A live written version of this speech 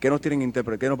¿Qué nos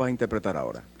vas a interpretar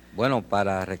ahora? Bueno,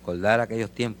 para recordar aquellos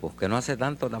tiempos, que no hace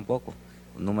tanto tampoco,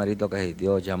 un numerito que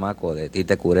existió, chamaco, de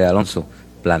Tite Curé Alonso,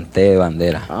 Planté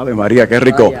Bandera. Ave María, qué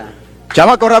rico. Vaya.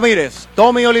 Chamaco Ramírez,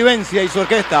 Tommy Olivencia y su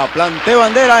orquesta, Planté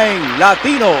Bandera en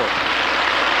Latino.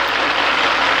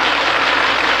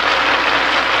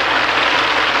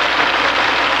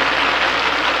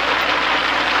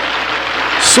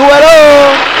 ¡Súbelo!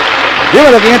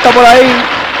 Dímelo, ¿quién está por ahí?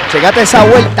 Checate esa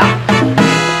vuelta.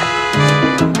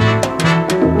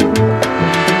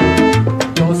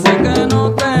 Yo sé que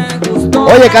no te gustó.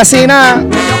 Oye, casi nada.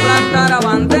 Que yo plantara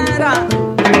bandera.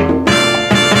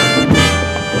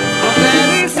 Lo que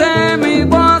dice mi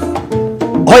voz.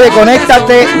 Oye,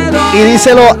 conéctate y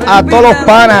díselo a todos los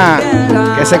panas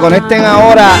que se conecten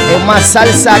ahora. Es más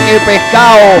salsa que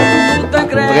pescado.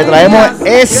 Lo que traemos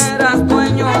es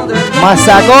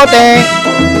masacote.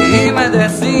 Y me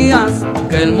decías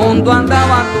que el mundo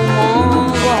andaba a tu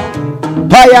modo.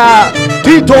 Vaya,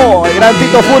 Tito, el gran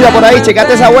Tito Furia por ahí.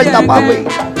 Checate esa vuelta, papi.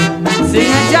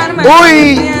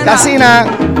 Uy, casina.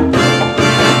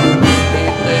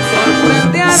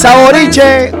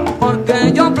 Saboriche.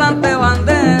 Porque yo planté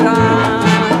bandera.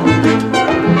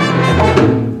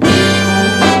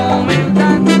 Con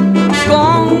humildad,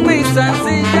 con mi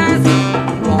sencillez,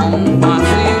 con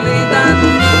facilidad.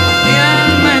 Y el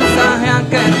mensaje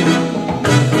aquel,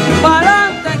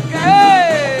 pa'lante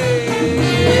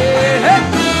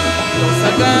yo sé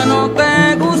que no te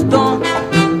gustó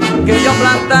que yo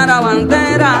plantara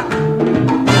bandera,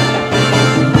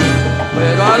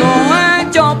 pero a lo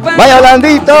hecho pecho, vaya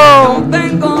blandito, yo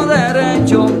tengo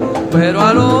derecho, pero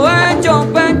a lo hecho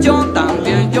pecho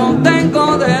también yo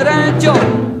tengo derecho.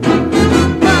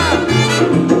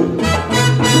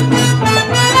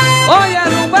 Oye,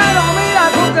 rumbero, mira,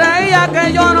 tú creías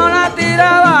que yo no la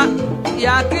tiraba y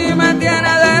aquí me tiene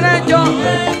derecho.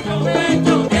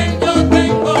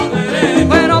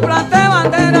 Pero planté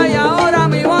bandera y ahora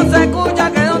mi voz se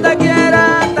escucha que donde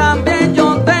quiera también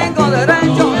yo tengo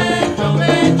derecho.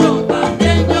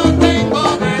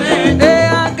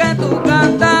 Deja que tú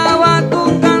cantabas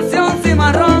tu canción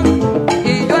cimarrón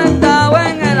y yo estaba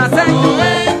en el acecho.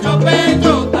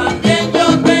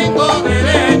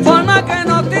 Forma que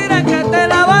no tiren que esté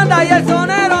la banda y el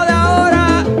sonero de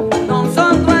ahora.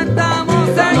 Nosotros estamos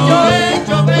hechos.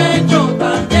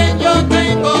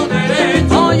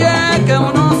 Oye, que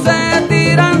unos se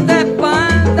tiran de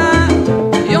espalda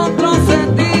y otros se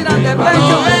tiran de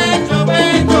pecho.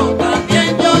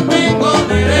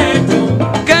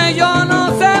 Que yo no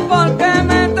sé por qué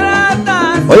me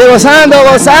tratas. oye,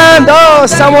 gozando,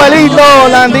 Samuelito,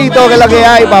 Landito, que es lo que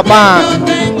hay, papá.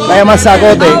 Vaya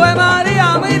masacote. Ave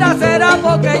María, mira, será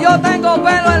porque yo tengo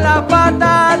pelo en la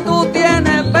pata, tú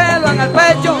tienes pelo en el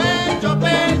pecho.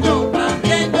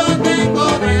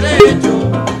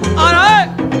 Ahora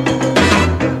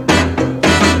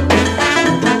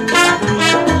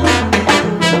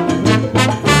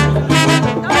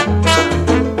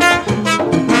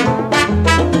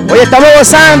Oye, estamos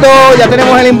gozando, ya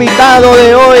tenemos el invitado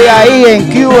de hoy ahí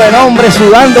en Q, el hombre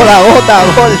sudando la gota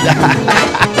gorda.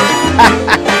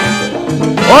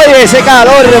 Oye, ese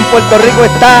calor en Puerto Rico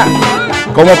está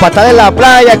como para estar en la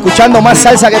playa, escuchando más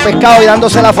salsa que pescado y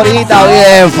dándose la frita,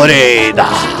 bien frita.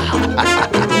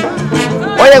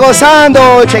 Oye,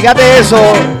 gozando, checate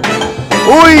eso.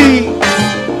 Uy,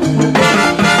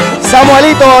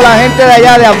 Samuelito, la gente de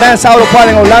allá de Advance Auto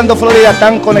Parts en Orlando, Florida,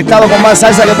 están conectados con más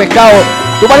salsa que pescado.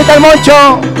 ¿Tu panita el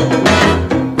Moncho?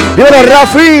 Dímelo,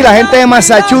 Rafi, la gente de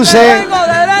Massachusetts.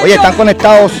 Oye, están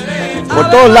conectados por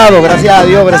todos lados, gracias a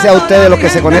Dios, gracias a ustedes los que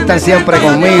se conectan siempre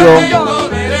conmigo.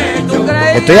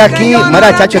 Estoy aquí,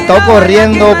 mira, chacho, he estado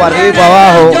corriendo para arriba y para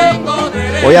abajo.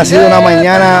 Hoy ha sido una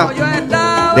mañana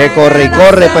de corre y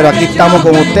corre, pero aquí estamos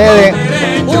con ustedes.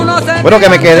 Bueno, que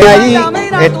me quedé allí,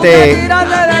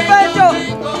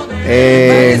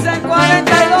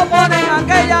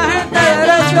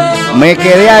 me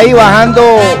quedé ahí bajando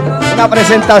una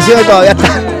presentación y todavía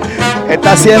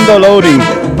está haciendo loading.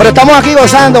 Pero estamos aquí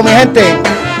gozando, mi gente.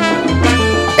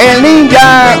 El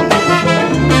ninja.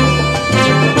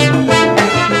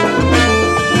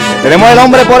 Tenemos el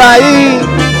hombre por ahí.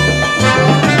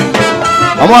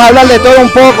 Vamos a hablar de todo un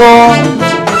poco.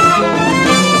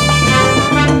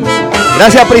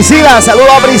 Gracias, Priscila. Saludos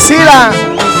a Priscila.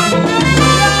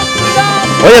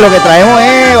 Oye, lo que traemos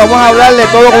es, vamos a hablar de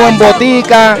todo como en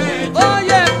botica.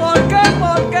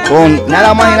 Con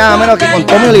nada más y nada menos que con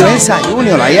Tommy Olivencia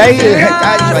Jr. Ahí,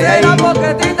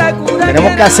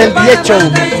 tenemos que hacer 10 shows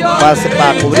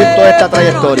para cubrir toda esta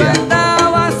trayectoria.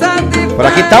 Por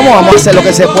aquí estamos, vamos a hacer lo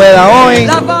que se pueda hoy.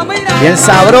 Bien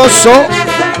sabroso.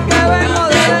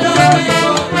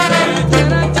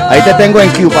 Ahí te tengo en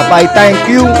Q, papá, ahí está en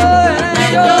Q.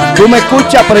 Tú me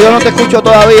escuchas, pero yo no te escucho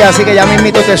todavía, así que ya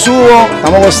mismito te subo.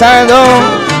 Estamos gozando.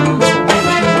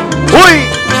 ¡Uy!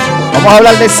 Vamos a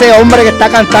hablar de ese hombre que está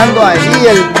cantando ahí,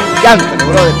 el gigante,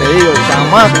 brother, te digo, el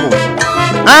chamaco.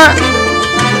 Ah,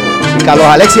 y Carlos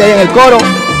Alexis ahí en el coro.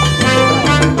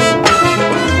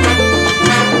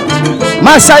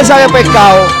 Más salsa de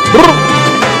pescado.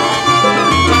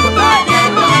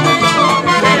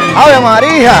 ¡Ave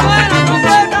María!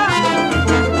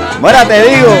 Bueno, te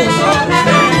digo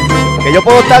que yo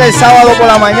puedo estar el sábado por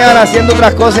la mañana haciendo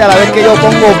otras cosas y a la vez que yo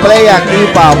pongo play aquí,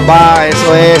 papá,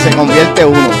 eso es, se convierte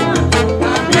uno.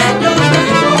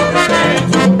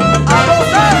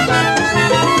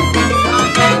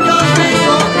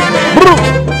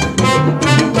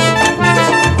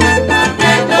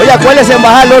 Oye, acuérdense en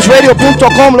bajar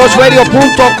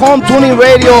losradio.com, Tuning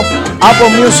Radio, Apple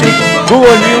Music,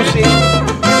 Google Music.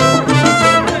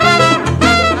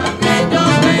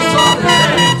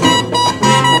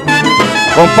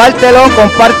 Compártelo.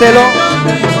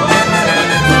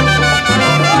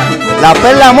 La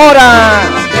Perla Mora.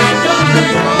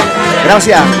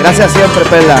 Gracias siempre,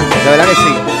 Perla. De verdad que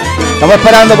sí. Estamos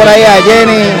esperando por ahí a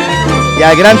Jenny y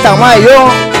al gran Tamayo.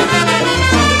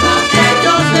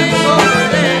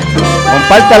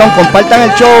 Compartan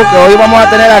el show, que hoy vamos a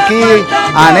tener aquí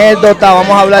anécdotas,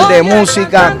 vamos a hablar de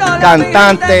música,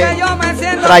 cantantes,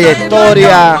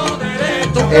 trayectoria.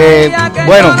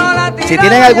 Bueno. Si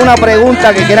tienen alguna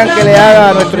pregunta que quieran que le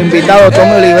haga a nuestro invitado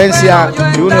Tommy Olivencia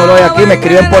Jr. hoy aquí, me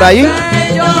escriben por allí.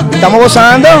 Estamos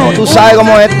gozando, tú sabes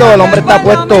cómo es esto, el hombre está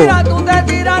puesto.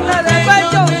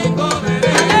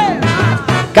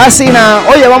 Casi nada.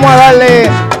 Oye, vamos a darle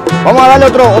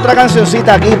otra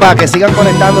cancioncita aquí para que sigan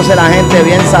conectándose la gente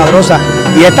bien sabrosa.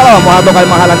 Y esta la vamos a tocar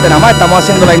más adelante nada más. Estamos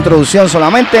haciendo la introducción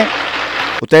solamente.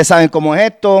 Ustedes saben cómo es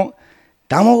esto.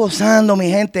 Estamos gozando, mi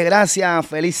gente. Gracias.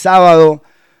 Feliz sábado.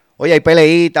 Oye, hay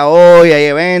peleita hoy, hay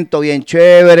eventos bien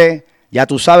chévere. Ya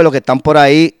tú sabes lo que están por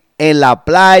ahí en la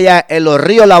playa, en los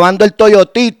ríos, lavando el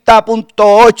Toyotita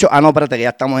 .8. Ah, no, espérate, que ya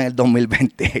estamos en el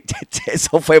 2020.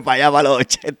 Eso fue para allá, para los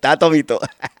 80, Tomito.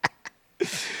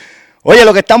 Oye,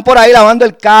 los que están por ahí lavando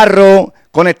el carro,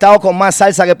 conectados con más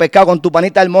salsa que pescado, con tu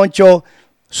panita el moncho,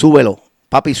 súbelo.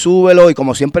 Papi, súbelo. Y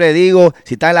como siempre digo,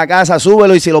 si estás en la casa,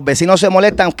 súbelo. Y si los vecinos se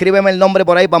molestan, escríbeme el nombre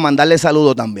por ahí para mandarle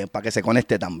saludos también, para que se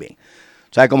conecte también.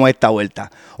 ¿Sabes cómo es esta vuelta?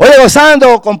 Oye,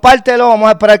 gozando, compártelo. Vamos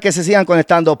a esperar que se sigan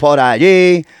conectando por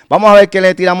allí. Vamos a ver qué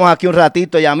le tiramos aquí un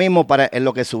ratito ya mismo en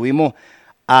lo que subimos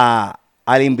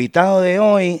al invitado de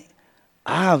hoy.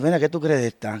 Ah, mira, ¿qué tú crees de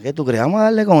esta? ¿Qué tú crees? Vamos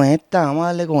a darle con esta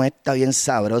bien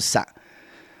sabrosa.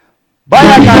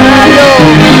 ¡Vaya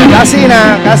carajo! Casi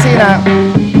nada.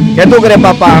 ¿Qué tú crees,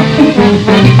 papá?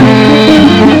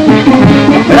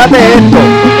 Espérate esto.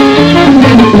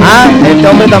 Ah, este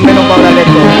hombre también nos va a hablar de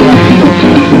esto.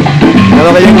 Es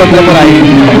lo que yo encontré por ahí.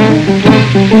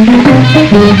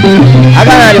 Ah,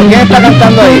 canario, ¿quién está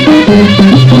cantando ahí?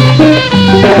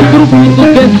 Truquito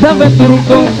que sabe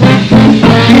truco,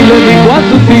 y le digo a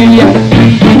tu tía,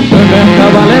 me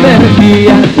acaba la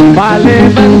energía, vale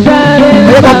levantar el...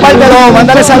 Oye, compártelo,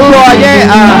 mándale saludos a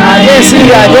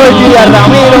Jessy, a Georgie, a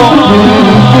Ramiro,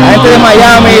 la gente de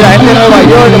Miami, la gente de Nueva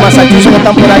York, de Massachusetts que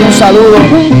están por ahí, un saludo.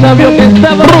 Un sabio que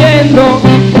estaba oyendo,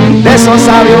 de esos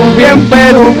sabios bien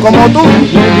Perú como tú. le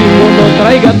digo no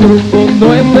traiga truco,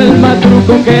 no es el más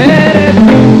truco que eres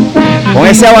tú. Con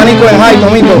ese abanico en high,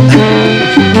 Tomito.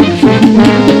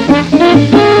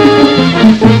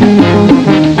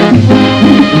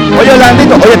 Oye,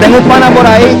 Orlandito, tengo un pana por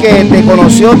ahí que te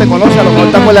conoce, a lo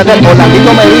mejor te acuerdas de él,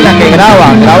 Orlandito Medina, que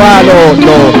graba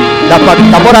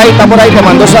está por ahí, te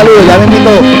mandó saludos, ya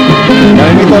mismito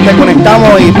te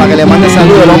conectamos y para que le mande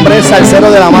saludos. El hombre es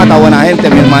salsero de la mata, buena gente,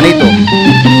 mi hermanito.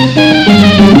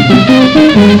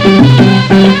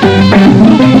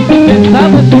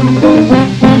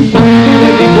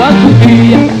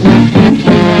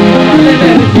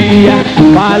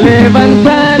 Va a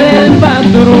levantar el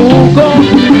patruco.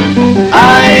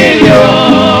 ¡Ay, Dios!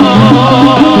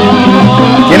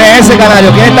 ¿Quién es ese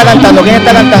canario? ¿Quién está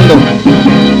cantando?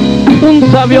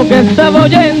 Un sabio que estaba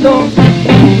oyendo, un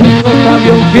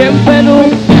sabio bien peludo,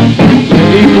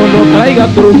 dijo no traiga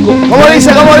truco. ¿Cómo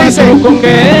dice? Truco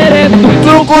que eres tú.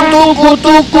 Truco.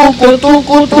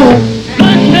 No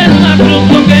es el más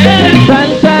truco que eres.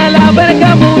 Salta la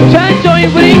verga, muchacho, y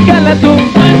bríncala tú. No es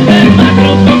el más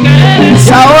truco que eres.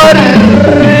 Sabor.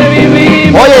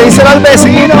 Revivimos. Oye, díselo al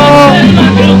vecino.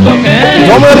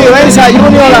 Tommy Olivencia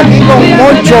Jr. aquí con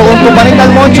Moncho, con tu panita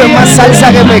el Moncho, es más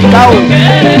salsa que pescado.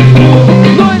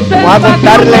 Vamos a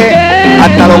contarle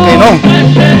hasta lo que no.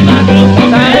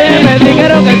 Me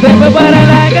dijeron que se fue para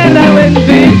la guerra,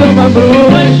 bendito.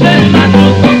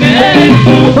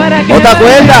 ¿No te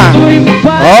acuerdas?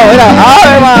 Oh, mira,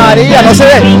 Ave María, no se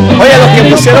ve. Oye, los que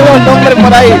pusieron los nombres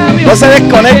por ahí, no se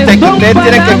desconecten, que ustedes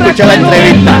tienen que escuchar la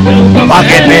entrevista para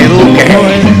que te eduquen.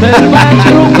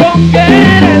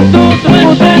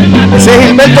 Ese es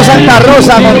Gilberto Santa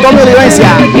Rosa con Tommy Olivencia.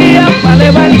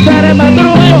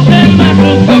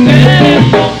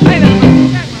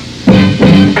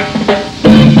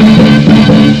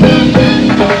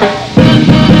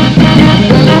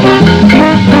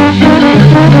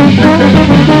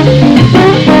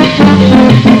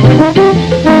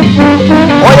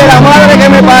 Oye, la madre que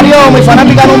me parió, mi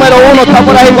fanática número 1, está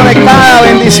por ahí conectada.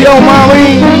 Bendición,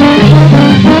 mami.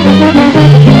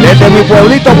 Desde mi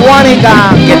pueblito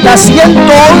Guánica, que está a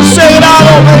 111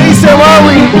 grados, me dice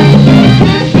mami.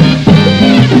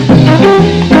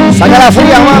 Saca la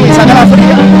fría, mami, saca la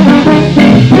fría.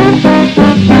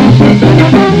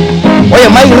 Oye,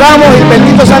 Mike Ramos, el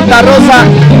bendito Santa Rosa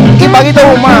y Paquito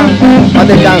Guzmán. Más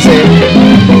descanse.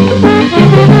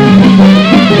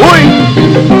 Uy.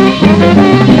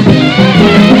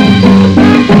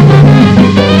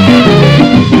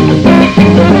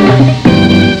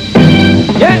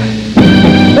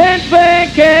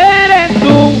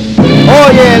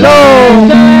 Óyelo.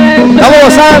 Estamos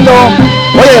gozando.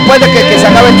 Oye, después de que se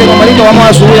acabe este numerito, vamos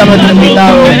a subir a nuestro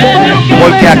invitado,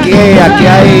 porque aquí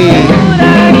hay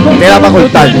tela para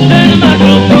cortar.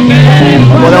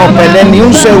 No podemos perder ni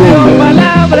un segundo.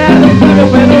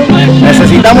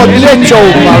 Necesitamos 10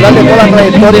 shows para hablar de toda la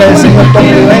trayectoria del señor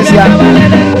Tommy Olivencia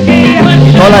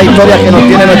y todas las historias que nos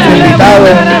tiene nuestro invitado,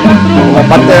 como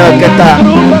parte de la orquesta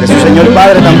de su señor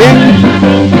padre también.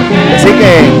 Así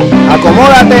que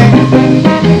acomódate,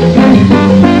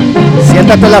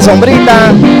 siéntate en la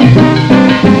sombrita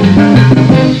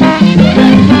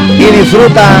y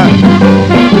disfruta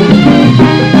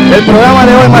del programa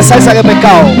de hoy, más salsa que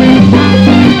pescado.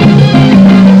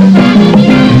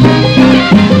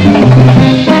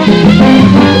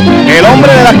 El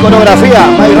hombre de las coreografías,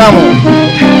 Mike Ramos.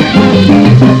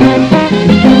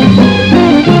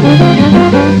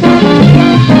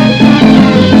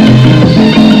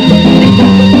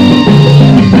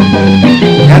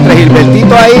 Entre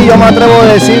Gilbertito ahí, yo me atrevo a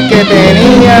decir que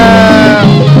tenía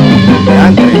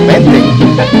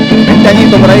 20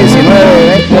 añitos por ahí, 19,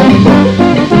 20 añitos.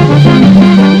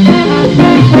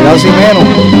 Cuidado sin menos.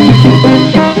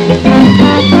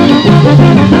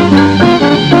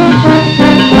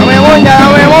 Dame moña,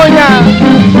 dame moña.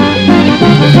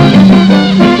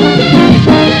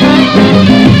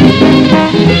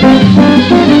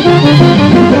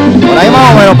 Por ahí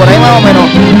más o menos, por ahí más o menos.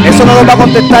 Eso no lo va a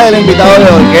contestar el invitado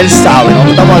de hoy, que él sabe, no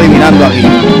lo estamos adivinando aquí.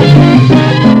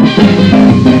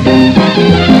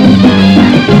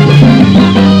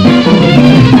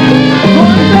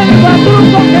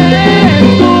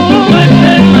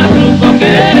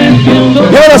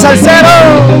 ¡Yo los salseros!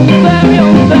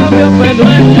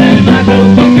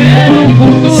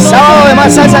 Sábado de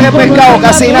más salsa que pescado,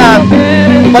 casi nada.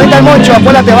 Igualita el moncho,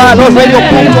 acuérdate, va a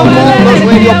losradios.com.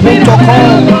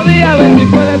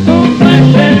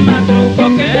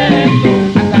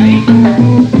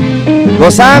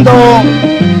 Gozando.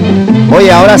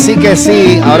 Oye, ahora sí que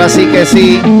sí.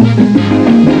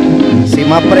 Sin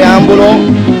más preámbulo,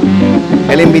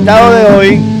 el invitado de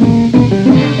hoy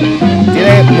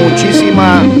tiene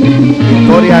muchísimas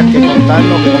historias que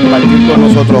contarnos, que compartir con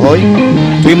nosotros hoy.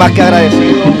 Estoy más que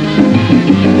agradecido.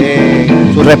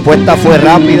 Su respuesta fue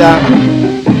rápida.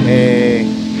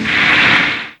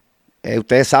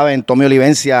 Ustedes saben, Tommy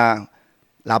Olivencia,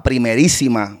 la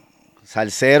primerísima,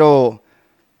 salsero.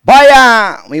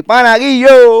 Vaya, mi pana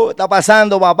Guillo, está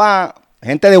pasando, papá.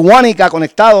 Gente de Guánica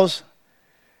conectados.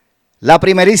 La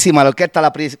primerísima, la orquesta,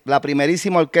 la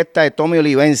primerísima orquesta de Tommy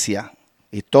Olivencia.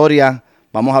 Historia,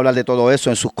 vamos a hablar de todo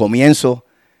eso en sus comienzos.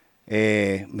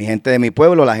 Mi gente de mi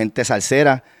pueblo, la gente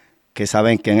salsera, que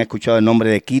saben que han escuchado el nombre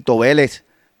de Quito Vélez.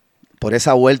 Por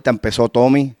esa vuelta empezó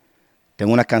Tommy.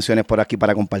 Tengo unas canciones por aquí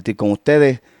para compartir con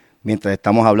ustedes, mientras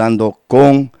estamos hablando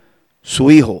con su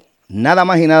hijo. Nada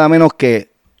más y nada menos que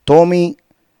Tomito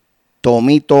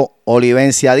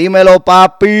Olivencia. Dímelo,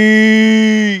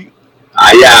 papi.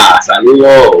 Allá,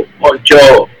 saludos,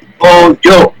 Poncho.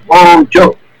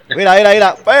 Mira,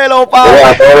 pelo, papi. Saludos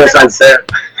a todos los salseros.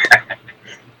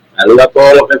 Saludos a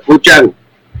todos los que escuchan,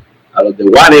 a los de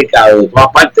Guánica, a los de todas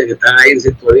partes que están ahí en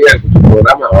sintonía con tu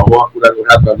programa. Vamos a curar un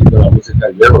rato hablando de la música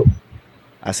del género.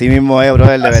 Así mismo es,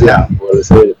 brother, de Gracias verdad. por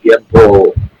ese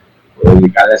tiempo, por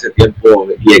dedicar ese tiempo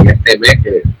y en este mes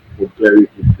que cumplió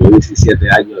 17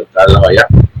 años de estar en la Bahía.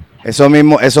 Eso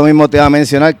mismo te iba a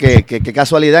mencionar, que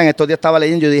casualidad, en estos días estaba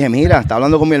leyendo, yo dije, mira, está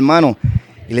hablando con mi hermano,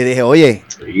 Y le dije, oye,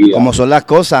 Sí, como son las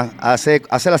cosas, hace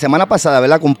la semana pasada,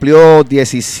 ¿verdad? Cumplió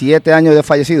 17 años de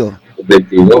fallecido.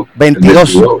 22.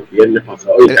 22. Viernes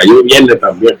pasado. Y cayó viernes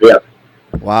también, fíjate.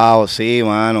 Wow, sí,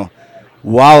 mano.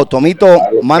 Wow, Tomito,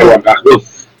 Claro, mano,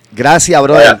 gracias, allá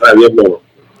brother. atrás viéndolo.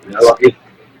 Míralo aquí.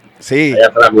 Sí, Allá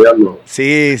atrás mirándolo.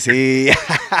 sí, sí.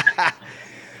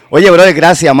 Oye, brother,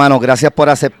 gracias, mano. Gracias por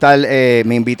aceptar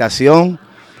mi invitación.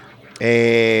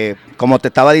 Como te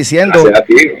estaba diciendo, Gracias a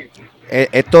ti.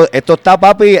 esto está,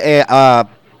 papi,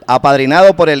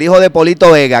 apadrinado por el hijo de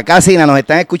Polito Vega. Casi nos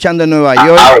están escuchando en Nueva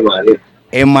York, María.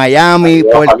 en Miami,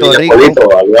 Saludos a Puerto familia Rico. Polito,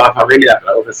 saludos a la familia,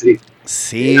 claro que sí.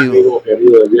 Sí, Un amigo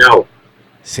querido de viejo.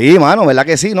 sí, mano, ¿verdad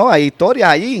que sí? ¿No? Hay historias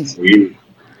allí. Sí.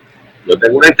 Yo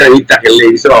tengo una entrevista que él le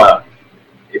hizo a.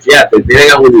 Y fíjate,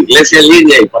 tienen a una iglesia en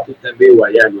línea y papi está en vivo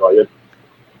allá en Nueva York.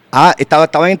 Ah,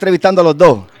 estaban entrevistando a los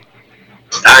dos.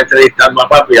 Estaba entrevistando a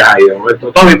papi y de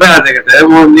momento, Tommy, espérate que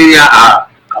tenemos en línea a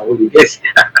una iglesia.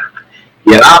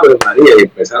 Y el Ave María, y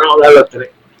empezaron a hablar los tres.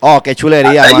 Oh, qué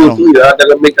chulería, Hasta en mano. YouTube, yo ahora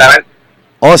tengo en mi canal.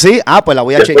 Oh, sí. Ah, pues la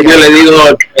voy a Después chequear. yo le digo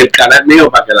el canal mío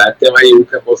para que la gente vaya y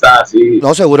busque cosas así.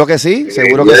 No, seguro que sí,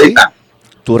 seguro que sí.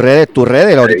 Tus redes,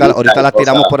 ahorita las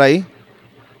tiramos por ahí.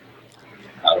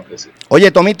 Claro que sí.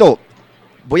 Oye, Tomito,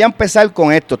 voy a empezar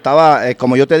con esto.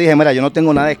 Como yo te dije, mira, yo no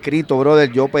tengo nada escrito,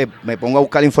 brother. Yo pues me pongo a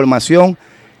buscar información.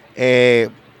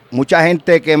 Mucha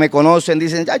gente que me conocen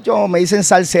dicen, me dicen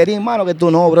salserín, mano, que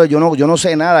tú no, bro. Yo no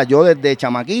sé nada. Yo desde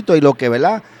chamaquito y lo que,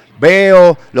 ¿verdad?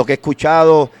 Veo, lo que he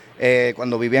escuchado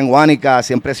cuando vivía en Guánica,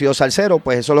 siempre he sido salsero,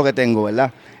 pues eso es lo que tengo,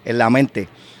 ¿verdad? En la mente.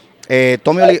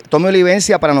 Tommy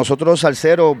Olivencia, para nosotros los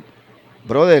salseros,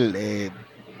 brother,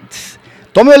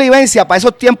 Tommy Olivencia, para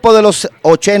esos tiempos de los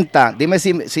 80, dime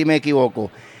si me equivoco,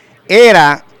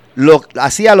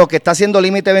 hacía lo que está haciendo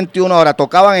Límite 21 ahora,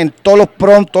 tocaban en todos los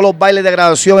prom, todos los bailes de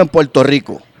graduación en Puerto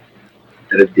Rico.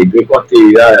 30 y pico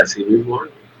actividades así mismo.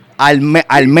 Al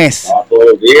mes. Tocaba todos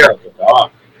los días,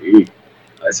 tocaba, sí.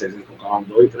 A veces se tocaban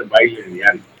 2 y 3 bailes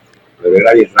diarios. Pero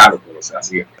era bien raro, pero se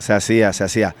hacía. Se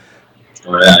hacía.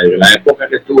 En la época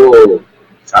que estuvo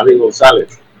Sammy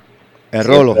González, El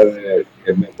Rolo.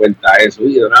 Él me cuenta eso.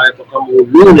 Y de una vez tocamos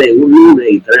un lunes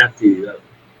y 3 actividades.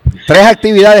 3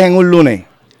 actividades en un lunes.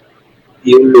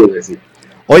 Y un lunes, sí.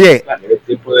 Oye. El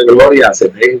tiempo de gloria,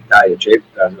 70 y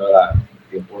 80, ¿no?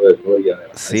 Tiempo de gloria de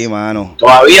la salsa. Sí, mano.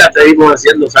 Todavía seguimos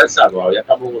haciendo salsa, todavía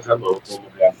estamos gozando como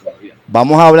quedar todavía.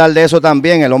 Vamos a hablar de eso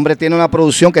también. El hombre tiene una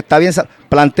producción que está bien.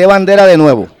 Planté bandera de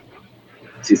nuevo.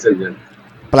 Sí, señor.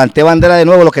 Planté bandera de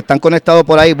nuevo. Los que están conectados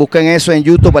por ahí, busquen eso en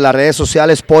YouTube, en las redes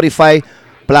sociales, Spotify.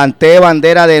 Planté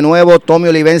bandera de nuevo, Tommy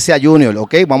Olivencia Jr.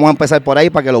 ¿Ok? Vamos a empezar por ahí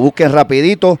para que lo busquen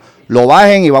rapidito, lo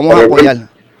bajen y vamos a apoyar.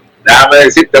 Déjame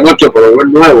decirte mucho, por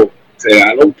el nuevo. Se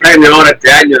ganó un premio ahora este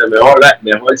año de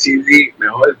mejor CD,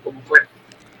 ¿cómo fue?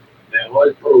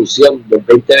 Mejor producción del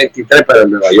 2023 para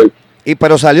Nueva York.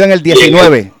 Pero salió en el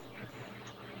 19.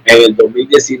 En el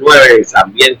 2019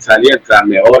 también salió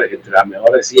entre las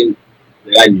mejores 100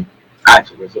 del año.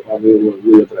 Eso fue un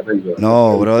orgullo tremendo.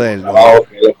 No, brother. El trabajo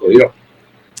que él escogió.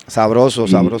 Sabroso,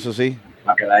 sí.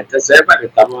 Para que la gente sepa que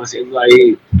estamos haciendo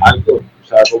ahí algo,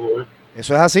 ¿sabes cómo es?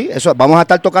 Eso es así, vamos a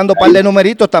estar tocando un par de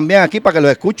numeritos también aquí para que lo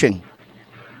escuchen.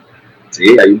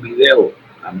 Sí, hay un video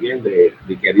también de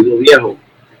mi querido viejo,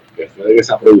 que fue de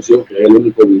esa producción, que es el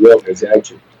único video que se ha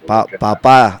hecho.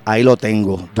 Papá, ahí lo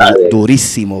tengo.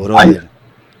 Durísimo, brother.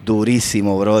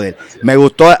 Durísimo, brother. Me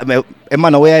gustó. Es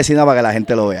más, no voy a decir nada para que la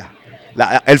gente lo vea.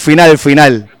 El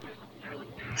final.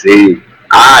 Sí.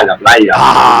 La playa.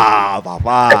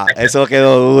 Papá, eso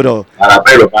quedó duro. Para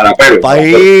pelo.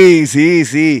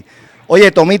 Sí. Oye,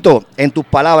 Tomito, en tus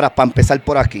palabras, para empezar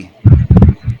por aquí,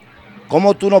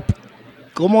 ¿cómo tú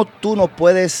no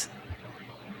puedes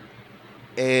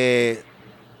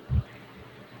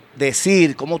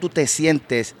decir cómo tú te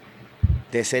sientes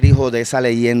de ser hijo de esa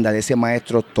leyenda, de ese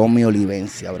maestro Tommy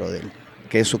Olivencia, brother?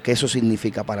 ¿Qué eso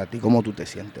significa para ti? ¿Cómo tú te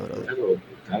sientes, brother? Bueno,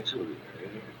 muchacho,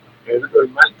 es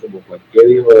normal, como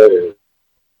cualquier hijo de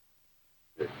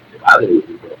padre,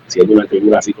 siendo una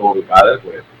figura así como mi padre,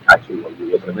 pues, muchacho, un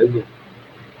orgullo tremendo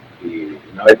y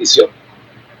una bendición,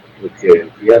 porque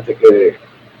fíjate que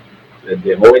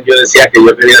desde joven yo decía que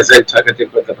yo quería ser, ¿sabes qué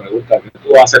tiempo te pregunta? ¿Qué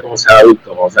tú vas a hacer como sea adulto,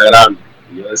 como sea grande?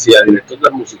 Y yo decía, director de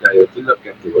música, director de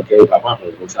orquesta, igual que mi papá,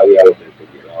 pero no sabía lo que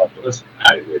llevaba todo eso,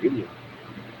 de niño.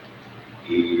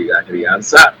 Y la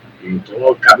crianza y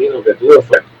todo el camino que tuve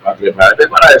fue para prepararme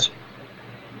para eso.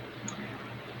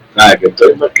 ¿Sabes? Que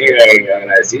estoy más que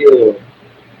agradecido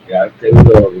de haber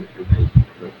tenido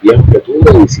los viejos que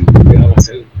tuve y si pudieran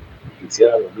hacer,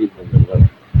 quisiera lo mismo, ¿verdad?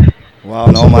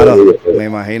 Wow, no, mano, me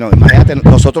imagino. Imagínate,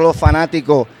 nosotros los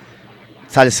fanáticos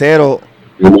salseros,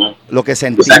 lo que Tú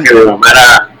sentimos. sabes que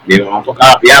mi mamá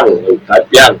tocaba piano, le gustaba el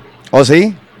piano. ¿Oh,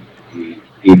 sí?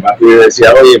 Y papi me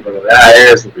decía, oye, pero deja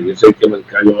eso, que yo soy el que me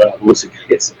encargo de la música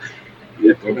y eso. Y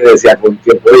después me decía con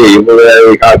tiempo, oye, yo me voy a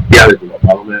dedicar al piano y tu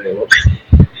papá no me dejó.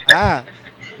 Ah,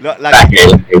 O sea,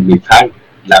 que en mi sangre,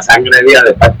 la sangre mía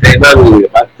de parte de mami y de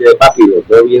parte de papi, los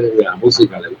dos vienen de la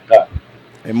música, le gustaba.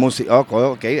 es música,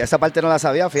 ok, esa parte no la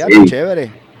sabía, fíjate, Sí.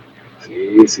 chévere.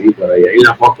 Sí, por ahí hay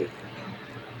una foto.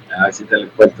 A ver si te la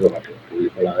encuentro para que el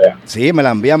público la vea. Sí, me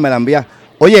la envían.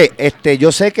 Oye,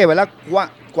 yo sé que, ¿verdad?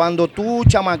 Cuando tú,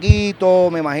 chamaquito,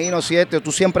 me imagino, ¿cierto?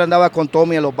 Tú siempre andabas con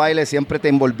Tommy en los bailes, siempre te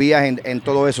envolvías en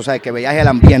todo eso, ¿sabes? Que veías el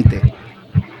ambiente.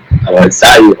 A los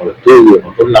ensayos, a los estudios,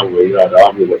 a todos lados, y la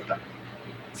daba mi vuelta.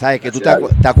 ¿Sabes? Que tú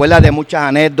te acuerdas de muchas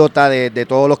anécdotas de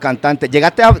todos los cantantes.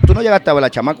 Tú no llegaste a ver a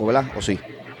Chamaco, ¿verdad? ¿O sí?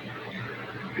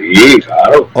 Sí,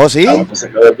 claro. ¿Oh, sí? Chamaco se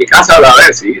quedó en mi casa a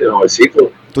ver, sí, de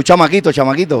jovencito. ¿Tú chamaquito?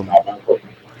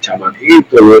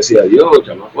 Chamaquito, yo decía, Dios,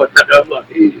 Chamaco está quedando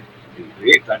aquí. Sí,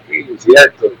 está aquí,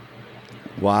 cierto.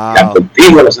 Wow. Ya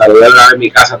contigo, lo saludé en mi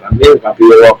casa también. Papi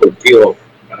llegó contigo,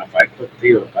 para Rafael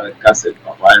contigo, para el cáncer,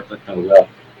 papá de esta lugar.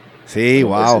 Sí,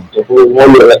 wow.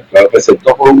 Me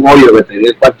presentó por un hoyo que tenía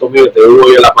el cuarto mío, tenía un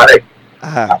hoyo en la pared.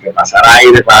 Ajá. Para que pasara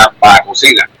aire para la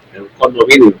cocina, en un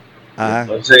condominio.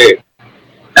 Entonces,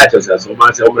 chacho, se asoma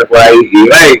ese hombre por ahí y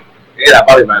ve, mira,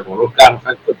 papi, me conozca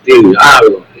Rafael contigo, y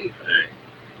hablo,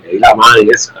 y la mano y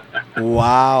eso.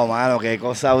 Wow, mano, qué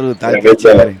cosa brutal, qué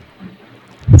chévere.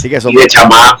 Sí que y de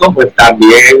chamaco, pues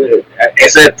también,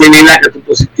 esa actividad que tú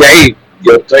pusiste ahí,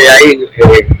 yo estoy ahí,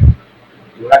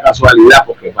 una casualidad,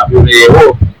 porque papi me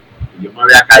llevó, y yo me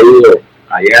había caído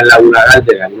allá en Laguna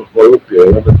Grande, en algunos columpios, yo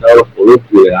había metido los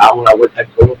columpios, le dábamos la vuelta al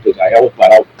columpio y caíamos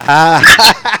parados.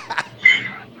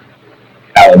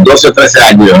 A los 12 o 13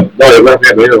 años, no, yo creo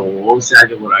que menos, 11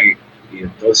 años por ahí. Y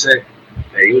entonces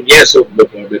le di un yeso, me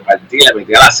partí, le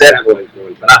metí a la cera con el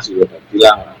brazo y me partí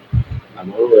la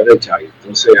mano derecha. Y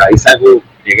entonces ahí salgo,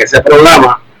 en ese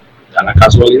programa, a la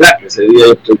casualidad, que ese día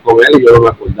yo estoy con él y yo no me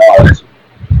acordaba de eso.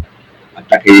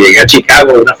 Hasta que llegué a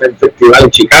Chicago, a un festival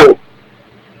en Chicago,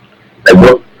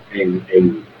 perdón,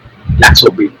 en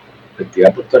Jacksonville,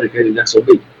 festival puertorriqueño en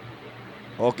Jacksonville.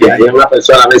 Okay. Y ahí una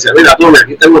persona me dice, mira, tú,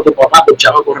 aquí tengo tu papá con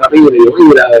Chamaco Ramírez. Y yo,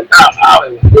 mira, de verdad,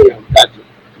 sabes, muchacho.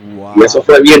 Wow. Y eso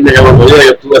fue viernes, yo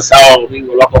estuve sábado,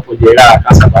 domingo, loco por llegar a la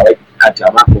casa para ver a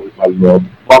Chamaco. Y cuando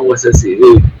pongo ese CD,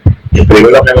 el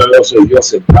primero que me veo soy yo,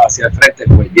 sentado hacia el frente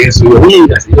con el yeso. Y yo,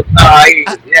 mira, si yo estaba ahí,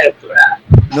 cierto.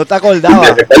 No te acordabas.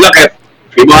 Y me recuerdo que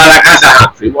fuimos a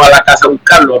la casa a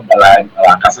buscarlo, a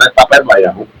la casa del papel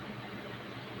Bayamón.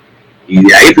 Y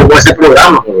de ahí fuimos a ese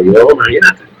programa, pero yo,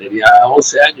 imagínate, tenía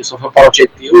 11 años, eso fue para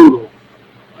 81,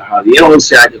 a 10 o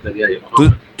 11 años tenía yo.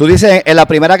 ¿Tú dices en la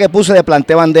primera que puse de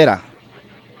Planté Bandera?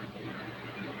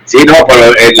 Sí, no,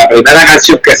 pero la primera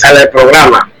canción que sale del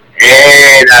programa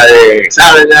era de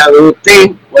 ¿sabes de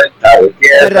Agustín? Puerta de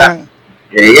Tierra.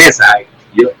 Y esa,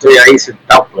 yo estoy ahí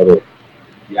sentado, pero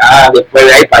ya después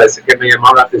de ahí parece que me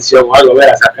llamaba la atención o algo, ver,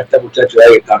 saca a este muchacho de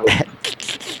ahí que está rojo.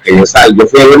 Que yo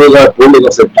fui el único del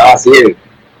público sentado así,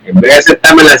 en vez de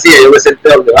sentarme en la silla, yo me senté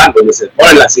donde van, donde se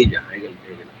pone en la silla, en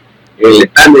el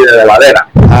stand de madera.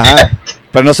 Ajá.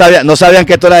 Pero no sabían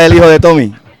que tú eras el hijo de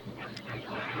Tommy.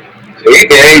 Sí,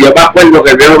 que yo me acuerdo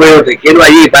que el viejo me dijo, te quiero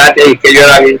allí, párate ahí, que yo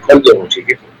era bien corto,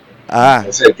 chiquito.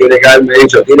 Entonces él tiene que haberme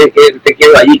dicho, te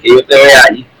quiero allí, que yo te vea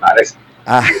allí, parece.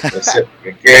 Entonces,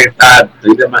 es que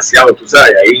estoy demasiado, tú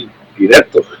sabes, ahí,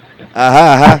 directo.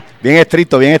 Ajá, bien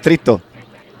estricto.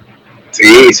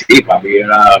 Sí, para mí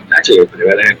era el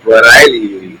primer ejemplo era él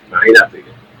y imagínate.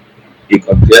 Y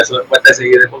con todo eso después te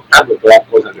seguiré contando todas las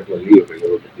cosas que fue el libro que yo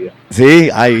lo metía. Sí,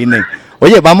 ahí vine.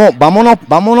 Oye, vámonos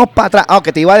para atrás.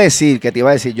 Que te iba a decir,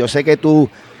 yo sé que tú,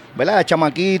 ¿verdad?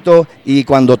 Chamaquito, y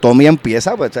cuando Tommy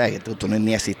empieza, pues tú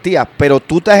ni existías, pero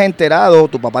tú te has enterado,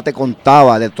 tu papá te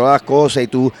contaba de todas las cosas y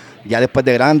tú ya después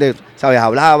de grande, ¿sabes?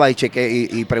 Hablabas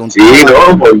y preguntabas. Sí,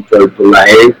 no, por la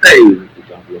gente y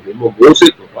los mismos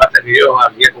músicos, yo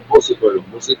aquí con músicos, y los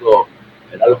músicos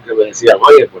eran los que me decían,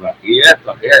 oye, por aquí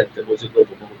esto, aquí este músico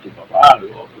tocó con tu papá,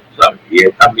 ¿no? ¿Sabes? Y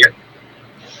él también.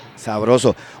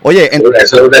 Sabroso. Oye,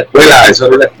 eso era una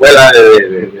escuela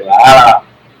de la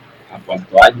a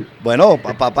cuarto año. Bueno,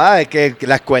 papá, es que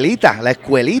la escuelita,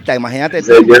 imagínate.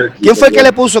 ¿Quién fue el que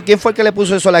le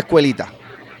puso eso a la escuelita?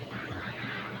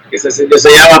 Ese señor se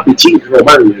llama Pichín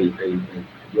Román, el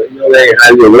dueño de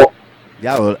Radio Voz.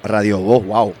 Ya, Radio Voz,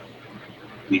 wow.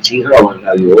 Pichín Román,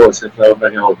 Radio Voz, ese fue el hombre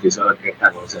que bautizó la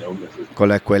orquesta con ese hombre. Sí. Con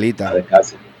la escuelita.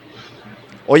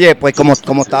 Oye, pues como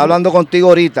estaba hablando contigo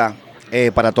ahorita,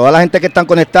 para toda la gente que están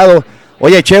conectados,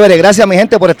 Oye, chévere, gracias mi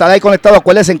gente por estar ahí conectados.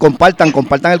 Acuérdense, compartan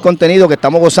el contenido que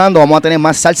estamos gozando. Vamos a tener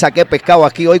más salsa que pescado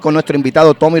aquí hoy con nuestro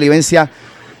invitado Tommy Olivencia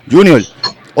Jr.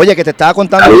 Oye, que te estaba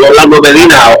contando. Saludos Orlando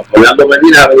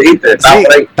Medina, me dijiste, ¿Está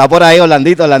por ahí? Está por ahí,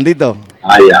 Orlandito.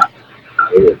 Ah, ya.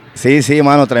 Sí,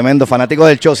 mano, tremendo. Fanático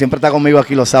del show, siempre está conmigo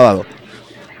aquí los sábados.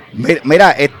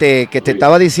 Mira, que te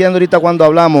estaba diciendo ahorita cuando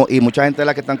hablamos, y mucha gente de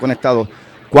la que están conectados,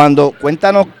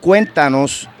 cuéntanos,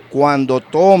 cuando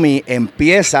Tommy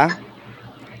empieza,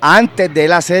 antes de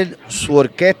él hacer su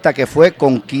orquesta, que fue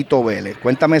con Quito Vélez.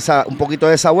 Cuéntame un poquito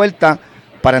de esa vuelta,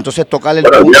 para entonces tocar el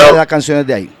punto de las canciones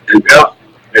de ahí.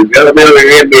 El mío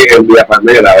vivía en Villa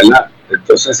Palmera, ¿verdad?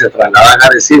 Entonces se trasladaba a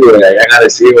Arecibo, y allá en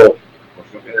Arecibo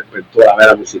fue que despertó la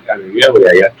vera musical mi viejo, y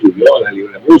allá estudió la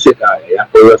libre música, y allá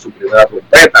cogió su primera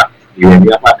trompeta, y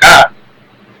venía para acá,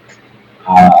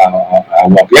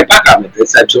 a pie para acá,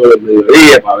 meterse al show del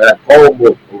mediodía, para ver el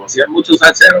combo, como hacían muchos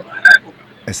salseros para la época.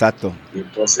 Exacto. Y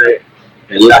entonces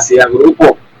él hacía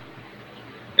grupo,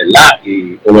 ¿verdad?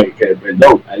 Y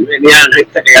ahí venían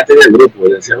gente que ya tenía el grupo, y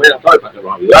le decía, mira, para que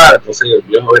nos ayudara. Entonces el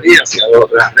viejo venía, hacía 2 o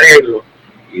 3 arreglos,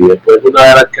 y después una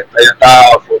de las que ya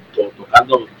estaba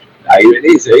tocando, ahí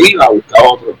venía y se iba a buscar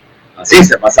otro. Así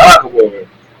se pasaba como hoy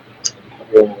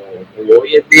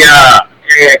en día,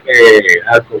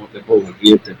 como te pongo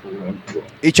aquí,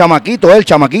 Y chamaquito,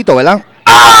 ¿verdad?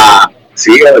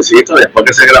 Sí, jovencito, después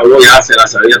que se graduó ya se la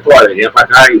sabía toda, venía para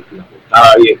acá y la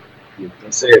apuntaba bien. Y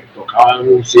entonces tocaba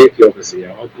en un sitio que se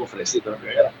llamaba el Cofrecito, creo que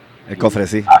era. El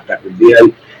Cofrecí. Hasta que un día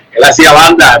él hacía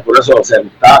banda, por eso se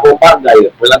gustaba con banda y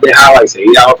después las dejaba y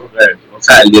seguía a otro. O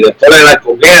sea, el director era el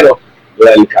conguero,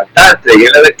 el cantante, y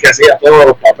él era el que hacía todos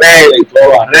los papeles y todos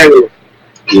los arreglos.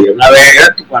 Y una vez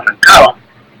esto arrancaba.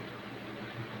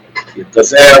 Y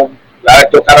entonces una vez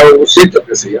tocaron en un sitio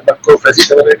que se llama el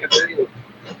Cofrecito, que te digo.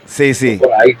 Sí.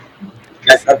 Por ahí.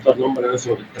 Que hay tantos nombres de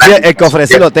esos. Sí, el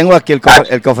Cofrecí lo tengo aquí, el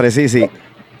Cofrecí, sí.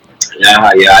 Y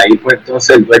ahí pues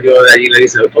entonces el dueño de allí le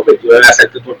dice, Tommy, tú debes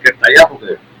hacerte tu orquesta allá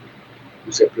porque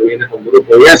tú siempre vienes con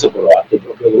grupo y eso, pero haz tu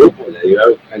propio grupo. Le digo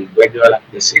al dueño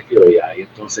del sitio y ahí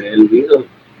entonces él vino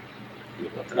y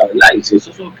la verdad, y se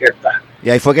hizo su orquesta.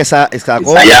 Y ahí fue que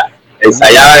sacó.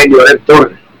 Ensayaba en Llorén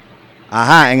Torres.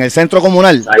 Ajá, en el centro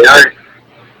comunal.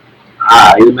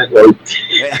 Ahí me corté.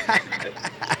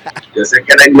 Yo sé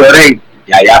que era en Llorén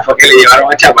y allá fue que le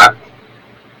llevaron a chamaco.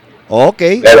 Ok.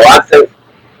 Pero antes,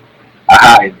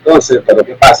 entonces, pero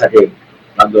 ¿qué pasa? Que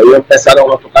cuando ellos empezaron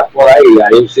a tocar por ahí,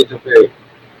 hay un sitio que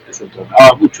se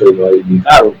tocaba mucho y lo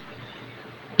invitaron.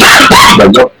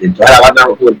 Entonces la banda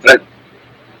no pudo entrar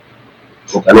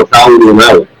porque no estaba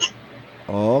unionado.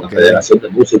 La Federación de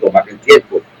Músicos para aquel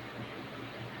tiempo.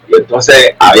 Y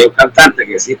entonces había un cantante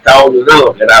que sí estaba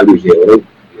unionado, que era Luis Lebrón.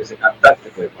 Y ese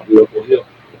cantante, pues, para mí lo cogió.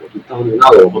 Tú estás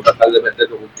unionado, vamos a tratar de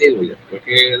meterlo contigo. Y después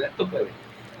que de esto, pues,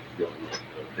 yo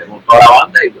montó la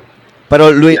banda y pues, pero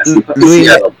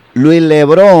Luis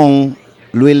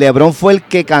Lebrón fue el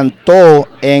que cantó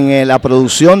en la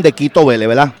producción de Quito Vélez,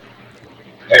 ¿verdad?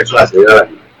 Eso es, señora.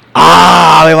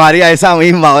 Ave María, esa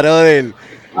misma, brother.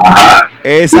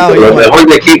 Esa misma. Lo mejor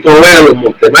de Quito Vélez, los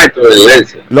Montemaestros de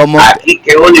Olivencia. Aquí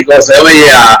qué único se oye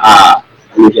a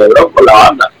Luis Lebrón con la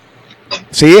banda.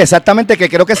 Sí, exactamente, que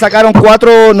creo que sacaron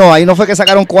 4, no, ahí no fue que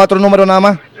sacaron 4 números nada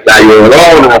más. La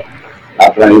Llorona,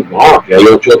 que hay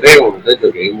 8 temas,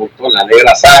 que hay un montón, la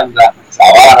Negra Sanda,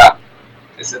 Zavara.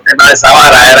 Ese tema de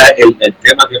Zavara era el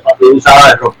tema que papi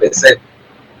usaba de rompecer.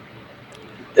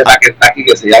 Un tema que está aquí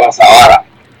que se llama Zavara.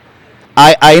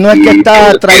 Ahí no es que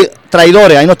está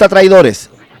Traidores, ahí no está Traidores.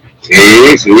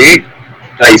 Sí,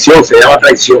 Traición, se llama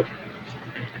Traición.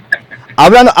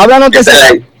 Háblanos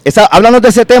de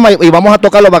ese tema y vamos a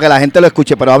tocarlo para que la gente lo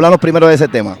escuche, pero háblanos primero de ese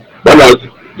tema. Bueno,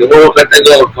 yo como que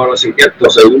tengo conocimiento,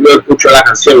 según yo escucho la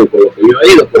canción y por lo que yo he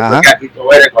oído, porque aquí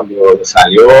Vélez cuando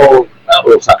salió,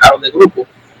 lo sacaron del grupo,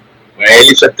 pues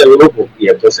él hizo este grupo y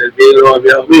entonces el viejo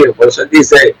mío, por eso él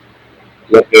dice,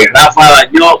 lo que Rafa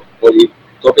dañó, pues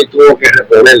Tommy tuvo que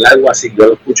reponer algo así, yo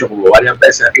lo escucho como varias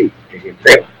veces aquí, en el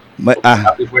tema.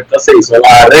 Aquí fue entonces hizo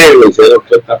la arreglo, hizo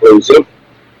toda esta producción.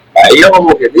 Ahí yo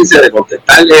como que dice de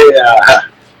contestarle a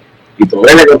Quito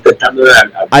Vélez contestándole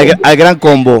al Gran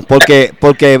Combo, porque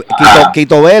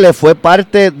Quito Vélez fue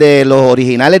parte de los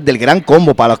originales del Gran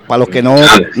Combo, para los que no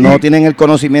tienen el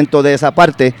conocimiento de esa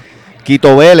parte.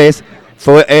 Quito Vélez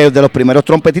fue de los primeros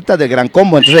trompetistas del Gran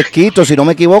Combo. Entonces Quito, si no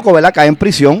me equivoco, ¿verdad?, cae en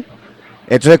prisión.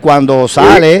 Entonces cuando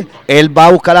sale, él va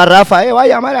a buscar a Rafa,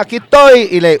 vaya, madre, aquí estoy,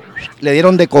 y le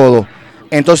dieron de codo.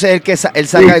 Entonces él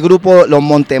saca el grupo Los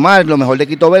Montemar, lo mejor de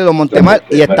Quito Vélez, Los Montemar,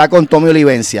 y está con Tommy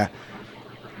Olivencia.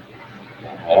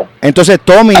 Entonces,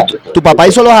 Tommy, ¿tu papá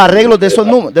hizo los arreglos de esos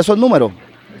números?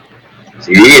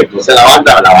 Sí, entonces la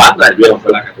banda del viejo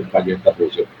fue la que acompañó esta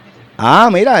producción. Ah,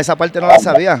 mira, esa parte no la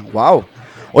sabía. Wow.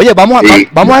 Oye, vamos Sí,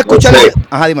 a escuchar. entonces,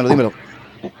 Ajá, dímelo.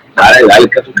 dale,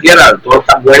 que tú quieras, todo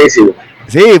está buenísimo.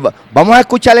 Sí, vamos a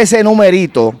escuchar ese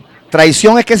numerito.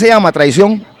 Traición es que se llama,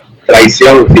 Traición.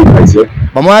 Traición.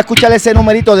 Vamos a escuchar ese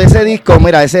numerito de ese disco.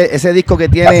 Mira, ese disco que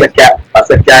tiene.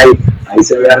 Pasa que ahí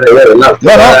se ve al revés,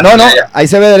 ¿verdad? No. Ahí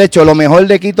se ve derecho. Lo mejor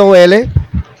de Quito Vélez,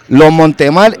 Los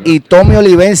Montemar y Tommy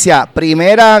Olivencia.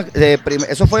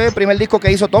 Eso fue el primer disco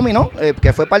que hizo Tommy, ¿no?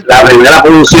 Que fue parte. La primera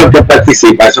producción que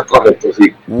participa, eso es correcto,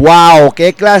 sí. ¡Wow!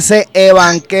 ¡Qué clase de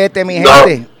banquete, mi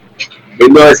gente!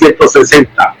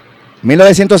 1960.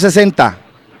 1960.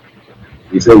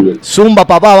 Sí, Zumba,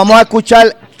 papá. Vamos a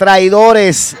escuchar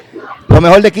Traidores. Lo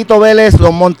mejor de Quito Vélez,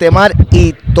 Los Montemar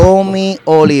y Tommy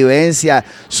Olivencia.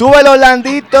 ¡Súbelo,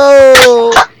 Orlandito!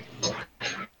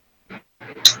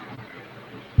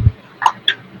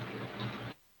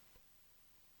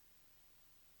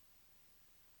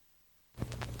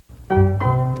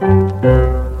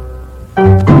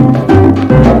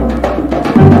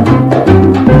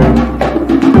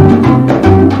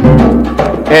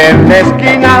 En la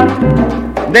esquina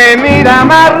de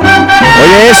Miramar,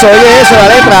 Oye eso, la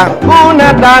letra.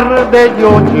 una tarde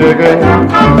yo llegué.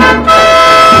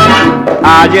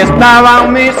 Allí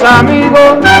estaban mis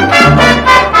amigos,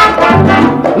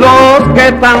 los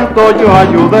que tanto yo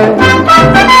ayudé.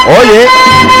 Oye,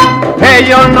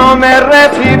 Ellos no me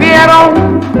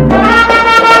recibieron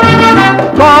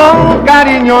con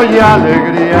cariño y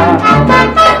alegría,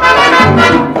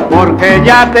 porque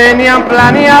ya tenían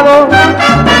planeado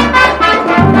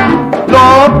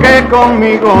lo que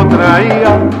conmigo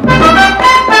traían.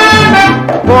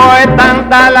 Fue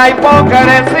tanta la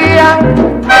hipocresía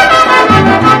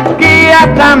que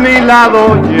hasta a mi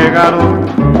lado llegaron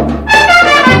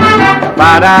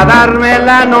para darme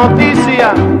la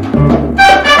noticia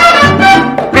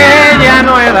que ya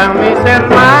no eran mis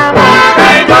hermanos.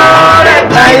 Traidores,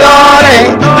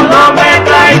 traidores, todos me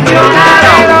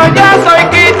traicionaron. Pero yo soy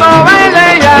Quito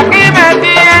Vélez y aquí me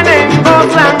tienen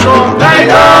gozando.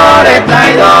 Traidores,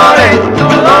 traidores,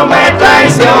 todos me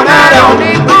traicionaron.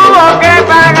 Y tuvo que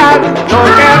pagar lo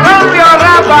que rompió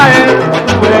Rafael.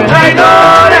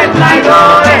 Traidores,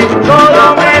 traidores,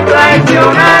 todos me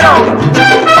traicionaron.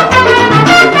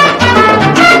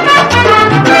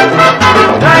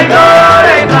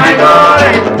 Traidores,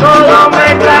 traidores, todos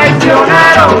me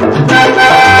traicionaron.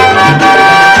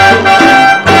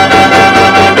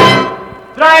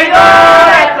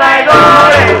 Traidores,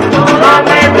 traidores, todos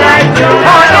me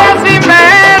traicionaron. Oye, sin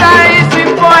vera y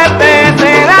sin fuerte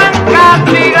serán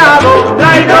castigados.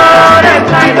 Traidores,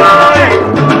 traidores,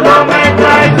 todos me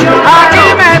traicionaron. Aquí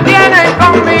me tienen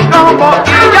con mi combo y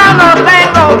ya no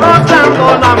tengo gozando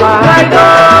la más.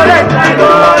 Traidores,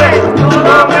 traidores,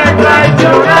 todos me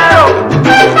traicionaron.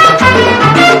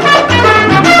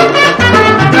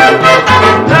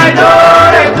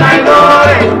 Traidores,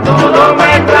 traidores, todos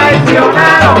me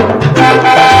traicionaron.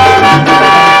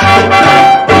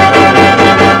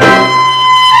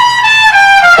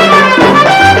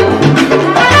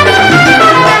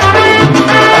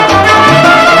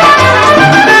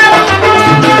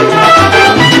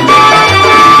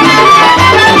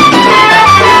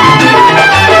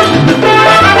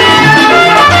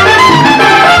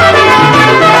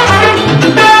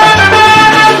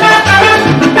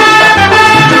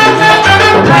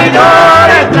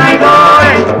 Traidores,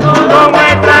 traidores, todos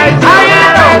me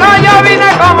traicionaron. Pero yo vine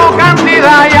como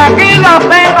cantidad y aquí los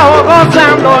tengo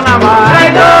gozando nada más.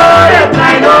 Traidores,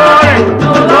 traidores,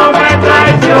 todos me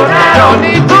traicionaron.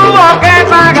 Y tuvo que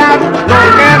pagar lo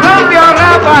que rompió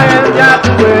Rafael, ya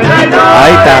tuve. Traidores,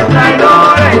 ahí está.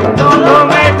 Traidores, todos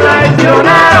me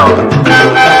traicionaron.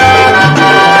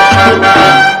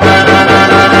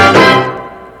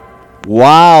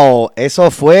 Wow,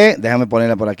 eso fue. Déjame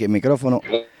ponerle por aquí el micrófono.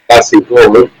 Clásico,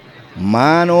 ¿no?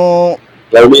 Mano.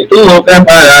 La tuvo que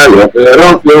pagar lo que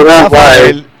rompió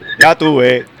Rafael. Ya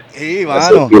tuve. Sí, Esa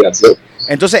mano. inspiración.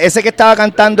 Entonces, ese que estaba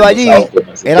cantando allí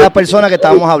era la persona que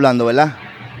estábamos hablando, ¿verdad?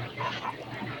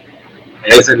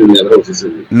 Ese es Luis Lebrón, sí,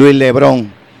 señor. Luis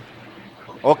Lebrón.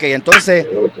 Ok, entonces,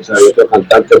 Entonces había otro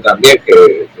cantante también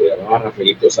que se llamaba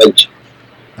Rafaelito Sánchez,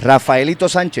 Rafaelito que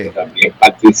Sánchez. también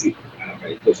participa.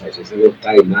 Rafaelito Sánchez se no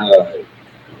está en nada,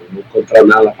 no encontró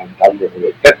nada cantando con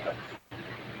orquesta.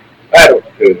 Pero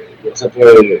no se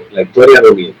puede, la historia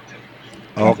no miente.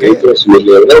 Ok. Luis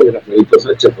Lebrón y Rafaelito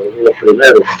Sánchez fueron los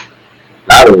primeros.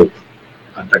 Claro,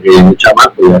 hasta que llegó un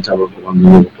chamaco, ya chamaco cuando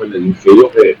llegó pues le dije yo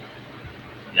que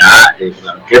ya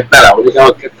la orquesta, la única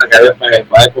orquesta que había para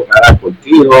esa época era el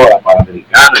Portillo, la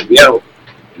Panamericana, el Viejo,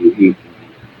 y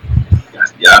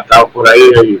ya estaba por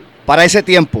ahí Para ese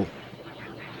tiempo.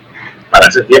 Para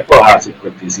ese tiempo, a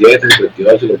 57,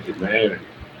 58, 59,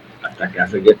 hasta que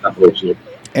hacen esta producción.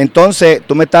 Entonces,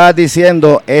 tú me estabas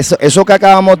diciendo, eso que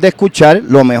acabamos de escuchar,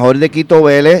 lo mejor de Quito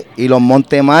Vélez y los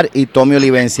Montemar y Tommy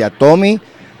Olivencia. Tommy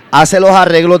hace los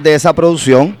arreglos de esa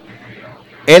producción.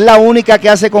 Es la única que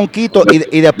hace con Quito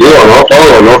y después... Digo,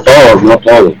 no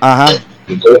todo. Ajá.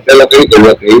 Entonces, lo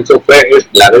que hizo fue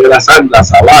la negra Sandra,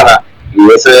 Zavara y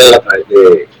ese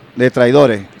de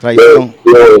traidores, traición.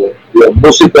 Los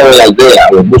músicos de la aldea,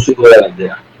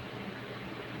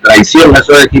 Tradición,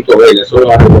 eso es de Quito Vélez, eso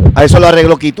lo arregló. A eso lo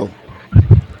arregló Quito.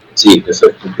 Sí, eso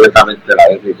es completamente la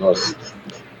vez y todo. Eso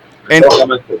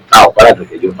me he contado, espérate,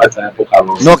 que yo para esa época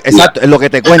no, exacto, es lo que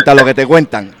te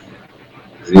cuentan.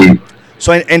 Sí.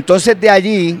 Entonces de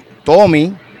allí,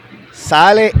 Tommy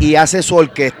sale y hace su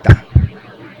orquesta.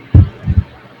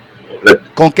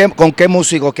 ¿Con qué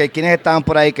músicos? ¿Quiénes estaban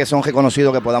por ahí que son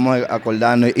reconocidos que podamos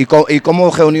acordarnos? ¿Y cómo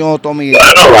reunió Tommy?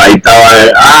 Bueno, ahí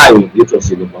estaba, bendito,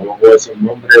 si nos vamos con esos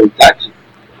nombres de muchachos,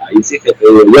 ahí sí que te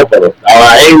digo yo, pero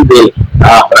estaba Endel,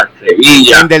 estaba Frank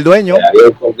Revilla. Endel dueño. Había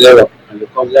un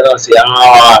conguero se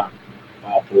llamaba,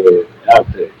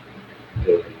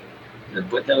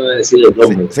 después te voy a decir el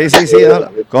nombre. Sí,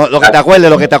 lo que te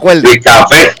acuerdes. Luis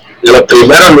Café, de los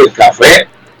primeros Luis Café,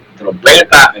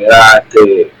 trompeta, era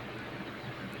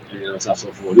los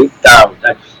saxofonistas,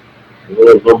 muchachos,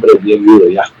 unos nombres bien vivos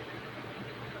ya.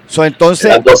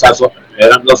 Entonces,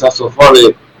 eran dos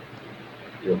saxofones,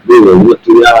 Dios mío, uno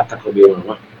estudiaba hasta con mi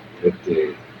mamá.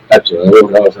 Tacho, he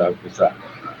borrado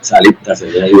esa lista, se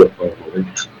me ha ido por el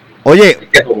momento. Oye, es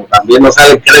que como también no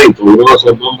sale el crédito, uno de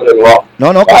esos nombres lo ha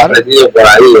claro. aprendido por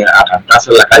ahí a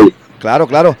cantarse en la calle.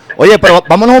 Claro. Oye, pero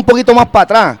vámonos un poquito más para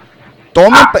atrás.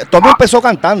 Tommy empezó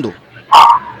cantando.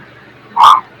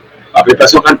 Papi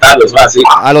empezó cantando, eso es así.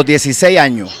 A los 16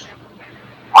 años.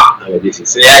 A los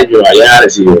 16 años, allá en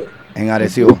Arecibo. En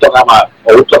Arecibo. Un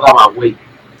tocamagüey.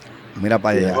 Mira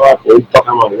para allá. Un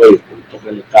tocamagüey,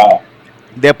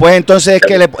 Después entonces es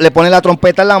que le pone la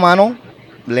trompeta en la mano,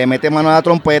 le mete mano a la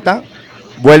trompeta,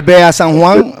 vuelve a San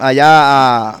Juan,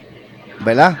 allá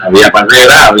 ¿verdad? A Villa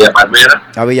Palmera. A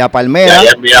Villa Palmera. Y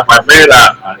allá en Villa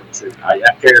Palmera, allá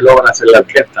es que logra hacer la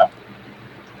orquesta.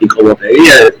 Y como te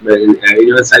dije,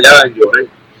 ellos ensayaban en Lloré.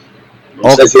 No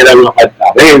sé si era un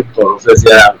apartamento, no sé si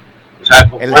era...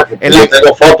 yo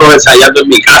tengo fotos ensayando en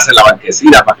mi casa, en la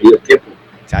banquecina, para aquellos tiempos.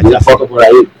 Hay una foto por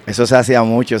ahí. Eso se hacía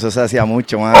mucho,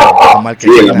 mano.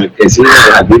 Sí, en la marquesina de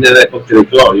jardines de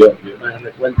constructor. Yo me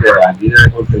recuerdo de jardines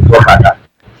de constructor para acá.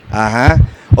 Ajá.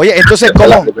 Oye, entonces,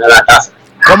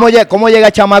 ¿cómo llega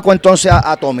Chamaco entonces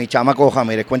a Tommy? Chamaco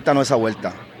Ramírez, cuéntanos esa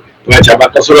vuelta. Pues el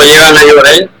Chamaco se lo llevan a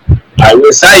Lloré, a un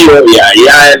ensayo, y ahí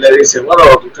a él le dice, bueno,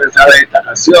 usted sabe esta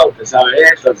canción, usted sabe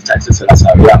esto, el se la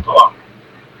sabía toda.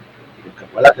 Porque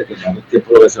acuérdate que en el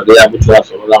tiempo lo que se olía mucho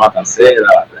la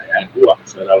matancera, allá en Cuba,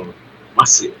 eso era lo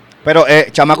máximo. Pero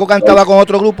Chamaco cantaba con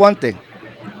otro grupo antes.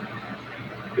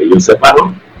 Que yo sepa,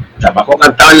 ¿no? Chamaco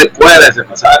cantaba en la escuela y se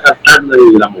pasaba cantando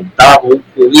y la montaba con un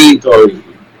cubito.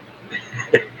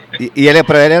 Y él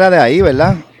era de ahí,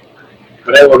 ¿verdad?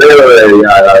 Pregonero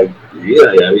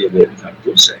de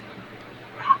Santurce.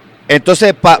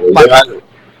 Entonces,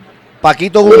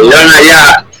 Paquito Guzmán.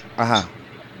 Allá. Ajá.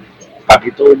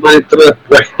 Paquito Guzmán entró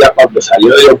después, ya cuando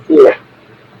salió de Cuba.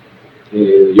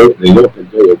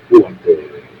 Cuba,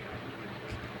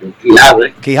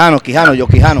 Quijano.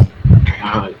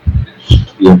 Ajá.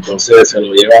 Y entonces se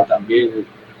lo lleva también.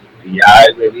 Y ya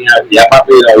él venía, ya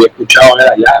papi lo había escuchado él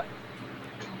allá.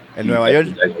 ¿En Nueva York?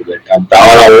 Le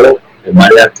cantaba la voz en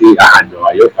varias actividades. En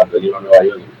Nueva York, cuando él iba a Nueva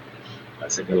York.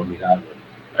 Parece que lo miraba.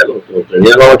 Bueno, lo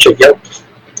tenía luego chequeado.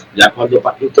 Ya cuando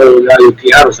Paquito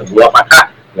Quijano se mudó para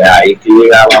acá, pues ahí que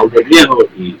llegaba a un viejo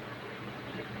y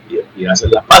hacer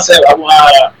las pases,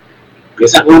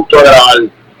 empiezan juntos a grabar,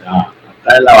 a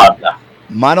estar en la banda.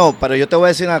 Mano, pero yo te voy a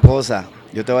decir una cosa.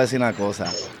 Pero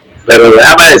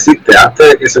déjame decirte, antes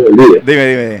de que se me olvide.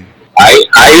 Dime.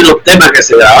 Hay unos temas que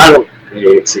se grabaron,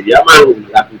 que se llaman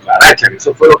La Cucaracha, que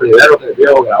eso fue lo primero que el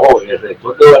viejo grabó, el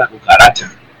retorno de la cucaracha.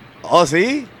 ¿Oh,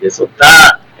 sí? Eso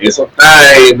está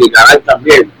en mi canal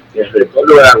también, el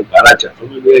retorno de la cucaracha.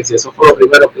 Eso fue lo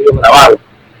primero que ellos grabaron.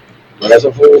 Por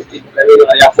eso fue un tipo que vino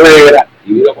allá afuera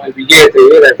y vino con el billete y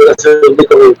vino a hacer un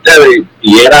disco con ustedes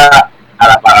y era a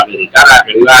la Panamericana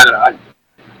que iba a grabar.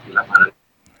 Y la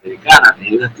Panamericana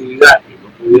tenía una actividad y no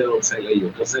pudieron ser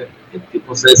ellos. Entonces el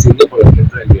tipo se decidió por el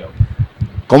resto del viejo.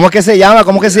 ¿Cómo es que se llama?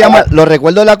 ¿Lo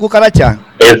recuerdo de la cucaracha?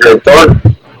 El retorno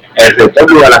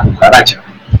de la cucaracha.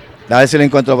 A ver si lo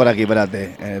encuentro por aquí,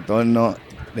 espérate. El retorno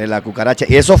de la cucaracha.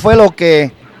 Y eso fue lo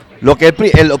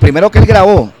primero que él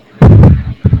grabó.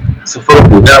 eso fue lo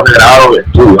primero que grabaron en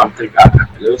estudio, antes de cámara.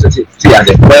 Yo no sé si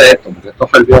después de esto, porque esto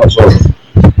fue el viejo solo.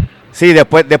 Sí,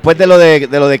 después de lo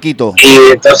de Quito.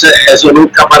 Y entonces eso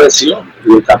nunca apareció.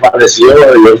 Yo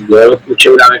lo escuché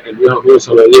una vez que el viejo mío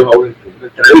se lo dijo a una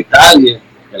entrevista a alguien,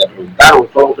 que le preguntaron,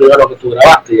 ¿fue lo primero que tú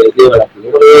grabaste? Y él dijo, la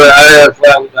primera que yo grabé fue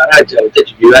la cucaracha, el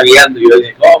techo que iba guiando, y yo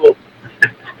dije, ¿cómo?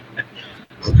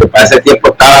 Porque para ese tiempo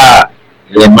estaba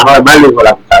el hermano de Mario con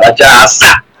la cucaracha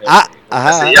asa.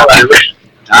 Ajá.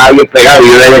 Estaba bien pegado, y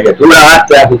yo le dije, que tú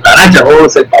grabaste la cucaracha, ¿cómo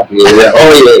se papi? Y yo dije,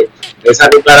 oye, esa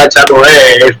cucaracha no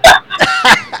es esta.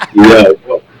 Y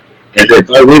yo,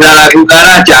 entonces mira la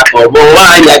cucaracha, como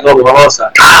vaya, como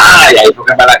goza. Ay, ahí fue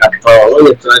que me la cantó.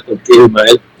 Oye, esto es contigo,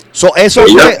 Ismael. Eso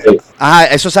fue,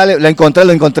 eso sale, lo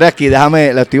encontré aquí,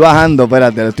 déjame, lo estoy bajando,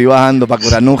 espérate, lo estoy bajando para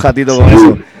curarnos un ratito con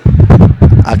eso.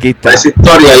 Aquí está. Esa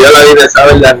historia yo la vine a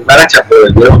saber la cucaracha por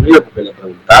el viejo mío, porque le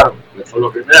preguntaron, que fue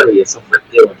lo primero, y eso fue el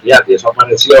tío, fíjate, eso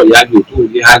apareció ya en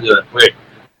YouTube 10 años después.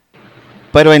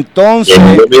 Pero entonces...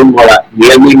 Y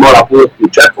él mismo la pudo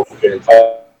escuchar, porque él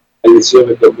falleció en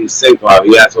el 2006,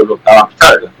 todavía eso no estaba,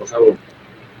 ¿sabes? Las cosas no.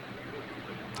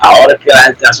 Ahora es que la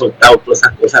gente ha soltado todas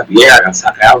esas cosas viejas, han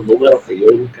sacado números que yo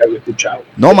nunca había escuchado.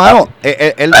 No, mano.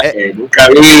 Nunca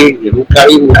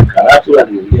vi ni la carátula,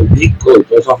 ni el disco, y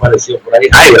todo eso apareció por ahí.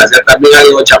 Ay, gracias también a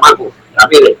Diego Chamaco,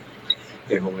 Ramírez,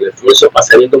 que con el esfuerzo para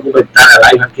hacer el documental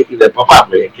a Live Aquí de papá,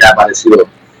 pues es que ha aparecido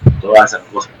todas esas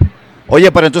cosas.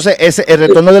 Oye, pero entonces el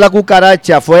retorno de la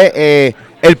cucaracha fue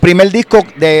el primer disco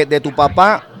de tu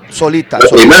papá solista. Lo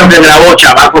primero que grabó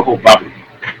Chamaco con papi.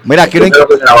 Mira, aquí lo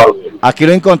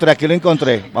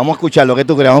encontré. Vamos a escucharlo, ¿qué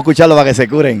tú crees? Vamos a escucharlo para que se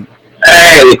curen.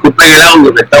 Disculpen el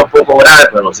audio, que está un poco grave,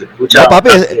 pero se escucha. No, papi,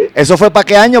 ¿eso fue para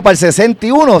qué año? ¿Para el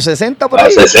 61, 60 por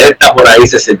ahí? 60 por ahí,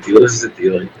 61,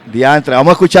 62. Diantre,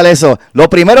 vamos a escuchar eso. Lo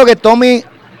primero que Tommy...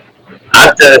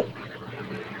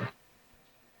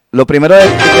 Lo primero es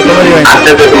que Tommy Olivencia.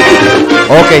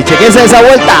 Ok, chequense esa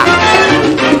vuelta.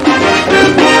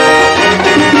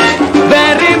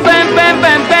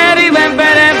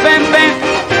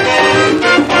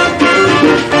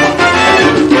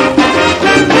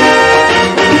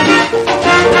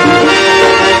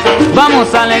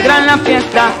 Vamos a alegrar la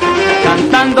fiesta,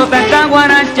 cantándote esta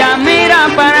guaracha. Mira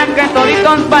para que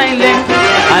toditos bailen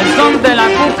al son de la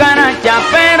cucaracha.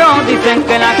 Pero dicen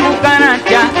que la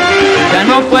cucaracha ya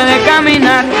no puede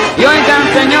caminar. Y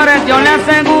oigan, señores, yo les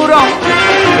aseguro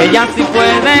que ella sí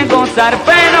puede gozar.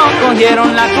 Pero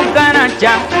cogieron la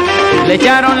cucaracha, le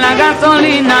echaron la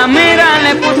gasolina. Mira,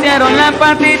 le pusieron la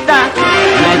patita,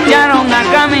 le echaron a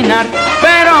caminar.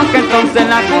 Pero que entonces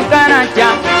la cucaracha,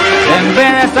 en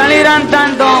vez de salir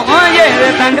andando, oye,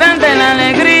 de tan grande la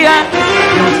alegría,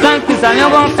 un salto y salió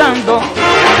gozando.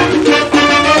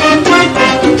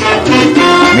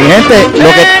 Mi gente,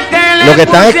 lo que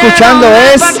están escuchando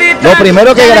es lo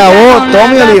primero que grabó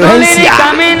Tommy Olivencia.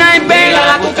 Mira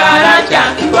la cucaracha,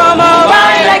 como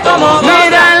baila y como goza.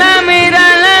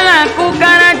 Mírala la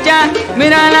cucaracha,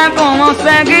 mírala como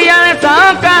se guía de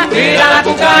esa boca. Mira la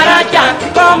cucaracha,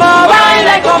 como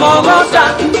baila y como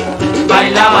goza.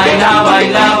 Baila, baila,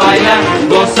 baila, baila,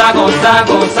 goza, goza,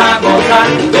 goza, goza.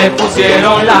 Le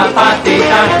pusieron la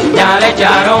patita, ya le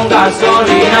echaron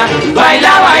gasolina.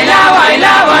 Baila, baila,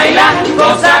 baila, baila,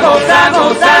 goza, goza,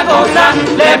 goza, goza.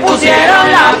 Le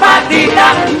pusieron la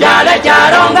patita, ya le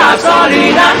echaron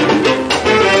gasolina.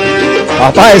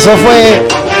 Papá, eso fue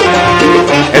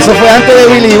antes de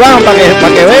Billy Van, para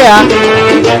que vea.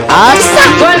 ¡Hasta!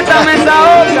 Suéltame esa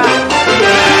boca.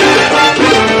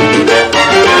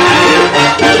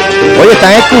 Oye,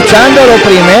 están escuchando lo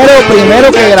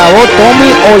primero que grabó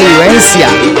Tommy Olivencia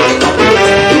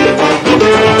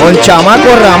con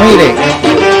Chamaco Ramírez.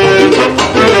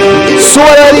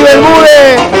 ¡Sube Eddie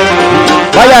Bermúdez!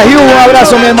 Vaya Hugh, un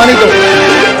abrazo, mi hermanito.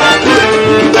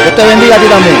 Dios te bendiga a ti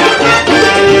también.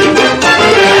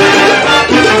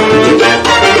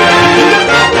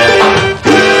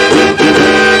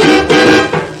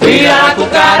 Mira la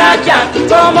cucaracha,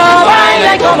 como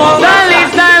baila y como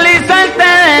salte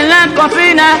de la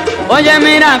cocina. Oye,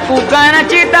 mira,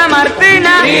 cucarachita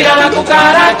Martina. Mira la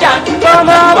cucaracha,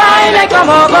 como baila y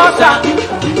como goza.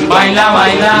 Baila,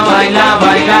 baila, baila,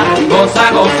 baila,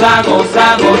 goza, goza,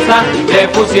 goza, goza. Le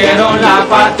pusieron la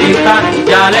patita,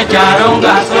 ya le echaron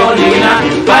gasolina.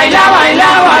 Baila,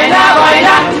 baila, baila,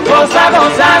 baila, goza,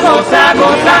 goza, goza,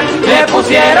 goza. Le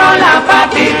pusieron la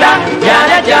patita, ya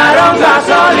le echaron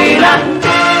gasolina.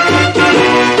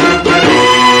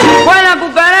 ¡Fue la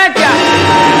cucaracha!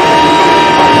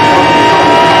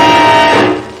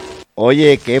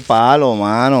 Oye, qué palo,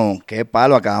 mano. Qué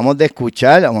palo. Acabamos de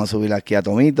escuchar. Vamos a subir aquí a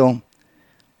Tomito.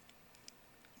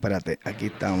 Espérate, aquí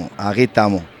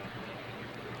estamos.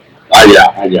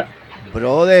 Allá.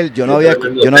 Brother, yo no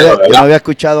había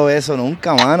escuchado eso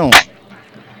nunca, mano.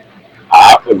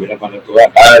 Pues mira, cuando tú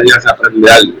cada día se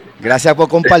aprende algo. Gracias por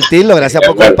compartirlo.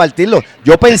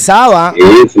 Yo pensaba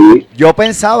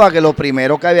que lo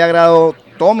primero que había grabado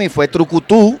Tommy fue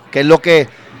Trucutú, que es lo que,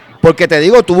 porque te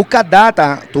digo, tú buscas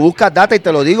data y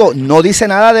te lo digo, no dice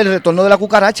nada del retorno de la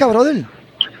cucaracha, brother.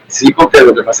 Sí, porque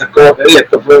lo que pasa es que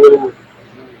esto fue un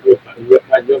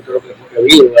español, creo que fue que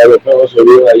vino, después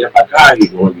subió de allá para acá y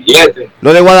con el billete.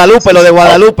 Lo de Guadalupe. De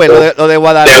Guadalupe,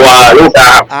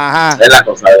 ajá. Es la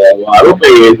cosa, de Guadalupe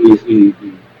y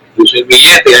puso el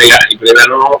billete y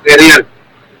primero no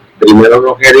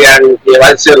querían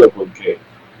llevárselo porque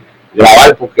los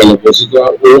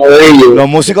músicos, uno de ellos. Los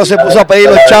músicos se puso a pedir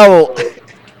los chavos.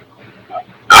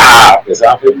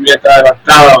 Empezaba a firmar, estaba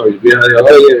devastado y vieja de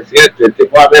oye, este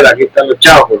tipo a ver, aquí están los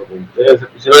chavos, pero con ustedes se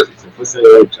pusieron eso y se fue ese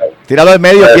de los chavos. Tíralo al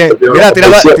medio, ¿quién? Mira,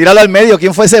 tíralo al medio,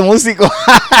 ¿quién fue ese músico?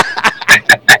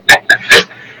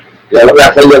 Ya lo voy a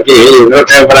hacer yo aquí, creo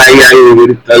que por ahí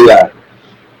historia.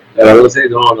 Pero no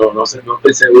sé, no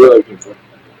estoy seguro de quién fue.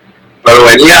 Pero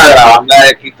venía de la banda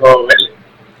de Quito Vélez.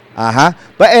 Ajá,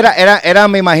 pues era,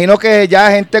 me imagino que ya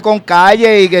gente con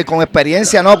calle y que con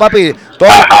experiencia, ¿no, papi? Todo,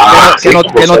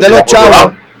 que nos dé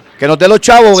los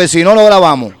chavos, que si no, no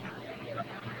grabamos.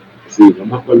 Sí, no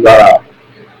me acuerdo ahora.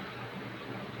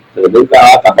 Pero nunca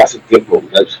hasta hace tiempo,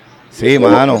 muchachos. Sí,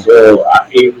 mano.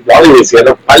 Y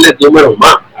hicieron un par de números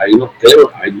más, hay unos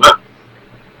temas, hay más.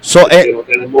 No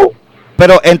tenemos.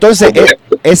 Pero entonces,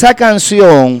 esa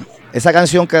canción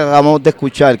que acabamos de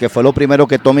escuchar, que fue lo primero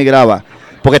que Tommy graba,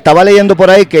 porque estaba leyendo por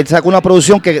ahí que él sacó una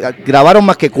producción que grabaron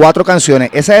más que 4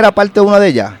 canciones. ¿Esa era parte de una de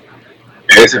ellas?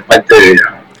 Esa es parte de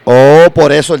ella. Oh,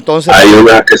 por eso entonces. Hay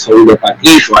una que son de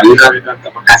Paquito, hay una que canta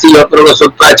casi yo creo que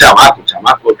son todas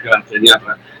chamacos que las tenía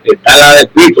atrás. Está la del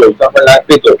Pito, ¿está la del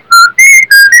Pito?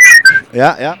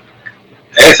 Ya.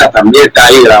 Esa también está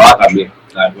ahí grabada también,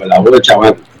 la voz de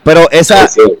chamaco. Pero esa,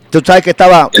 sí. Tú sabes que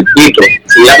estaba. El Pito,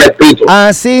 se llama el Pito.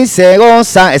 Así se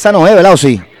goza, esa no es, ¿verdad o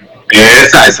sí?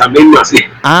 Esa misma, sí.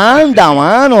 Anda,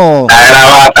 mano.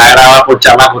 Está grabada por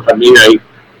chamacos también ahí.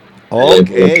 Ok.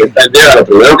 Lo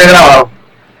primero que grabaron.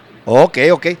 Ok.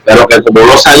 Pero que como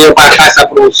no salió para acá esa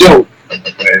producción,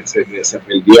 pues se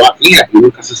perdió aquí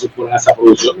nunca se supone esa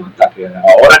producción, hasta que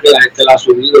ahora que la gente la ha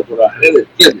subido por las redes,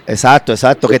 ¿entiendes?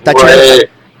 Exacto, que está chévere.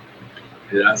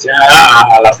 Gracias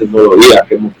a la tecnología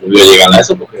que hemos podido llegar a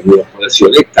eso, porque los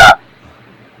coleccionistas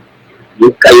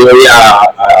nunca yo veía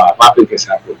a papi que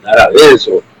se acordara de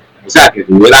eso, o sea, que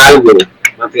tuviera algo,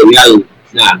 material,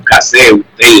 cassette, un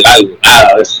tape, algo,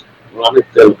 nada de eso,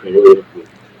 solamente lo que yo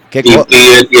vi.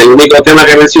 Y el único tema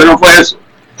que mencionó fue eso,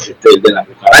 el de la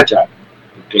cucaracha,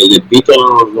 porque el del Pito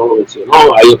no lo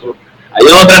mencionó, hay otros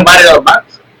varios más,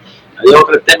 hay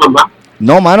otros temas más.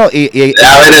 No, mano, a ver,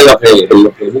 en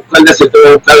lo que buscan de cierto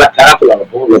de buscar las carátulas, lo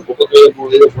poco que he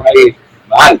podido por ahí,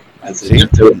 vale. Sí.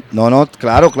 No,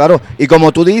 claro. Y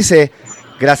como tú dices,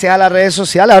 gracias a las redes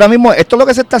sociales, ahora mismo, esto es lo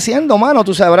que se está haciendo, mano,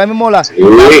 tú sabes, ahora mismo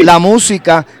la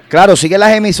música, claro, sigue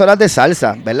las emisoras de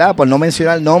salsa, ¿verdad? Por no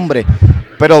mencionar el nombre.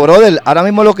 Pero, brother, ahora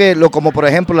mismo como por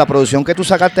ejemplo, la producción que tú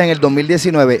sacaste en el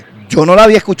 2019, yo no la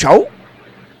había escuchado,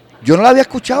 brother.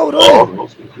 No.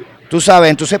 Tú sabes,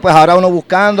 entonces pues ahora uno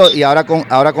buscando y ahora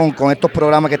con estos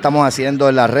programas que estamos haciendo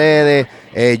en las redes,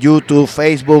 YouTube,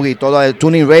 Facebook y todo el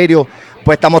Tuning Radio,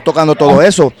 pues estamos tocando todo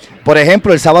eso. Por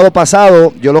ejemplo, el sábado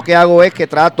pasado yo lo que hago es que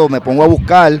me pongo a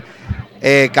buscar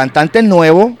cantantes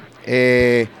nuevos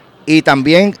y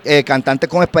también cantantes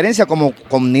con experiencia como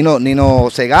con Nino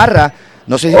Segarra.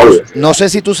 No sé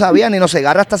si tú sabías, Nino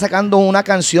Segarra está sacando una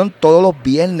canción todos los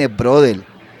viernes,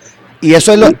 brother. Y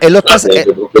eso él lo está...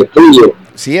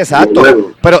 sí, exacto.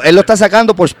 Pero él lo está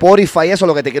sacando por Spotify, eso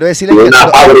lo que te quiero decir es que... una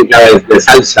fábrica de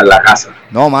salsa en la casa.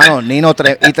 No, mano, Nino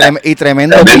y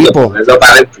tremendo tipo. Tremendo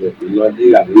talento, no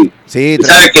diga. Sí, ¿tú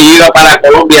sabes que yo iba para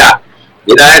Colombia?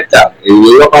 Mira esta, yo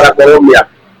iba para Colombia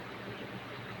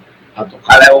a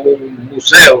tocar en un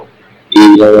museo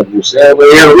y los del museo me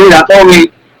dijeron, mira,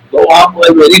 Tommy, no vas a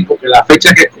poder venir porque la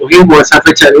fecha que escogimos, esa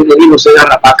fecha de Nino se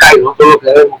agarra para acá y nosotros lo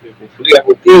queremos que confluya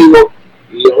contigo.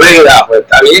 Y yo, mira, pues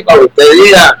está bien, cuando usted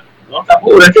diga, no te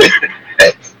apures.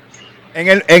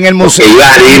 En el museo. Porque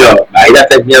iba a Nino,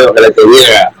 imagínate el miedo que le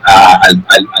tenía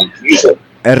al piso.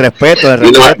 El respeto. El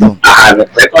respeto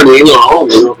a Nino, no,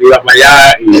 Nino que iba para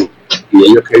allá y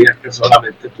ellos querían que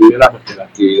solamente tuviera porque la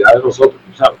actividad de nosotros,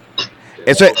 tú sabes.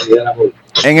 Eso es.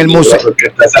 En el museo.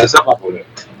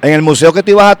 En el museo que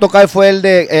tú ibas a tocar fue el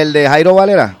de Jairo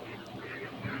Valera.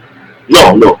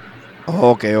 No.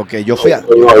 Ok, yo fui a...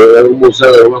 No, era un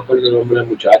museo, no me acuerdo el nombre del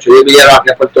muchacho. Yo vivía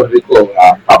aquí a Puerto Rico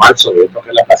a marzo, yo toqué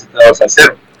en la casita de los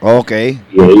salseros. Ok. Y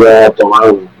ellos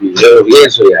tomaron videos y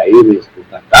eso, y ahí me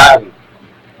contactaron.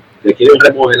 Me quieren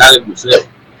remodelar el museo.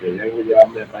 Querían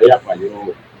llevarme para allá para yo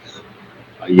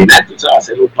a llenar, tú sabes,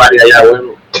 hacer un party allá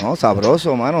bueno. No,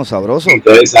 sabroso, mano, sabroso.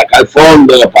 Entonces sacar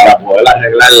fondos para poder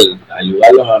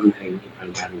ayudarlos a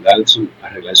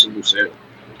arreglar su museo.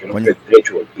 Creo que el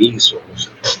techo, el piso, no sé.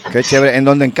 Qué chévere. ¿En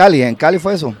dónde? ¿En Cali? ¿En Cali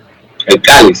fue eso? En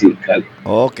Cali, sí, Cali.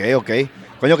 Ok.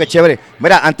 Coño, qué chévere.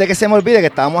 Mira, antes que se me olvide que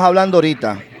estábamos hablando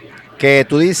ahorita, que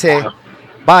tú dices,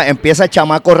 empieza el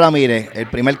Chamaco Ramírez, el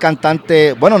primer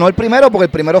cantante, bueno, no el primero, porque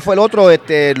el primero fue el otro,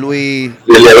 Luis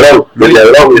Lebrón,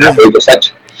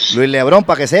 Luis Lebrón,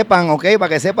 para que sepan, ok, para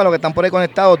que sepan los que están por ahí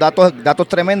conectados, datos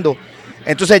tremendos.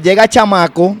 Entonces llega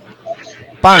Chamaco,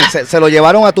 se lo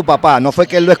llevaron a tu papá, no fue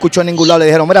que él lo escuchó en ningún lado, le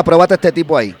dijeron, mira, pruébate este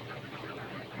tipo ahí.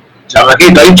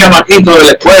 Chamaquito, hay un chamaquito de la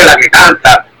escuela que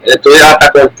canta, él estudiaba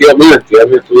hasta con el tío mío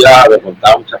estudiaba, me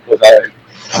contaba muchas cosas de él,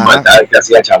 como que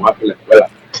hacía Chamaco en la escuela.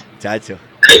 Chacho.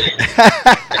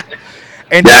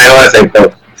 Entonces,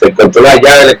 se encontró la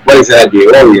llave de la escuela y se la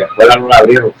llevó y la escuela no la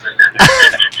abrieron.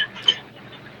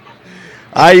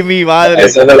 Ay, mi madre.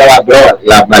 Eso no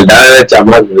las maldades de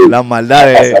Chamaco. Las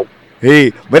maldades.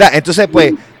 Sí. Mira, entonces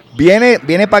pues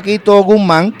viene Paquito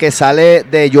Guzmán, que sale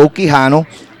de Joe Quijano.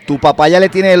 Tu papá ya le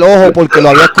tiene el ojo porque lo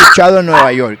había escuchado en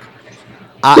Nueva York.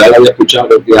 Ya lo había escuchado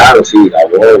en Quijano, sí, la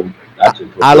voz.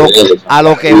 A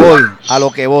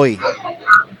lo que voy.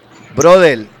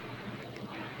 Brother,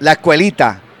 la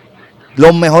escuelita,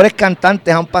 los mejores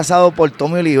cantantes han pasado por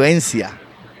Tommy Olivencia.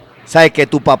 ¿Sabes? Que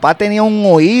tu papá tenía un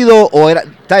oído, o era,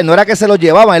 ¿sabes? No era que se los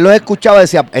llevaban, él los escuchaba y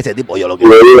decía, ese tipo yo lo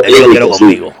quiero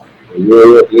conmigo.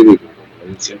 Él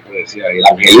siempre decía, el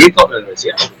angelito me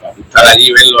decía, para estar allí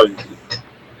y verlo, el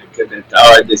que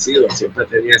estaba bendecido, siempre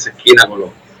tenía esa esquina con los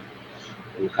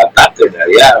cantantes,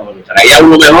 traía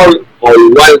uno mejor o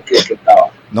igual que el que estaba.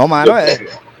 No, mano,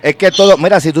 es que todo,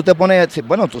 mira, si tú te pones,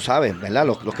 bueno, tú sabes, ¿verdad?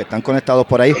 Los que están conectados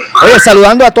por ahí. Oye,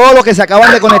 saludando a todos los que se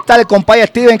acaban de conectar, el compadre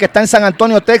Steven, que está en San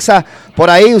Antonio, Texas, por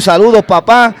ahí, saludos,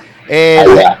 papá.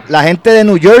 La gente de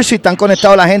New Jersey, están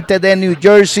conectados la gente de New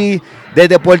Jersey,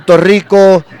 desde Puerto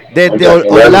Rico, desde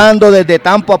Orlando, desde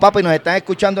Tampa, papá, y nos están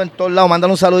escuchando en todos lados.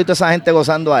 Mándale un saludito a esa gente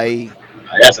gozando ahí.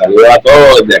 Vaya, saludos a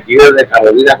todos, desde aquí, desde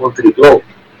Carolina, convirtió.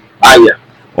 Vaya.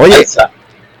 Oye,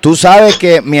 tú sabes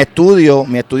que mi estudio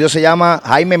se llama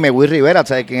Jaime Megüí Rivera.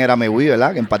 ¿Sabes quién era Megüí,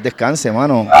 verdad? Que en paz descanse,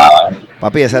 hermano.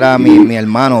 Papi, ese era mi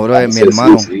hermano, bro, mi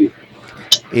hermano. Sí.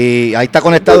 Y ahí está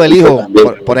conectado el hijo.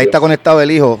 Por ahí está conectado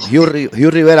el hijo.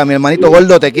 Hugh Rivera, mi hermanito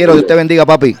gordo, te quiero. Dios te bendiga,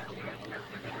 papi.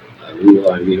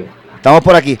 Estamos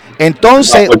por aquí.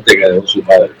 Entonces.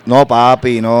 No,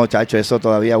 papi, no, chacho, eso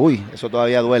todavía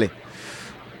duele.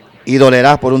 Y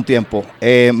dolerá por un tiempo.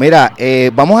 Mira,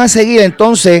 vamos a seguir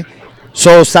entonces.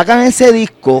 Sacan ese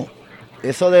disco,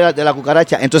 eso de la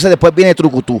cucaracha, entonces después viene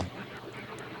Trucutú.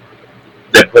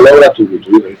 Después logra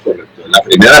Trucutú, es correcto. La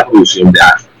primera producción de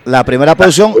arte. La primera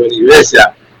producción. Con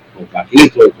Iglesia, con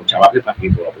Paquito, con Chamaco y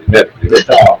Paquito, el primer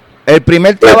trabajo. El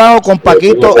primer trabajo con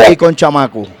Paquito y con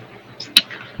Chamaco.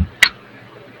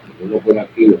 Uno por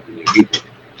aquí, los muñequitos.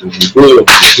 Trucutú,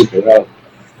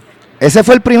 Ese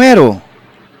fue el primero.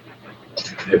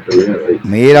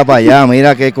 Mira para allá,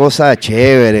 mira qué cosa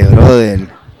chévere, brother.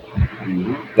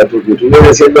 La Trucutú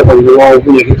viene siendo con unos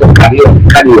muñequitos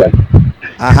caridad.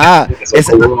 Ajá,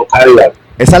 esa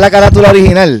es la carátula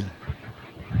original.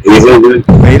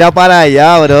 Mira para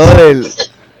allá, brother.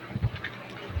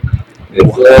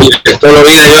 Esto lo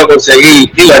vine yo a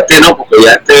conseguir. Digo, no, porque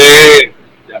ya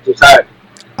tú sabes.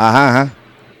 Ajá.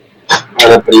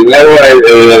 Bueno, primero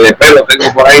después lo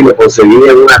tengo por ahí, lo conseguí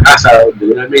en una casa de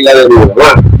una amiga de mi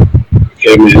mamá,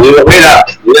 que me dijo, mira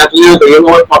tú dices que yo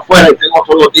me voy para afuera y tengo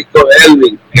todos los discos de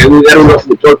Elvin. Elvin era un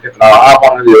locutor que trabajaba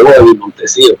para Radio y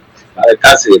Montecillo, para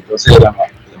descansar, y entonces la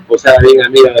esposa era bien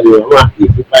amiga de mi mamá, y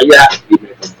fui para allá y me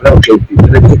compré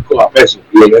 83 discos a peso,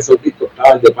 y en esos discos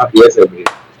estaba el de papi ese, el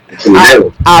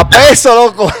primero. A peso,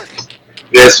 loco.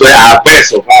 Eso es a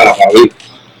peso, para mí.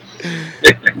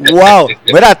 Wow,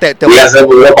 mira, voy a hacer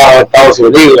un para Estados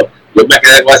Unidos. Yo me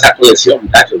quedé con esa colección,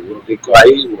 muchachos, unos discos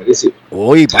ahí buenísimos.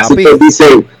 Uy, papi.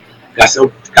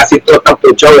 Casi todos están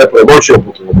pinchados de promotion,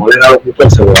 porque como él era locutor,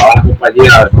 se lo daba a la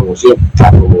compañía de promoción para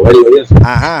promoverlo y eso.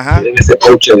 Ajá. Tienen ese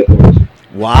pouche de promoción.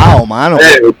 Wow, mano.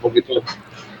 Un poquito.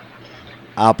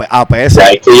 A peso. Y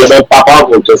ahí que yo me he empapado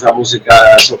con toda esa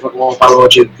música. Eso fue como para los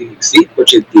 85,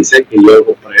 86, que yo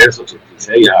compré eso,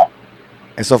 86 ya.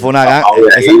 Eso fue una ganga.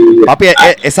 Papi,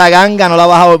 esa ganga no la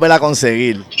vas a volver a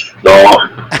conseguir. No.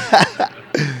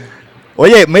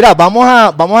 Oye, mira, vamos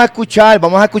a escuchar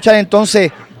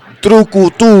entonces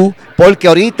Trucutú, porque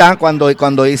ahorita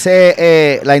cuando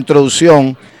hice la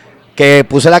introducción, que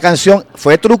puse la canción,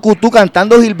 fue Trucutú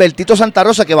cantando Gilbertito Santa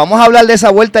Rosa, que vamos a hablar de esa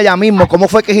vuelta ya mismo, cómo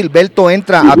fue que Gilberto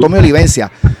entra a Tommy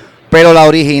Olivencia. Pero la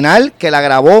original que la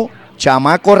grabó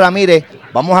Chamaco Ramírez,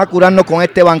 vamos a curarnos con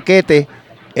este banquete.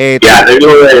 Y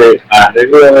arreglo de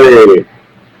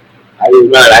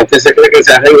la gente se cree que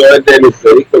ese arreglo es de Luis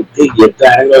Federico Ortiz y este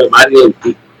arreglo de Mario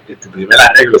Ortiz. Este primer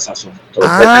arreglo es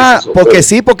porque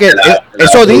sí, porque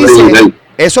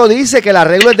eso dice que el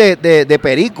arreglo es de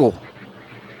Perico.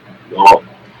 No,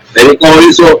 Perico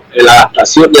hizo la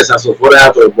adaptación de saxofones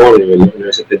a trombones en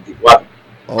el 74.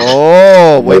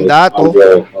 Oh, buen dato.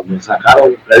 Cuando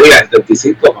sacaron, le diga,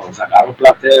 75, cuando sacaron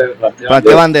Plante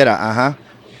Bandera, ajá.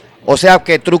 O sea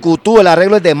que Trucutú, el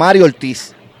arreglo es de Mario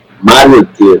Ortiz. Mario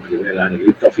Ortiz, el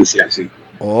arreglista oficial, sí.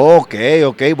 Ok.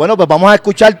 Bueno, pues vamos a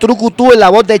escuchar Trucutú en la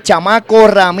voz de Chamaco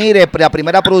Ramírez, la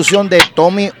primera producción de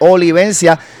Tommy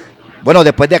Olivencia. Bueno,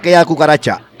 después de aquella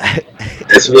cucaracha.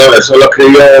 Eso lo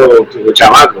escribió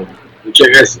Chamaco. Escuchen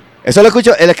eso. ¿Eso lo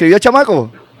escribió Chamaco?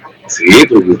 Sí,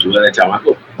 Trucutú es de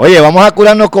Chamaco. Oye, vamos a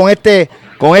curarnos con este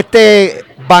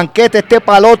banquete, este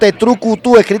palote,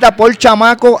 Trucutú, escrita por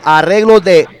Chamaco, arreglo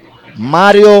de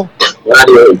Mario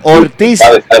Ortiz,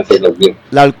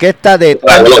 la orquesta de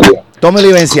Tommy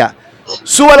Olivencia.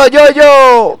 ¡Súbelo,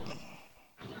 yo!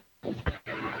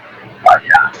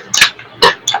 Vaya.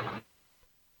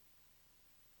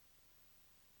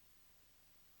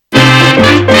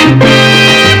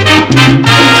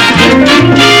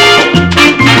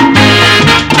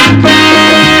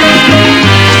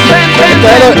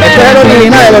 Este es el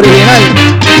original.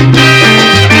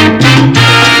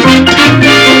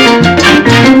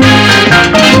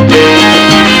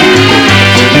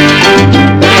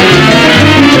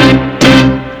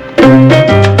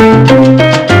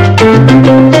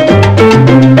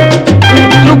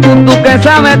 Truco, que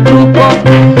sabe truco,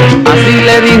 así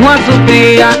le dijo a su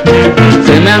tía,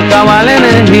 se me acaba la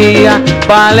energía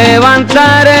pa'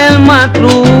 levantar el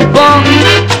matruco.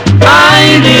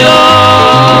 ¡Ay, Dios!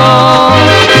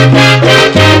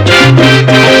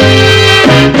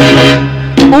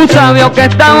 Un sabio que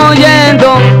estaba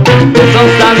oyendo, que son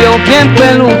sabios bien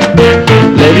peludos,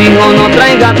 le dijo no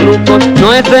traiga trucos,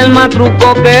 no es el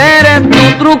matruco que eres tú,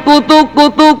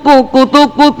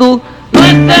 trucu. No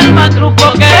es el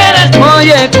matruco que eres.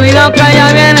 Oye, cuidado que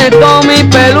allá viene Tommy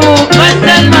Pelú. No es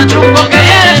el matruco que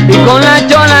eres. Y con la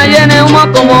chola llena de humo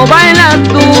como bailas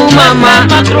tú, mamá.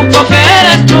 No es el matruco que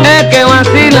eres tú. Es que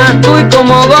vacilas tú y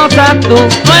como gozas tú.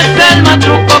 No es el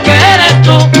matruco que eres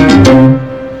tú.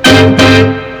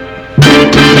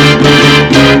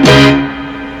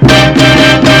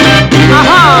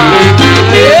 Ajá.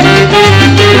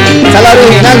 Esa es la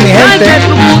original, mi gente.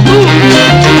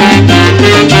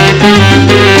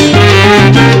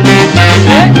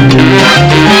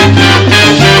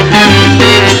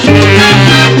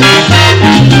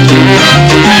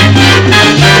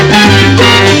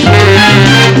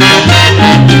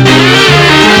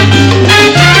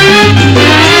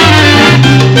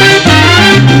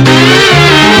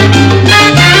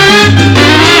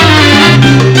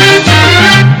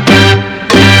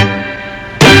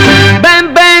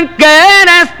 Ven, que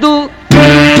eres tú.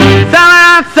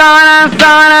 Sábana,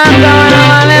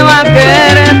 vale más que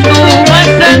eres tú. No es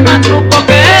el matruco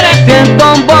que eres.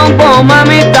 Siento un bombo,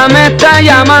 mamita me está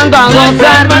llamando a gozar. No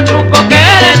es el matruco que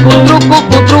eres tú. Trucu.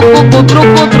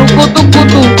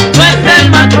 No es el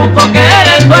matruco que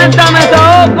eres. Suéltame ese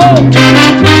ojo.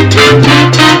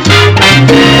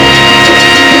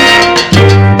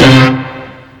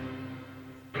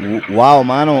 Wow,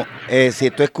 mano,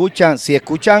 si escuchan,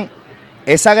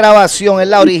 esa grabación es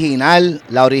la original,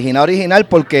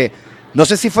 porque no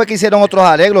sé si fue que hicieron otros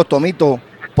arreglos, Tomito,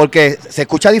 porque se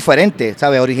escucha diferente,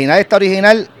 ¿sabes? Original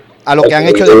a lo que han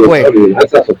hecho después.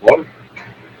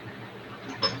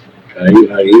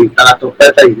 Ahí está la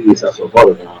trompeta y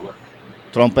saxofones, nada más.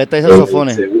 Trompeta y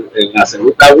saxofones. En la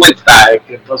segunda vuelta es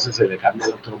que entonces se le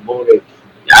cambian los trombones,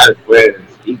 ya después,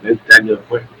 20 años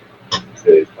después,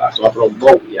 se pasó a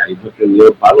trombón y ahí fue que dio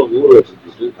el palo duro de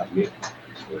sustituir también.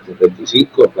 En el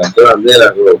 75 planté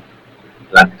bandera.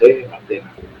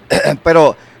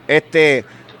 Pero,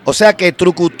 o sea que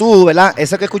Trucutú, ¿verdad?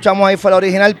 Ese que escuchamos ahí fue la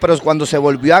original, pero cuando se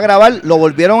volvió a grabar, lo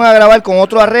volvieron a grabar con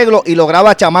otro arreglo y lo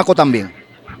graba Chamaco también.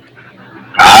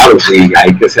 Claro, sí,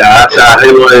 hay que se adapta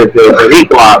arreglo de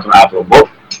Perico a trombón.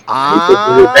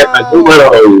 Ahí el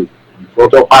número y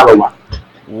otro palo más.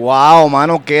 Wow,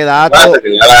 mano, qué dato.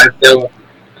 Que ya la gente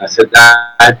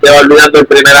va olvidando el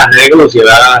primer arreglo, se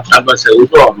va adaptando al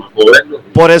segundo, más moderno.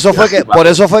 Por eso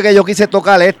fue que yo quise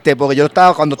tocar porque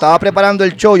cuando estaba preparando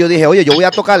el show, yo dije, oye, yo voy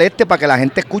a tocar para que la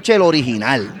gente escuche el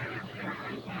original.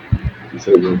 Sí,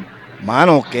 señor.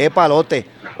 Mano, qué palote.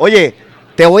 Oye,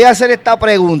 te voy a hacer esta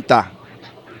pregunta.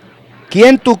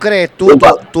 ¿Quién tú crees,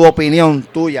 tu opinión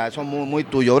tuya, eso es muy, muy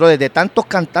tuyo, bro, desde tantos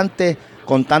cantantes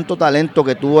con tanto talento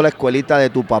que tuvo la escuelita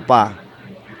de tu papá?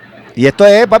 Y esto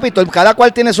es, papito, cada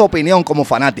cual tiene su opinión como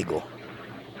fanático.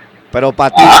 Pero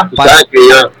para ti,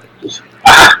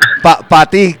 para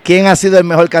ti, ¿quién ha sido el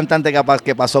mejor cantante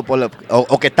que pasó por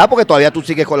o que está, porque todavía tú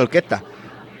sigues con la orquesta?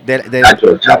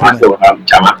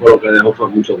 Chamaco lo que dejó fue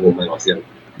mucho conversación.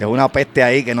 De una peste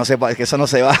ahí que no se que eso no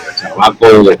se va.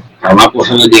 Chamaco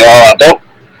se me llevaba a todo.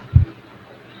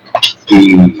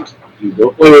 Y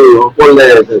no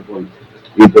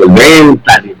por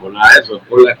venta ni por nada de eso, es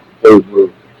por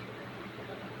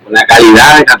la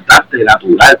calidad de cantante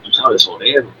natural, tú sabes,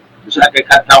 sonero. Tú sabes que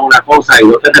cantaba una cosa y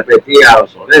no te repetía los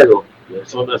soneros.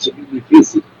 Eso no es muy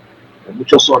difícil. Hay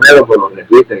muchos soneros que los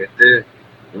repiten.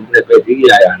 No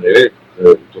repetía y al revés.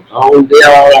 Tocaba un día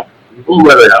ahora un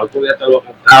número y al otro día te lo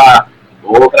cantaba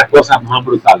con otras cosas más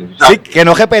brutales. ¿Sabes? Sí, que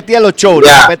no repetía los shows,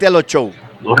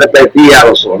 no repetía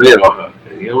los soneros.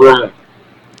 Tenía una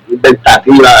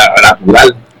inventativa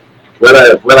natural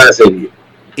fuera de serie.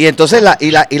 Y entonces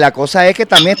la cosa es que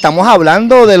también estamos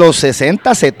hablando de los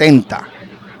 60, 70.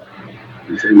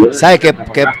 ¿Sabes?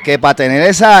 Que para tener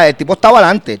el tipo estaba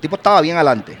adelante, el tipo estaba bien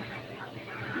adelante.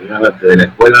 De la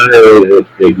escuela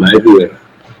de Ismael Rivera.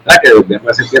 ¿Sabes? Que desde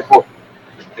hace tiempo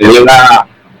él era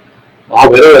más o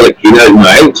menos de la esquina de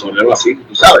Ismael, sonero así,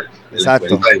 tú sabes.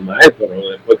 Exacto. De Ismael, pero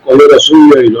después cogió lo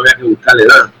suyo y no había que buscarle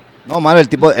nada. No, mano, el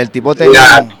tipo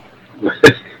tenía.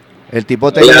 El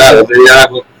tipo tenía.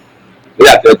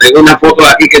 Mira, te tengo una foto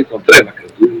aquí que encontré.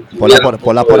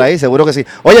 Ponla por ahí, seguro que sí.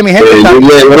 Oye, mi gente.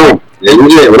 De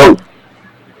Luis Lebrón.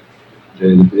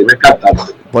 El primer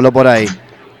cantante. Ponlo por ahí.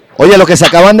 Oye, los que se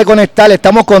acaban de conectar,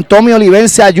 estamos con Tommy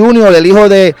Olivencia Jr, el hijo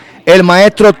de el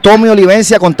maestro Tommy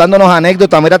Olivencia, contándonos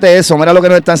anécdotas. Mírate eso, mira lo que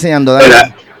nos está enseñando.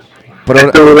 Mira,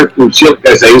 esto es una excursión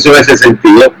que se hizo en el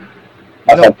 62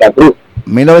 a Santa Cruz.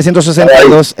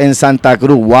 1962 en Santa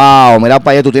Cruz. Wow, mira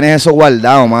para allá, tú tienes eso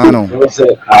guardado, mano. Entonces,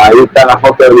 ahí está la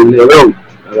foto de Luis Lebrón.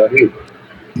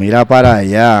 Mira para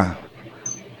allá.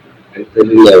 Este es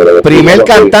Luis Lebrón. Primer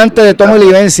cantante de Tommy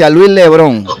Olivencia, Luis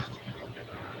Lebrón.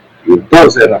 Y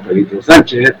entonces Rafaelito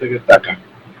Sánchez, que está acá.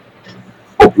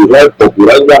 Popular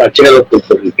guarachero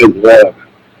puertorriqueño.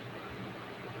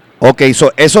 Ok,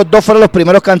 esos dos fueron los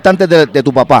primeros cantantes de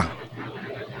tu papá.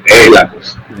 Es la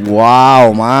cosa.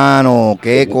 Wow, mano,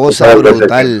 qué cosa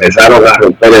brutal. Empezaron a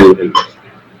romper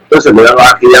Entonces, mira,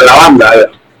 aquí ya la banda.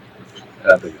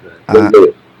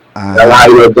 Ya vas a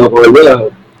ir los dos con el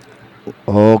viejo.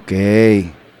 Ok.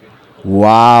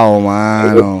 Wow,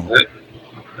 mano.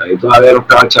 Ahí todavía no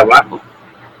estaba chamaco.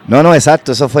 No,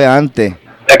 exacto, eso fue antes.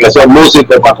 Ya que son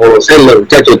músicos para conocerlos,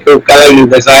 muchachos, cada uno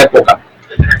de esa época.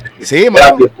 Sí,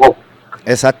 mano.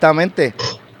 Exactamente.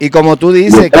 Y como tú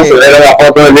dices entonces, que... la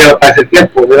foto del viejo para ese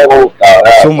tiempo, mira cómo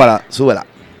estaba. Súbela.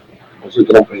 Con su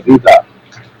trompetita.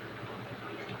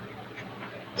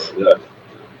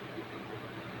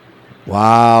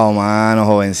 Wow, mano,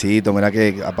 jovencito. Mira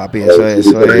que, papi, eso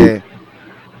es...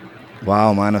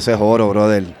 Wow, mano, eso es oro,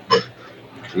 brother.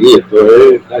 Sí, esto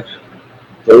es, cacho.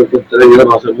 Esto es lo que ustedes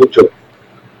vieron hace mucho.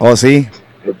 Oh, sí.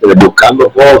 Buscando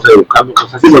cosas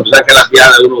así, porque tú sabes que la tía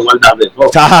de uno guarda de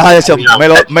todo. Eso,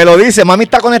 me lo dice, mami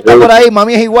está conectada por ahí,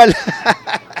 mami es igual.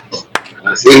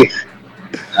 Así.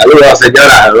 Saludos, señora,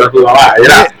 saludos a tu mamá.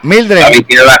 Mildred. A mí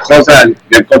tiene las cosas,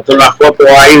 me encontré una foto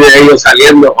ahí de ellos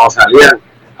saliendo, o salían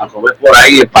a comer por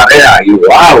ahí en pareja, y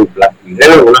wow,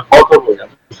 platidero, una foto.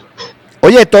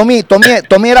 Oye, Tommy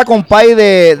era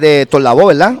compadre de Torlabó,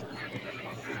 ¿verdad?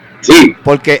 Sí.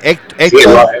 Porque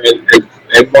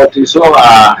él bautizó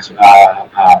a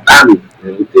Tami,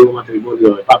 el último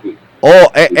matrimonio de papi.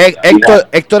 Oh,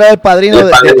 Héctor era el padrino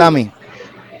de Tami.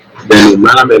 De mi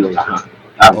hermana menor, ajá.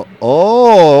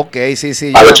 Ok,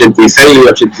 sí. Al 86 y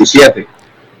 87.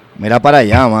 Mira para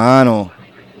allá, mano.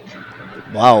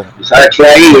 Wow. Tú sabes que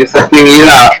ahí, esa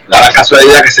actividad, da la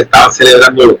casualidad que se estaban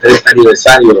celebrando los 30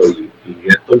 aniversarios y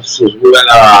esto sube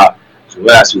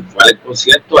al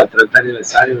concierto al 30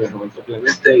 aniversario de Roberto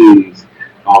Clemente y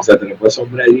vamos a tener pues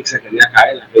hombre allí se quería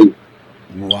caer aquello.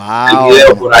 Wow. Hay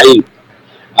video por ahí.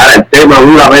 Ahora el tema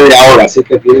dura media hora, así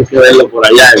que tienen que verlo por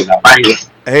allá en la página.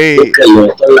 Hey.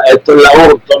 Esto es la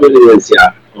voz, Tommy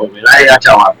Olivencia, homenaje a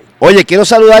Chavaco. Oye, quiero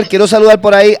saludar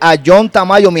por ahí a John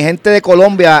Tamayo, mi gente de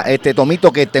Colombia,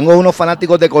 Tomito, que tengo unos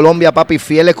fanáticos de Colombia, papi,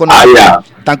 fieles con nosotros.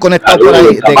 Están conectados por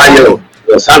ahí. Tamayo,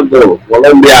 de Santo,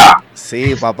 Colombia.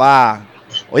 Sí, papá.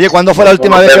 Oye, ¿cuándo fue la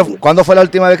última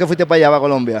vez que fuiste para allá, para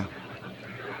Colombia?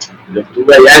 Yo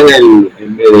estuve allá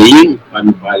en Medellín para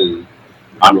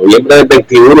noviembre del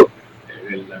 21,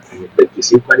 en la en el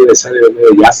 25 aniversario de Medio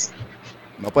Jazz.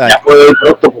 No, pues, ya puedo ir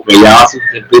pronto porque ya hace un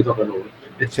tiempito que no.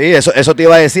 Sí, eso te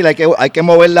iba a decir, hay que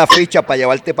mover la ficha para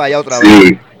llevarte para allá otra vez.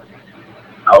 Sí,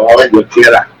 ahora a ver, Dios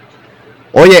quiera.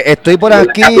 Oye, estoy por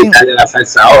aquí. La capital de la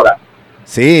salsa ahora.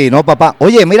 Sí, no, papá.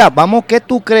 Oye, mira, vamos, ¿qué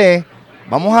tú crees?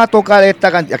 Vamos a tocar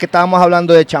esta canción, ya que estábamos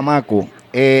hablando de chamaco.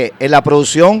 En la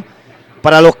producción,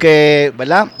 para los que,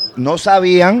 ¿verdad? No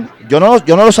sabían, yo no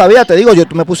lo sabía, te digo, yo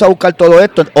me puse a buscar todo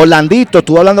esto. Orlandito,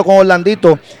 estuve hablando con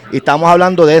Orlandito y estamos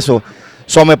hablando de eso.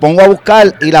 Me pongo a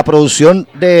buscar y la producción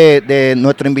de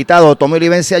nuestro invitado, Tommy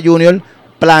Olivencia Jr.,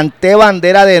 Planté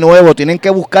Bandera de nuevo, tienen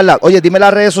que buscarla. Oye, dime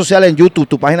las redes sociales en YouTube,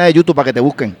 tu página de YouTube para que te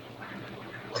busquen.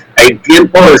 En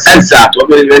tiempo de salsa,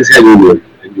 Tommy Olivencia Jr.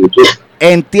 en YouTube.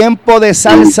 En tiempo de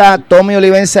salsa, Tommy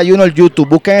Olivencia Jr. YouTube.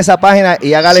 Busquen esa página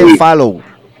y háganle el follow.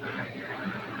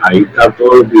 Ahí están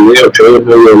todos los videos, shows de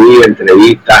mediodía,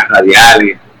 entrevistas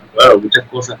radiales, bueno, muchas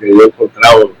cosas que yo he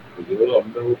encontrado. A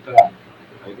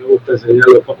mí me gusta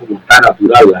enseñarlo como está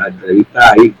natural, las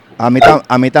entrevistas ahí.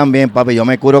 A mí también, papi, yo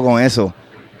me curo con eso.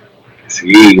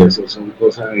 Sí, eso son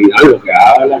cosas y algo que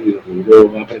hablan y lo que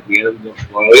uno va aprendiendo.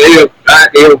 Cada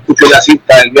que yo escucho la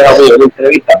cita del viejo amigo de una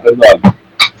entrevista, aprendo algo.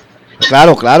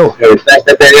 Claro.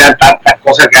 Porque tenían tantas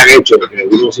cosas que han hecho, que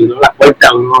uno si no las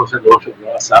cuenta, uno no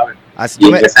las sabe. Así y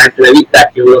en esas entrevistas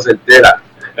que uno se entera.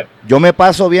 Yo me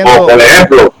paso viendo. Como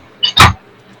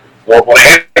por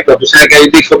ejemplo, tú sabes que hay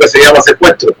un disco que se llama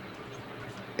Secuestro.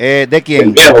 ¿De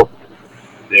quién? Del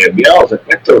viejo,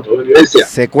 Secuestro, toda evidencia.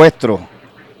 Secuestro.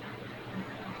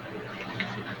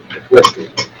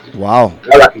 Wow.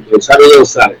 Claro, aquí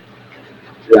González.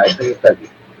 La gente que está aquí.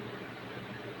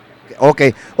 Ok.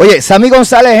 Oye, Sammy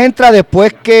González entra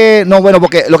después que... No, bueno,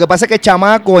 porque lo que pasa es que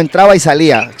Chamaco entraba y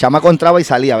salía.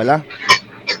 ¿Verdad?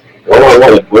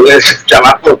 No, después de ese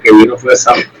Chamaco que vino fue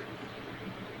Sammy.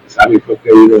 Sammy fue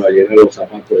que vino a llenar los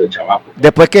zapatos de Chamaco.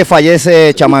 Después que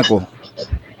fallece Chamaco.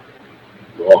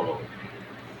 No.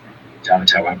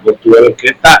 Chamaco estuvo en la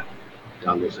orquesta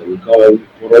cuando se buscaba un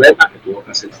problema que tuvo que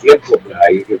hacer tiempo, pues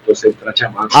ahí entonces entra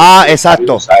Chamaco. Ah,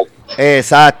 exacto,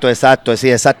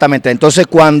 sí, exactamente. Entonces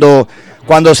cuando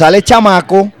sale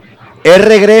Chamaco, él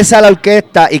regresa a la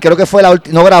orquesta y creo que fue la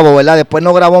última, no grabó, ¿verdad? Después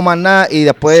no grabó más nada y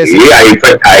después... Sí, ahí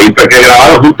fue que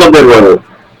grabaron juntos de nuevo.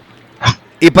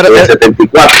 Y pero en el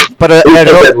 74. Pero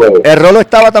el Rolo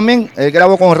estaba también, él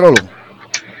grabó con el Rolo.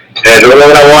 El Rolo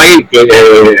grabó ahí,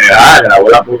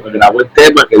 grabó el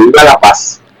tema que viva la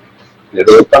paz. De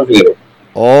Rolo también. Que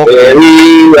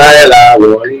viva el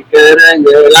amor y que reine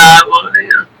el amor.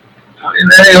 A mí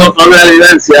me dijo Tommy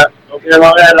Olivencia, no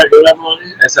quiero guerra, que la amor.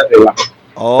 Esa te va.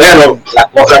 Pero las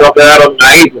cosas no quedaron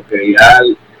ahí porque ya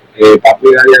papi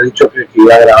había dicho que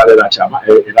iba a grabar era Sammy.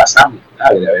 Le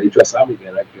había dicho a Sammy que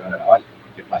era el que iba a grabar.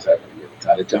 ¿Qué pasa?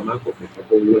 Sale Chamaco, que fue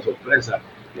con una sorpresa,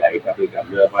 y ahí papi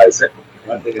cambió de parecer,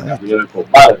 porque antes que cambió el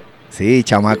compadre. Sí,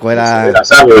 Chamaco era... Era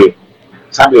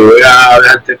Sammy, voy a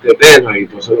dejarte este tema, y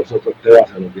entonces los otros temas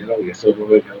se los dieron, y eso no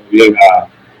me quedó bien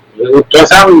me gustó a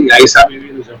Sammy, y ahí Sammy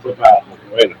vino y se fue para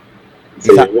Rowena. Y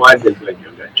se llevó al del dueño,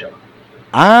 el Chamaco.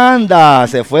 Anda,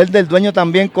 se fue el del dueño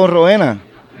también con Rowena.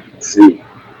 Sí,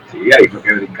 ahí fue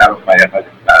que brincaron para allá,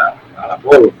 para la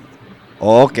Polo.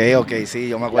 Ok, sí,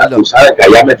 yo me acuerdo. Ya tú sabes que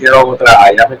allá metieron otra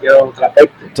parte.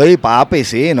 Sí, papi,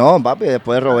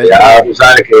 después de Roberto. Ya tú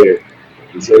sabes que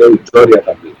hicieron historia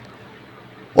también.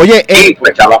 Oye, y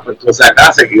pues Chamaco entonces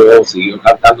acá siguió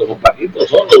cantando con Paquito,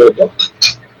 solo los dos.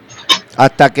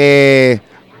 Hasta que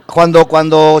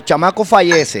cuando Chamaco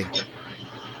fallece,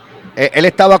 él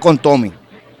estaba con Tommy.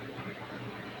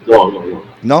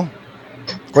 No.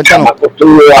 Cuéntanos. Chamaco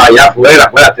estuvo allá afuera,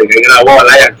 acuérdate que grabó a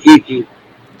Lion Kiki.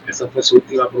 Esa fue su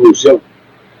última producción,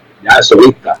 ya de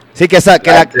solista. Sí, que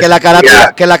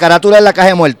la carátula es la caja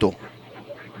de muerto.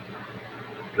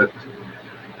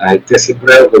 La gente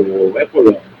siempre, como ves, por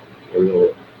la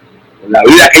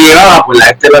vida que llevaba, pues la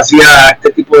gente lo hacía,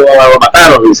 este tipo lo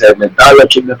mataron y se inventaban los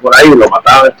chismes por ahí, lo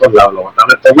mataban de estos lados,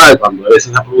 y cuando ves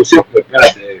esa producción, pues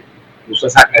espérate, puso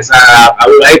esa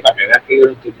tabla ahí para que veas que yo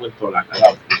no estoy muerto la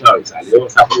cara, y salió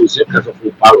esa producción que eso fue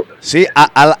un palo. Sí,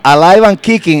 Alive and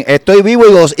Kicking, estoy vivo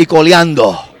y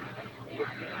coleando.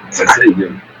 Sí, señor.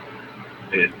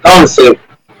 Entonces,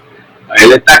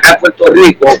 él está acá en Puerto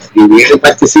Rico y viene y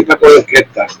participa con la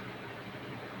orquesta.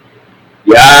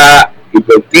 Ya, y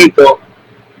Puertito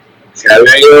se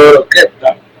había ido de la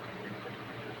orquesta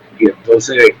y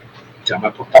entonces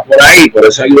Chamaco está por ahí, por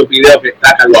eso hay unos videos que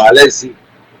está Carlos Alessi,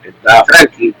 está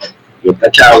Frankie y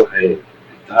está Chamaco.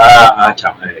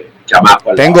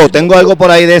 Tengo algo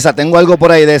por ahí de esa, Yayo.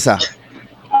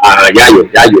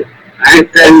 La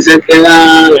gente dice que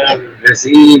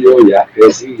sí, Yayo.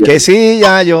 Que sí,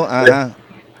 Yayo, ajá.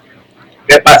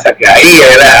 ¿qué pasa? Que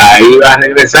ahí va a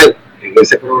regresar en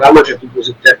ese programa que tú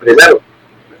pusiste primero.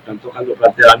 Me están tocando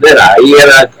Plante Bandera. Ahí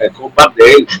era el compás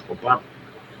de él.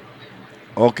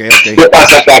 Ok. ¿Qué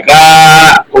pasa? Que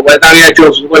acá, como él había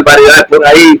hecho sus barbaridades por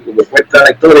ahí, como cuenta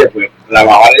la historia, pues la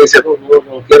mamá le dice,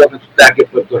 no quiero que tú estés aquí en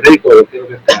Puerto Rico, no quiero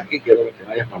que estés aquí, quiero que te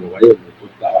vayas para Nueva York, tú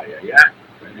estabas allá.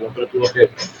 El hombre tuvo que...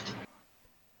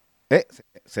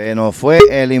 Se nos fue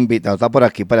el invitado, está por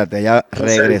aquí, espérate, ya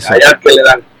regresó. Allá que le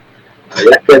dan,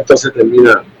 allá que entonces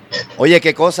termina. Oye,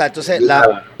 qué cosa, entonces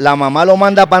la mamá lo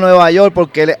manda para Nueva York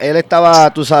porque él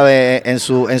estaba, tú sabes, en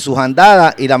sus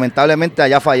andadas y lamentablemente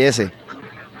allá fallece.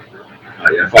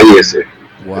 Allá fallece.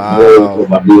 Wow.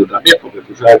 También, porque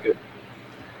tú sabes que...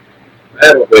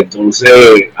 Pero pues entonces,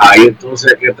 ahí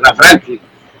entonces que entra Frankie,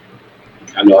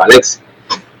 Carlos Alex.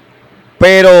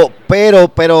 Pero,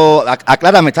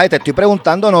 aclárame, te estoy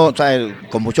preguntando, no, o sea,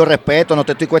 con mucho respeto, no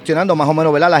te estoy cuestionando, más o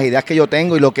menos, ¿verdad? Las ideas que yo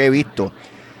tengo y lo que he visto.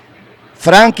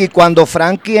 Frankie, cuando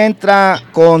Frankie entra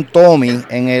con Tommy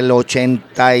en el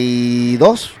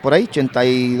 82, por ahí,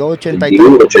 82, 83,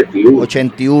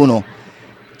 81.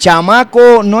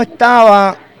 ¿Chamaco no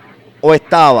estaba o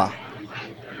estaba?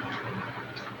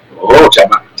 No,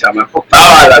 Chamaco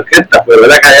estaba en la orquesta, pero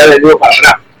era que allá le dio para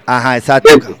atrás. Ajá, exacto.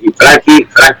 Y Frankie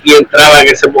entraba en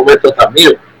ese momento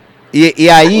también. Y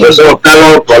ahí. Por eso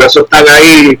están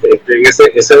ahí, en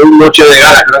ese noche de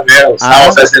gala, creo que era,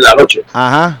 sábado 6 en la noche.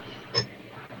 Ajá.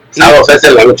 Sábado 6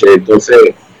 en la noche, entonces,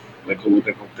 pues, como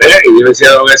te conté, y yo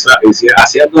hicieron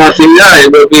hacían dos actividades,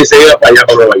 y yo se iba para allá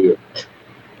para Nueva York.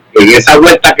 En esa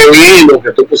vuelta que vimos,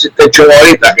 que tú pusiste el show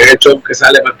ahorita, que es el show que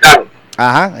sale más caro.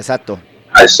 Ajá, exacto.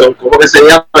 ¿Cómo que se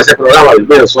llama ese programa?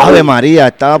 Ave María,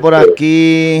 estaba por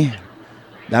aquí.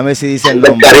 Déjame ver si dice el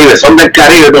nombre. Son del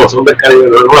Caribe, no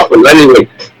me acuerdo, anyway.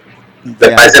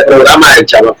 Para ese programa el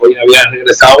chamaco ya había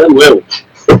regresado de nuevo.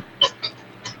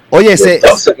 Oye,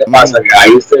 entonces, ¿qué pasa? Que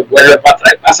ahí se vuelve para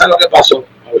atrás y pasa lo que pasó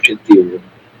en el 81.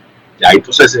 Y ahí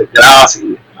entonces se graba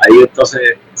así. Ahí entonces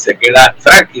se queda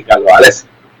Frankie, Carlos Alex.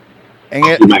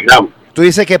 Y Magnamo. Tú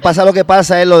dices que pasa lo que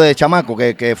pasa es lo de Chamaco,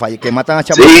 que matan a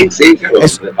Chamaco. Sí, que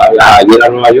allí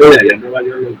en Nueva York, allá en Nueva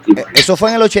York. Eso fue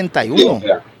en el 81. Sí,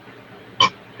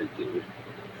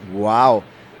 wow.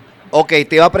 Ok,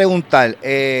 te iba a preguntar,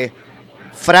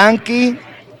 Frankie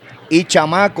y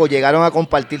Chamaco llegaron a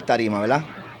compartir tarima, ¿verdad?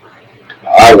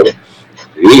 Claro,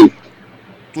 sí.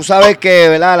 Tú sabes que,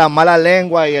 ¿verdad? Las malas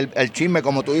lenguas y el chisme,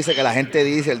 como tú dices, que la gente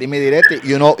dice, el dime y directo,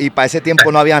 y para ese tiempo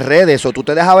no había redes, o tú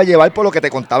te dejabas llevar por lo que te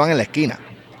contaban en la esquina.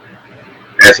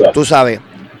 Eso. Tú sabes,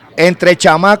 entre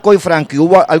Chamaco y Frankie,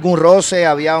 ¿hubo algún roce?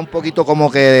 Había un poquito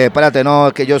como que, espérate, no,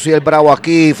 es que yo soy el bravo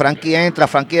aquí, Frankie entra,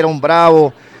 Frankie era un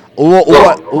bravo.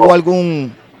 ¿Hubo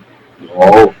algún...?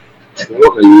 No,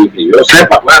 que yo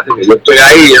sepa, acuérdate que yo estoy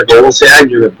ahí ya con 11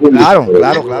 años de público.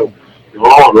 Claro.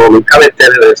 No, nunca me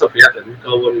enteré de eso, fíjate, nunca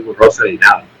hubo ningún roce ni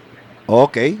nada.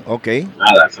 Ok.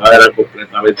 Nada, eso era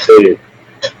completamente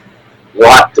los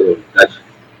actos, muchachos.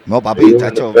 No, papi,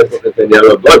 tacho. Que tenían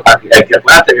los dos, hay que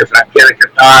acuérdate que Frankie era el que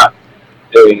estaba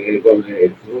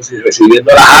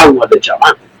recibiendo las aguas de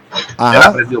Chamaco. Él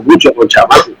aprendió mucho con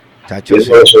Chamaco. Chacho, sí.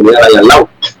 Ahí al lado.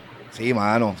 Sí,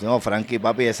 mano, no, Frankie,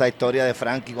 papi, esa historia de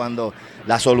Frankie cuando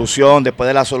después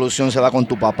de la solución se va con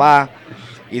tu papá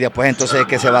y después entonces es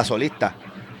que se va solista.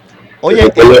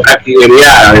 Oye, Frankie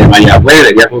venía de Mayagüez,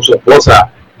 venía con su esposa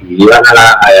y iban a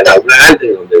la obra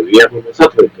grande donde vivía con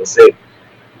nosotros. Entonces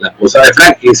la esposa de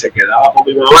Frankie se quedaba con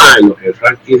mi mamá, en lo que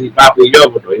Frankie y papi y yo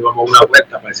pues, nos íbamos a una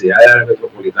vuelta para Ciudad de la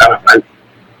Metropolitana, Frankie.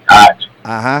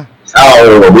 Ajá.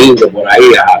 Sábado o domingo por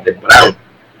ahí a temprano.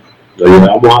 Lo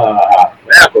llevamos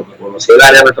a conocer el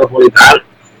área metropolitana.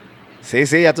 Sí,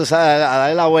 ya tú sabes, a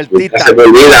darle la vueltita. Se me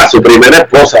olvida, su primera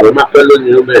esposa, no me acuerdo ni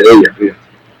el nombre de ella, fíjate,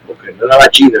 porque no era la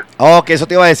china. Oh, que eso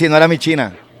te iba a decir, no era mi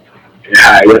china.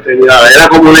 Era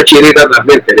como una chinita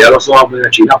también, tenía los ojos muy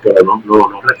chinas, pero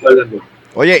no recuerdo el nombre.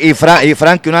 Oye, y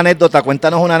Frankie, una anécdota,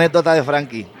 cuéntanos una anécdota de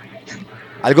Frankie.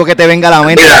 Algo que te venga a la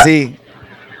mente. Mira, así.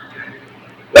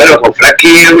 Bueno, con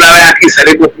Frankie una vez aquí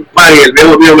salimos por un par y el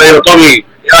viejo mío me dijo, Tommy,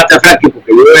 llévate a Frankie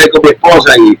porque yo voy a ir con mi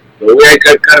esposa y me voy a ir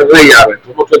al carro de ella, a ver,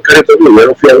 tomo todo el carrito mío, yo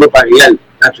no fui a ver para guiar,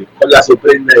 Nacho, con la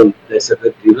Supreme del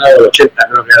 79, del 80,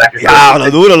 creo que era que... Ah,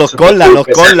 lo duro, los corlas.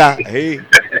 Sí.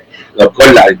 Los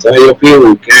corlas, entonces yo fui a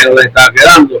buscar donde estaba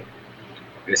quedando,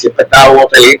 que siempre estaba un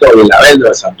hotelito en la Verde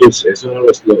de Santurce, esos eran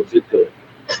los sitios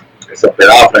que se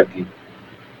hospedaba Frankie.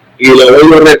 Y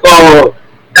lo recojo,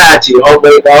 cachi,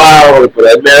 hombre de trabajo, y por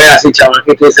él me ve así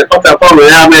chamaquito y dice, otra Tommy,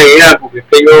 déjame guiar, porque es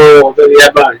que yo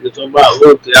soy más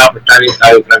adulto, ya está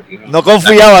bien, tranquilo. No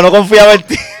confiaba en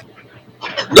ti.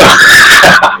 No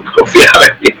confiaba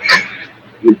en ti.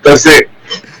 Entonces,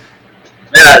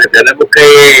 mira, tenemos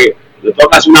que, le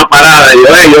tocas una parada. Y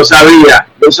yo sabía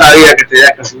que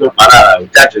tenías que hacer una parada,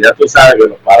 muchachos, ya tú sabes que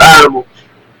nos paramos.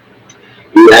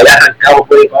 Y ahí arrancamos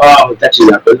por ahí para abajo, muchachos, y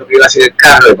me acuerdo que iba a hacer el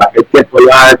carro, y para aquel tiempo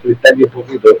iba a dar cristal bien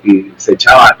poquito, y se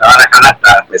echaba, estaba la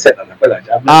canasta, las pesetas, ¿te acuerdas?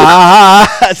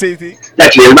 Sí, sí.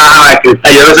 Muchachos, y él bajaba el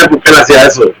cristal, yo no sé por qué él hacía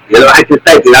eso, y él bajaba el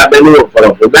cristal y tiraba el menudo,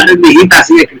 pero por una rendijita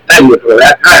así de cristal, y yo, pero ve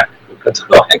acá, porque tú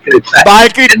bajas el cristal. ¿Baja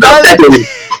el cristal?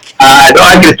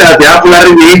 No, el cristal, tiraba por una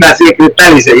rendijita así de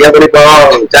cristal, y seguía por ahí para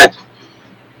abajo, muchachos.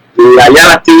 Y allá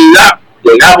la actividad,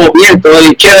 llegamos bien, todo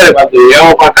bien chévere, cuando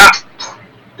llegamos para acá,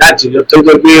 tacho, yo estoy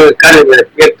dormido en el carro y me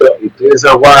despierto y estoy en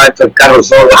San Juan, esto el carro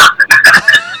solo.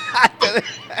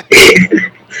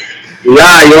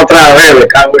 y otra vez me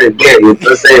cago en el pie. Y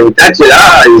entonces, muchacho, y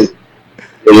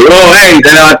digo, hey,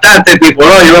 te levantaste, tipo,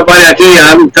 no, yo me paré aquí a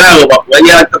darme un trago para poder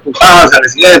llevarte a tu casa,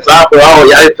 recibir el trabajo, abajo,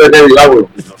 ya esto es de mi vámonos.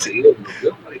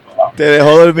 Te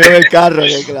dejó dormir en el carro,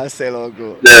 qué clase,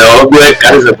 loco. Me dejó dormir en el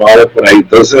carro y se fue a ver por ahí.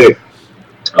 Entonces,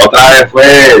 otra vez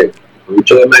fue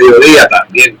mucho de mediodía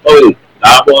también, hoy.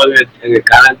 Estábamos en el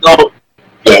canal 2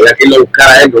 y había que irlo a buscar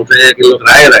a él, no tenía que irlo a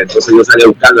trajera, entonces yo salí a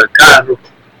buscarlo al carro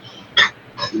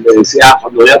y me decía,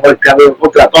 cuando voy a por el carro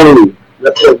contra Tommy, no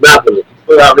es por nada, pero tú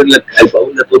puedes abrirle el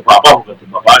baúl de tu papá, porque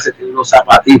tu papá a veces tiene unos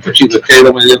zapatitos, chicos, es que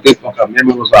no me dio tiempo a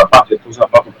cambiarme unos zapatos, estos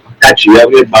zapatos, cacho, yo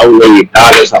abrí el baúl y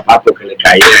estaba los zapatos que le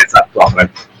caían exacto a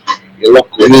frente. Y él los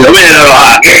cogió,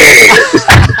 míralos aquí.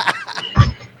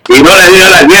 Y no le dio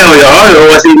al viejo, yo no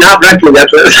voy a decir nada, Frank, ya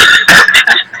tú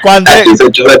 ¿Cuándo? Y se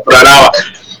echó del programa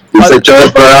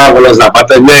con los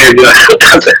zapatos en medio.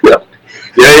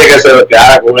 Yo dije que se lo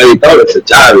quedara con el editor, se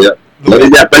echaba. Yo no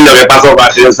me acuerdo qué pasó para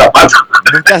hacer el zapato.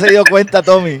 ¿Nunca se dio cuenta,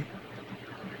 Tommy?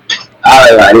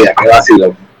 De María, qué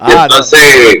vacilo. Y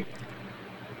entonces,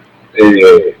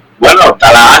 bueno,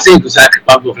 hasta la así, tú sabes que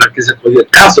cuando Frankie se cogió el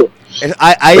caso.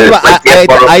 Ahí te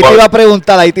iba a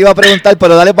preguntar,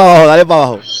 pero dale para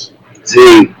abajo.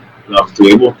 Sí.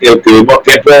 Tuvimos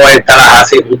tiempo de estar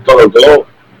así juntos los dos.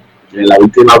 En la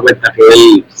última vuelta que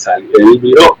él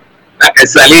miró, que él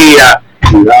salía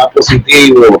y daba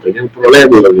positivo, tenía un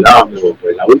problema y lo mirábamos.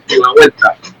 Pues en la última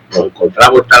vuelta nos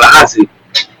encontramos en Tallahassee.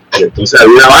 Entonces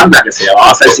había una banda que se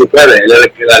llamaba Si Puede, él era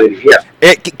el que la dirigía.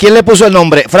 ¿Quién le puso el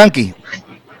nombre? ¿Frankie?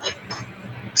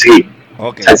 Sí,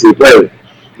 okay. Si Puede.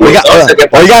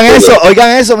 Oigan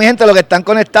eso, mi gente, los que están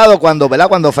conectados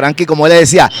cuando Frankie, como él le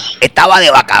decía, estaba de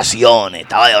vacaciones.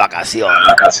 Ya.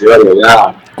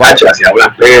 Cuacho, hacía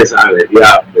unas pesas, le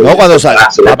decía. No, cuando salió.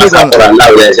 Por al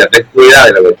lado y le decía, ten cuidado,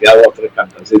 y le metía 2 o 3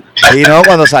 cantancitos. Sí, no,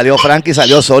 cuando salió Frankie,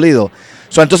 salió sólido.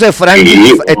 Entonces,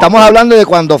 Frankie, estamos hablando de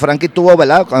cuando Frankie estuvo,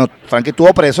 ¿verdad? Cuando Frankie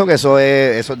estuvo preso, que eso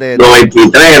es de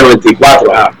 93,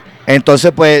 94,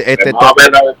 Entonces, pues,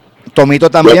 Tomito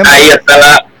también.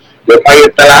 Yo caí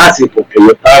en Tallahassee porque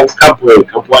yo estaba en el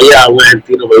campo allá, un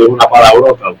argentino me dijo una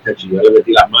palabrota, yo le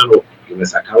metí las manos y me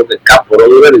sacaron del campo, no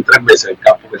duré ni 3 meses el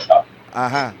campo que estaba.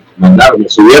 Ajá. Me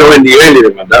subieron el nivel y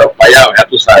me mandaron para allá, ya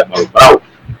tú sabes, para los bravos.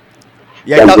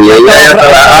 Y cuando llegué allá a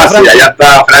Tallahassee, allá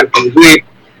estaba Frankie Luis,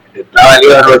 estaba el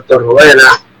hijo de Roberto Rovena,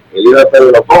 el hijo de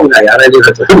Pedro Ponga y ahora el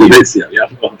hijo de Olivencia, había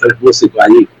 3 músicos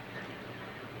allí.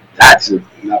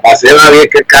 La pasé más bien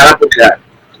que el cara porque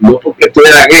no porque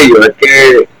estuviera aquello, es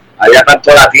que allá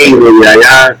tanto latino y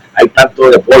allá hay tanto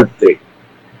deporte.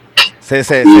 Sí.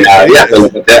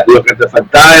 Lo que te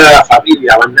faltaba era la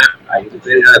familia, banda. Ahí tú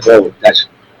tenías de todo, muchachos.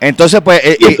 Entonces, pues.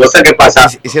 Entonces, ¿qué pasa?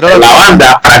 En la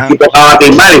banda, Frankie tocaba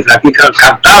timbal y Frankie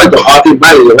cantaba y tocaba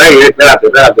timbal. Y yo, espérate.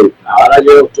 Ahora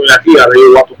yo estoy aquí, ahora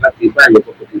yo voy a tocar timbal. Yo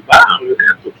toco timbal.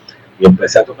 Y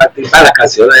empecé a tocar timbal, las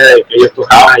canciones que ellos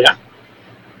tocaban allá.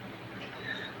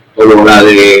 Como la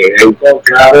de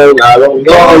Encontraron a Don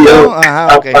Goyo,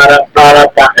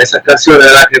 para esas canciones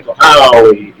eran las que tocaba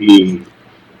y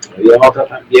había otra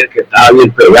también que estaba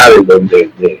bien pegada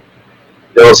de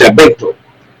José Alberto.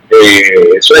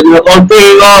 Sueño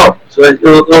contigo.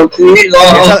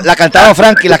 Esa la cantaba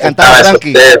Frankie,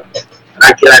 Frankie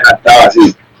la cantaba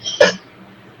así.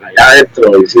 Allá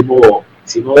adentro hicimos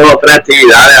 2 o 3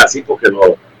 actividades así porque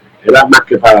no era más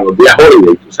que para los días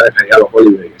holiday. Tú sabes que allá los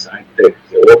holiday, esa gente de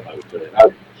Europa, los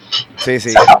federales,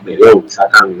 sacan melón,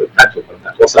 sacan tachos,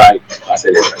 cuántas cosas hay para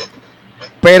celebrar.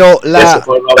 Pero eso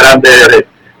fue lo grande,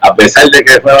 a pesar de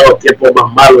que fueron los tiempos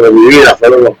más malos de mi vida,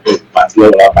 fueron los que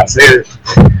la pasé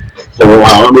como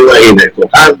mamá me iba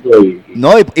tocando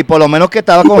y por lo menos que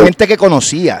estaba con gente que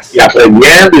conocías. Y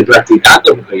aprendiendo y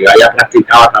practicando, porque yo ya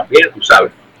practicaba también, tú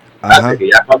sabes. Hasta que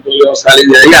ya cuando yo salí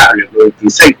de allá, en el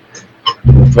 96,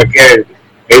 fue que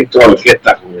entro a la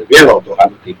orquesta con el viejo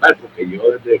tocando timbal, porque yo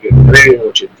desde que entré en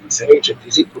 86,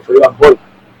 85 fui a Bol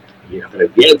y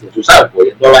aprendiendo, tú sabes,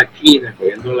 cogiendo la esquina,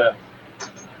 cogiendo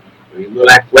viendo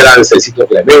la escuela de Cecito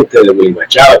Clemente, de Willy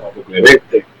Machado, de Papo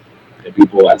Clemente, de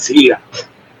Pipo García.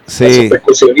 Sí. Esos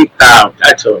percusionistas,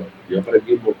 muchachos, yo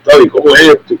aprendí un montón, y cómo es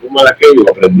esto, y cómo es aquello,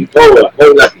 aprendí todo, las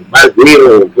cosas, timbal,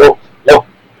 giro, no,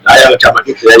 ya los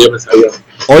chamaquitos, ya yo me sabía.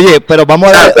 Oye, pero vamos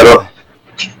a dar...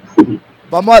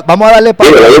 Vamos a darle para.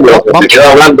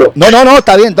 No,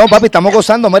 está bien, no, papi, estamos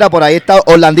gozando. Mira, por ahí está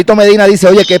Orlandito Medina, dice,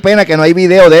 oye, qué pena que no hay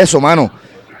video de eso, mano.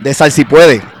 De Sal Si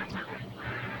Puede.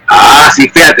 Ah, sí,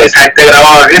 fíjate, esa gente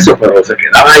grababa eso, pero se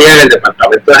quedaban allá en el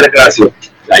departamento de recreación,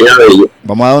 allá de ellos.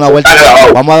 Vamos a dar una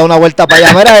vuelta, para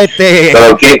allá. Mira,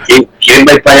 Pero ¿quién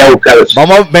va a ir para allá a buscar eso?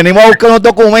 Venimos a buscar unos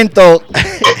documentos.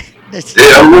 Sí,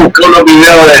 vamos a buscar unos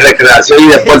videos de recreación y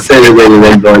deporte del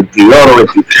 92 o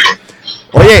 93.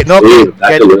 Oye, no, sí,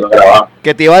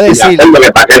 que te iba a decir.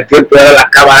 Que para aquel tiempo eran las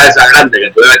cámaras esas grandes que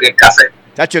tú debes que hacer.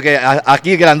 Chacho, que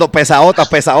aquí grando, pesaotas.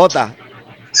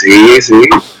 Sí.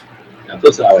 Ya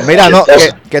tú sabes. Mira, no,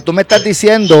 que tú me estás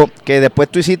diciendo que después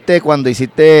tú cuando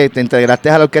te integraste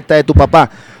a la orquesta de tu papá,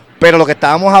 pero lo que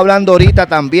estábamos hablando ahorita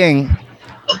también,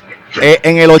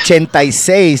 en el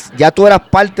 86, ¿ya tú eras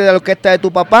parte de la orquesta de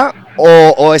tu papá?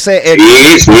 ¿O ese?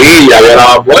 Sí, ya había la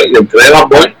Bamboy, le entré de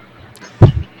Bamboy.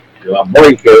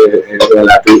 Bamboy, que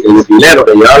el utilero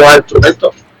que llevaba los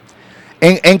instrumentos.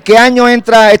 ¿En qué año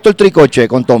entra esto el Tricoche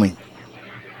con Tommy?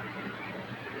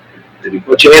 El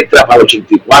Tricoche entra para el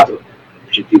 84,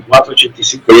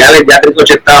 85. Ya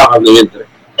Tricoche estaba cuando yo entré.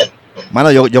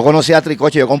 Mano, yo conocí a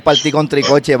Tricoche, yo compartí con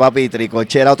Tricoche, papi, y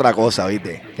Tricoche era otra cosa,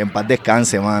 ¿viste? Que en paz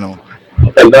descanse, mano.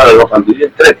 No, perdón, cuando yo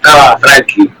entré estaba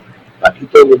Frankie,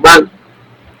 Paquito Guzmán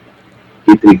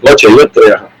y Tricoche, yo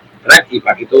entré. Frankie,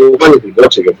 Paquito Guzmán y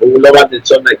Tricoche, que fue un logo del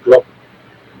Son Night Club.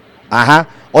 Ajá.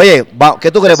 Oye,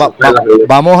 ¿qué tú crees?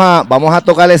 Vamos a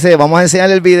tocar vamos a enseñar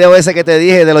el video ese que te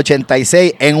dije del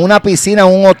 86 en una piscina en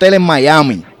un hotel en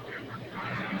Miami.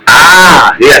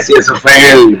 Ah, sí, eso fue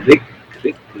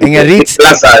en el Ritz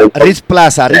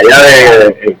Plaza.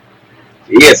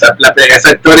 Sí, esa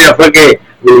historia fue que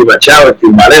Willy Machado, el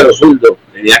timbalero zurdo,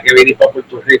 tenía que venir para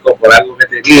Puerto Rico por algo que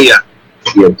tenía.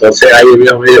 Y entonces ahí me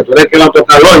dijo, tú eres que va a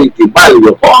tocar hoy, timbal. Y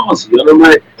yo, ¿cómo? Si yo no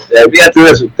me olvídate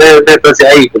de eso, ustedes métanse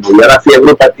ahí, como yo era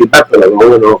fiebre para timbal, pero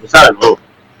no, ¿sabes? No.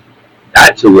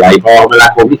 Tacho, y ahí para abajo me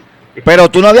la comí. Pero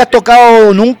tú no habías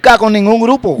tocado nunca con ningún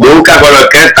grupo. Nunca con la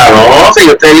orquesta, no. Si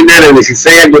yo tenía en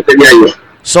 16 años tenía yo.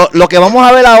 Lo que vamos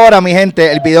a ver ahora, mi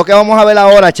gente, el video que vamos a ver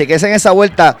ahora, chequense en esa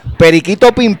vuelta,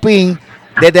 Periquito Pimpín,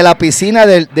 desde la piscina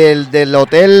del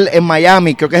hotel en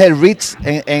Miami, creo que es el Ritz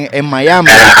en Miami.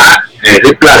 Ajá, el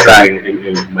Ritz Plaza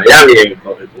en Miami,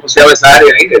 ¿cómo se llama esa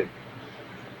área ahí?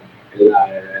 El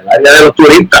área de los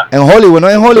turistas. En Hollywood, no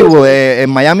en Hollywood, en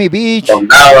Miami Beach.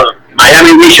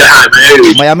 Miami Beach,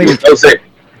 Miami Beach. Entonces,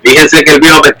 fíjense que el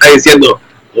viejo me está diciendo,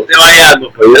 no te vayas,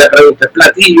 pues yo le pregunté, ¿es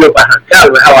platillo para arrancar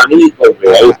o es abanico? Que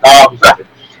me gustaba, ¿sabes?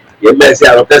 Y él me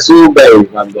decía, no te subes, y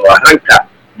cuando arranca,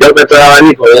 yo meto el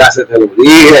abanico, ya se te lo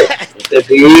dije, no te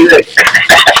pides.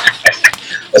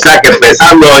 O sea que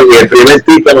empezando en el primer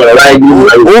tipo me lo da en un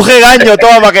regaño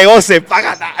todo para que goce,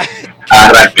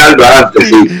 arrancando adelante,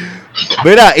 sí.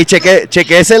 Mira, y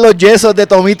chequeese los yesos de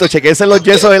Tomito, chequeese los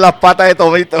yesos de las patas de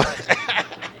Tomito. No.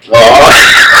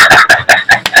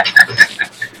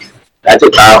 Tacho,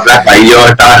 estaba flaco, ahí yo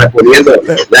estaba respondiendo,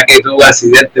 ya que tuve un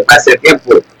accidente para ese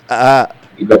tiempo.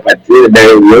 Y me partí,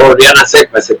 yo volví a nacer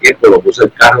para ese tiempo, lo puse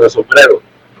el carro de sombrero.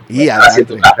 Y estaba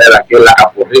haciendo carrera aquí en la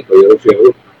Campo Rico, yo no fui a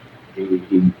grupo.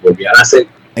 Y volví a nacer.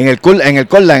 ¿En el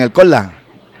Corla?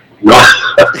 No.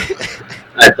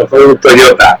 Esto fue un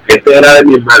Toyota, este era de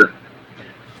mi hermana.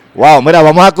 Wow, mira,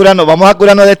 vamos a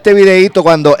curarnos de este videito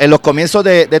cuando en los comienzos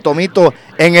de Tomito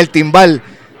en el timbal,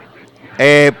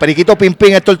 Periquito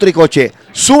Pimpín, esto el Tricoche.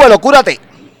 Súbelo, cúrate.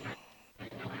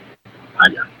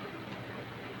 Vaya.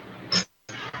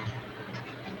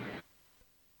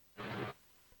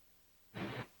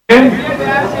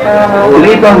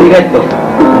 Directo.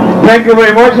 Thank you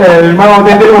very much, hermano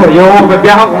auténtico. Yo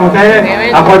viajo con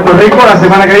ustedes a Puerto Rico la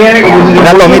semana que viene.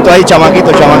 Mira los mitos ahí, chamaquito,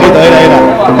 era.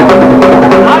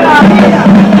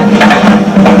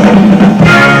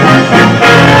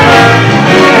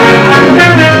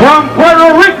 From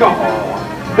Puerto Rico,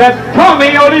 the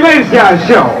Tommy Olivencia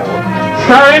Show,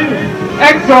 starring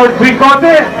Héctor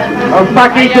Tricote,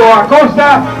 Paquito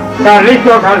Acosta,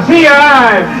 Carlito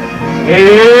García.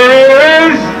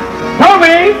 Here's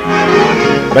Tommy.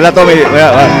 Vela, Tommy,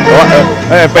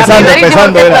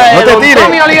 empezando, ¿verdad? No te tires.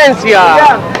 Tommy Olivencia,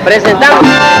 presentando.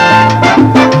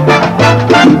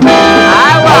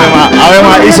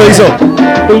 Agua. Hizo.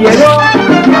 Y llegó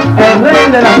el rey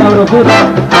de la sabrosura.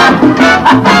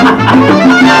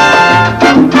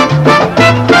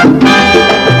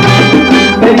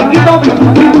 Periquito.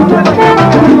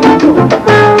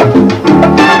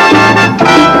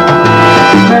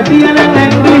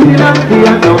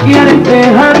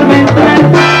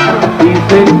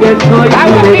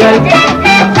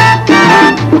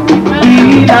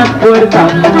 puerta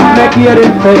me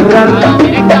quieren cerrar,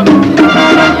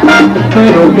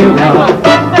 pero que va,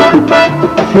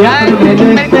 siempre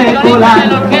en este colar,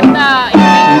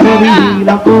 no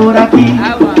vila por aquí,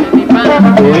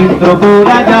 entro por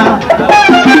allá,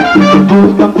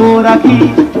 buscan por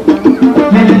aquí,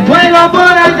 me juego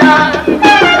por allá.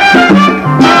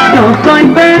 Yo soy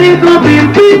Perico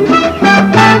Pim Pim,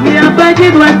 mi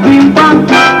apellido es Pim Pam.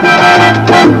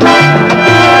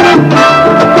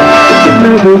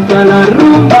 Me gusta la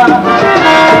rumba,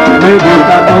 me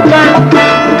gusta tocar,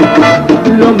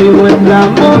 lo mío es la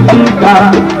música,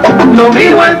 lo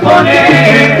mío es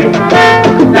poner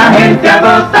la gente a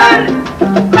gozar.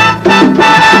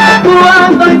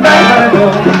 Cuando hay carrera,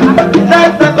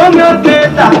 salsa con mi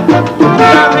orquesta,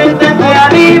 la gente se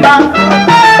anima,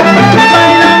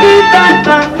 bailan y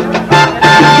cantan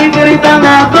y gritan a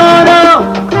coro.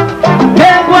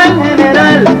 Llegó el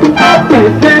general,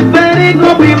 ese Perico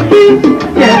Pim Pim,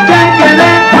 y es que hay que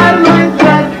dejarlo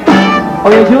entrar.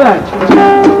 Oye, Judas,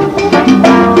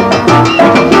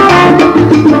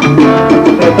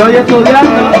 estoy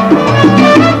estudiando.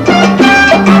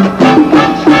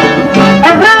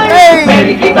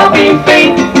 Periquito Pim Pim.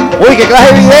 Uy, qué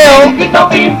clase de video. Periquito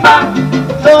Pim Pam.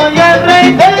 Soy el rey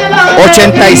de la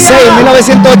 86,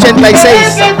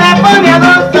 1986. que te pone a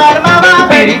gozar, mamá.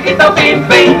 Periquito Pim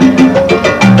Pim.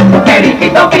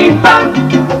 Periquito Pim Pam.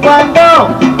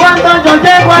 Cuando yo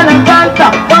llego a la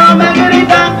salsa, todos me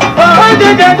gritan, oye,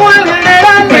 llegó el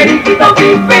general. Periquito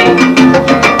Pim Pim.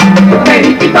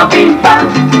 Periquito Pim Pam.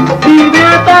 Y me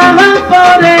atajan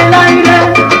por el aire,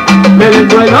 me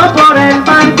desvuelo por el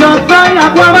mar, yo soy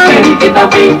Aquaman. Periquito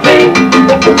Pim Pim.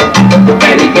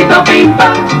 Periquito Pim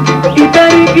Pam. Y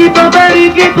periquito,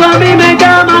 periquito a mí me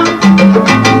llaman.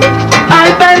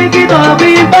 Ay, periquito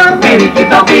Pim Pam.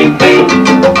 Periquito Pim Pim.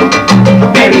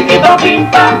 Periquito Pim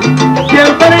Pam.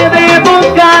 Siempre de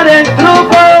buscar el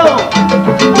truco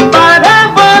para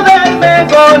poderme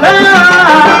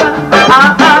colar.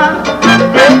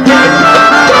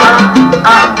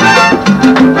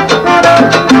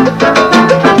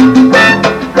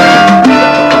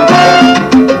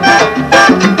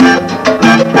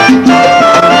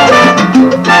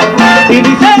 Y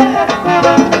dice,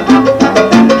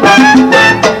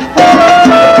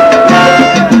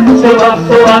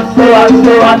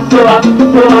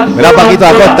 Mira a Paquito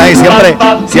Acosta ahí,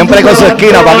 siempre con su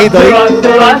esquina, Paquito ahí.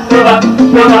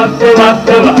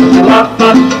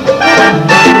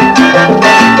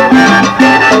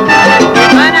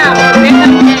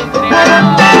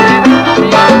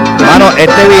 Hermano,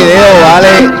 este video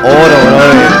vale oro,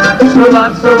 brother.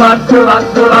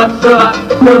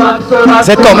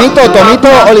 Ese es Tomito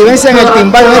Olivencia en el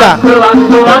timbal, mira.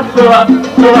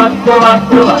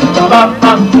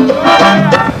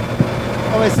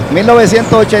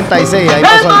 1986, ahí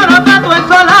pasó.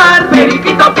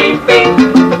 Periquito Pim Pim.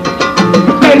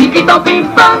 Periquito Pim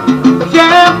Pam.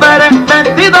 Siempre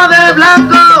vestido de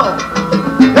blanco,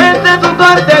 este es un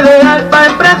corte de alta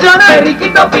impresionar.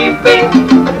 Periquito Pim Pim.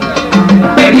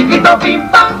 Periquito Pim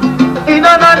Pam. Y no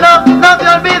te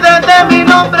olvides de mi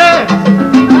nombre.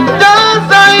 Yo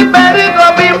soy Perico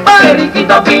Pim Pam.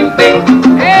 Periquito Pim Pim.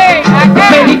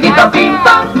 Periquito Pim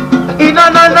Pam. Y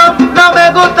no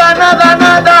me gusta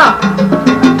nada.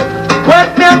 Pues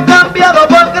me han cambiado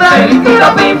por gran.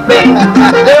 Periquito Pim Pim.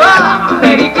 Te va.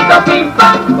 Periquito Pim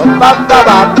Pam.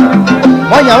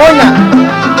 Moña.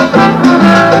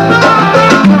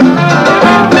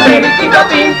 Periquito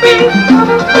Pim Pim.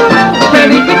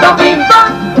 Periquito Pim Pam.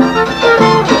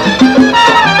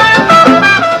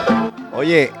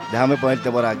 Oye, déjame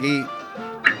ponerte por aquí.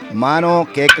 Mano,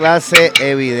 qué clase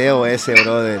de video ese,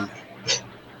 brother.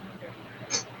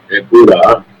 Es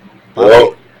pura.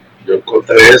 Yo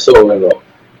encontré eso en los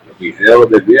videos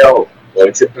del viejo.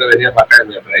 Él siempre venía para acá y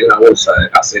me traía una bolsa de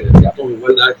casetes. Decía, tú me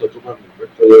guardas esto, tú me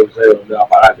esto, yo no sé dónde va a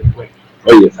parar después.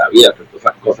 Oye, sabía que todas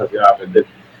esas cosas se iban a perder.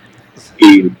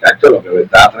 Y cacho, lo que me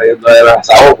estaba trayendo era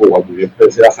desahogo cuando yo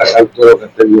empecé a sacar todo lo que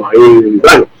tengo ahí. Y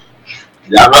bueno,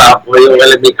 ya me has podido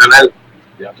ver en mi canal,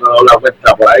 ya te he dado una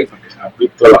vuelta por ahí, porque has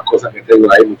visto las cosas que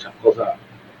tengo ahí, muchas cosas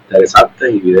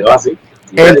interesantes y videos así.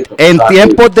 En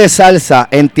tiempos de salsa,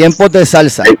 En tiempo de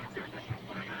salsa,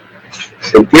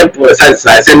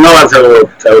 ese no se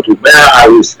lo tuve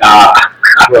a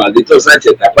Ronaldito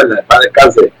Sánchez, ¿te acuerdas? De paz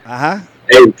descanse. Ajá.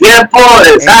 En tiempo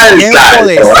de salsa,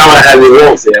 el programa de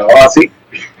Lobo se llamaba así.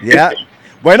 Yeah.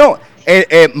 Bueno,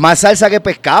 más salsa que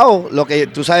pescado, lo que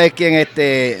tú sabes quién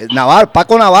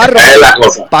Paco Navarro. Es la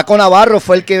cosa. Paco Navarro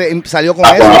fue el que salió con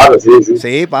Paco eso. Navarro, sí.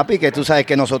 Sí, papi, que tú sabes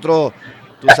que nosotros,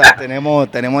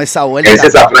 tenemos esa vuelta.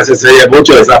 Esa frase se oye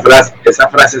mucho, esa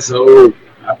frase son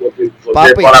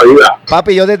Papi, toda la vida.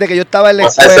 papi, yo desde que yo estaba en la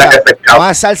Más escuela, salsa que pescado.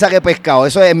 más salsa que pescado.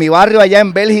 Eso es en mi barrio allá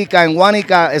en Bélgica, en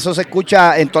Guánica, eso se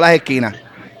escucha en todas las esquinas.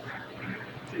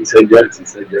 Sí, señor, sí,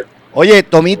 señor. Oye,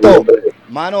 Tomito, Hombre.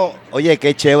 mano, oye,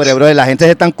 qué chévere, bro. La gente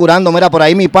se están curando. Mira, por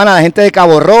ahí mi pana, la gente de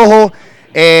Cabo Rojo,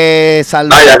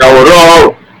 Vaya,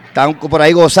 cabrón. están por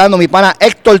ahí gozando. Mi pana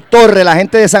Héctor Torres, la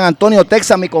gente de San Antonio,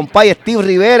 Texas, mi compadre Steve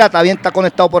Rivera, también está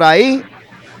conectado por ahí.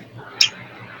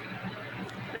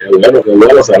 Qué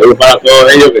bueno. Saludos para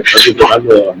todos ellos que están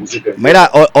disfrutando de la música. Mira,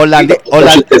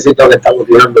 Chistecitos que estamos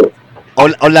tirando.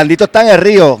 Orlandito está en el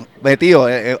río, metido,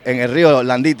 en el río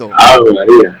Orlandito. Ah,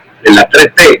 María. En la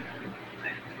 3T.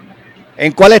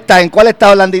 ¿En cuál está? ¿En cuál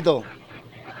está Orlandito?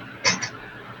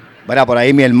 Mira, por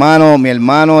ahí mi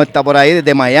hermano está por ahí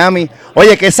desde Miami.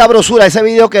 Oye, qué sabrosura ese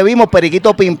video que vimos,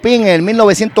 Periquito Pim Pim, en el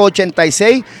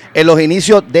 1986, en los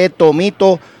inicios de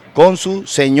Tomito con su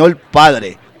señor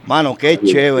padre. Mano, qué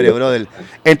chévere, brother.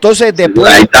 Entonces,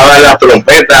 después... Ahí estaban las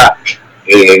trompetas,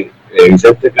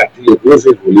 Vicente Castillo Cruz,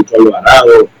 Julito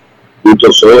Alvarado,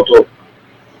 Luto Soto,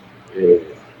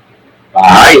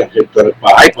 Pajay, Héctor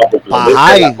Pajay, Papo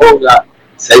Clemente en la conga,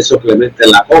 Celso Clemente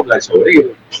en la conga, el sobrino.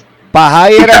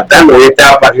 Pajay era... Cantando, y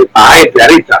estaba Pajay,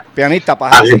 pianista. Pianista,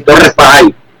 Pajay. Ángel Torres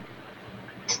Pajay.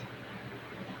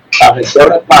 Ángel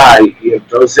Torres Pajay. Y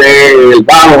entonces el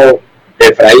bajo,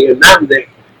 Efraín Hernández,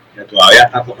 que todavía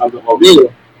está tocando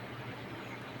conmigo.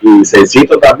 Y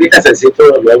Cencito también, Cencito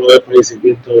luego del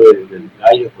fallecimiento del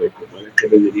gallo, pues como es que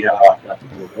me dirigía la bastante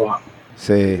roja.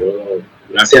 Sí. Yo,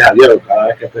 gracias a Dios, cada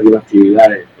vez que tengo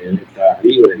actividades, él está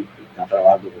libre y está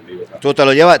trabajando conmigo. Tú te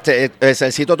lo llevas,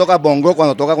 Celcito toca bongo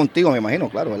cuando toca contigo, me imagino,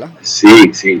 claro, ¿verdad?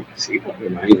 Sí, pues me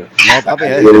imagino. No, papi,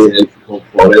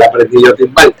 por él aprendí yo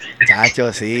timbal.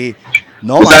 Chacho, sí.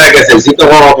 No, Tú sabes que Cencito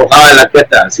cuando tocaba en la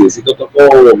orquesta, Cencito tocó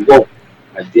bongo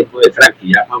al tiempo de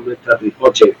Frankie, ya cuando entra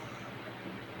Tricoche,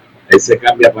 él se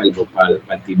cambia para el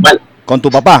timbal. ¿Con tu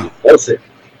papá? Entonces,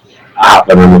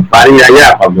 pero en los paris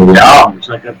allá, cuando viajábamos,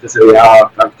 mucha gente se viajaba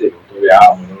bastante, nosotros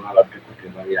viajábamos, no a la orquesta que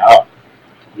no viajaba,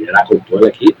 y era con todo el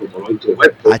equipo, todos los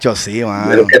instrumentos. Chacho, sí, mano.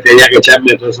 Pero que tenía que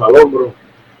echarme todo eso al hombro.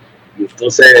 Y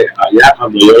entonces, allá,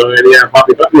 cuando yo venía,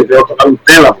 papi, tengo que tocar un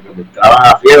tema, porque me entraba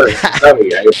la fiebre, ¿sabes?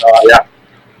 Y ahí estaba allá.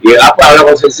 Y era para hablar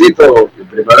con Cencito, el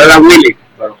primero era Willy,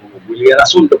 pero como Willy era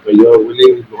zurdo, pues yo,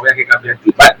 Willy, no había que cambiar el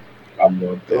timbal.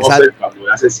 Cuando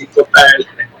ya Cencito está él.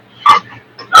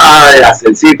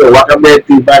 Cencito, voy a cambiar el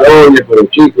timbal, oye, pero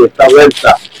chico, esta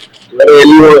vuelta, tú eres el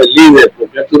hijo del líder, ¿por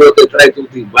qué tú no te traes tu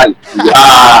timbal?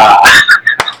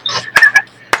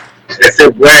 Esa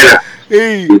es buena.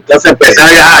 Sí. Entonces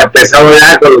empezamos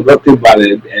ya con los dos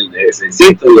timbales, el de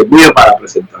Cencito y el mío para la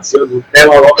presentación de un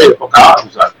tema que yo tocaba,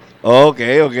 ¿sabes? Ok.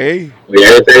 Pues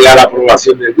ya yo tenía la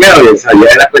aprobación del viejo y esa ya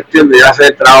era cuestión de hacer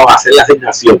el trabajo, hacer la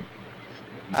asignación.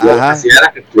 Yo lo que hacía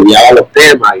era que estudiaba los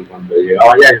temas y cuando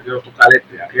llegaba allá yo quiero tocar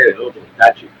aquel, otro,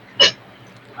 tachi.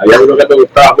 Había uno que me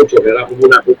gustaba mucho, que era como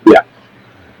una cumbia.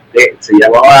 Se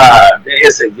llamaba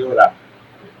Deje Señora.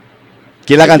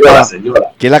 ¿Quién la cantaba?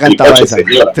 Señora. ¿Quién la cantaba esa?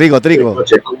 Señora. Trigo.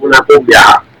 Es como una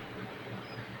cumbia.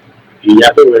 Y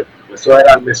ya tuve,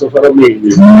 esos fueron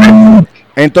mis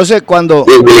Entonces cuando...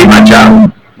 Willy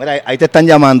Machado. Mira, ahí te están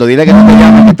llamando, dile que no te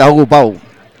llamen, que estás ocupado.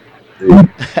 Sí.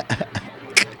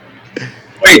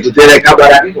 Oye, tú tienes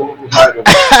cámara aquí, ¿cómo tú sabes?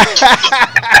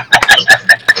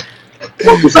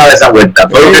 ¿Cómo tú sabes esa vuelta?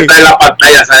 Todo lo que está en la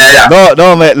pantalla sale allá.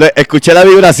 No, escuché la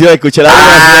vibración,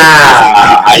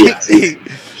 Sí.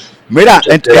 Mira,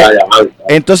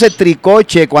 entonces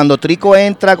Tricoche, cuando Trico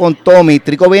entra con Tommy,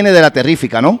 Trico viene de la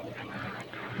terrífica, ¿no?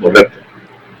 Correcto.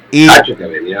 Y Tacho, que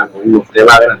venía con unos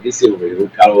temas grandísimos que yo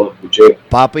nunca los escuché.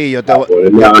 Papi, yo te voy...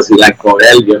 Ponerme a vacilar con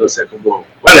él, yo no sé cómo...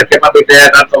 Bueno, es que papi tenía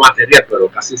tanto material, pero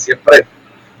casi siempre,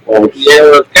 cuando tú llegas a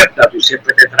la orquesta, tú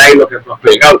siempre te traes lo que tú has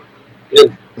pegado.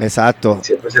 ¿Entiendes? Exacto.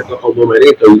 Siempre se toca un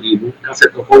numerito y nunca se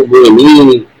tocó un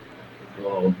numerito,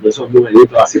 de esos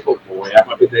numeritos así, porque como ya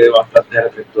papi tiene bastante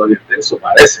repertorio extenso,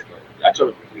 parece. De hecho,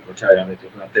 el Tricoche había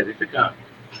metido una terrífica,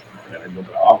 tremendo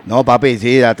trabajo. No, papi,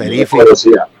 sí, la terrífica.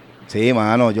 Sí,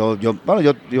 mano, yo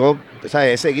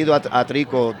 ¿sabes? He seguido a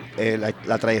Trico,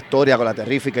 la trayectoria con la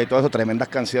terrífica y todo eso, tremendas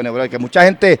canciones, bro, que mucha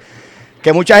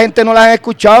gente no las ha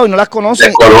escuchado y no las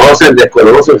conoce.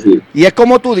 Desconocen, sí. Y es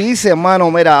como tú dices, hermano,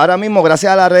 mira, ahora mismo,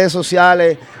 gracias a las redes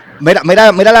sociales,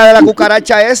 mira la de la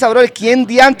cucaracha esa, bro, ¿quién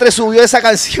diantre subió esa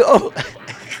canción?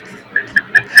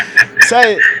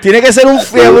 ¿Sabes? Tiene que ser un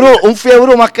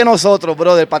fiebru más que nosotros,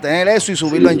 brother, para tener eso y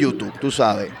subirlo en YouTube, tú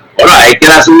sabes. Bueno, es que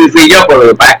la subí fui yo, pero lo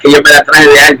que pasa es que yo me la traje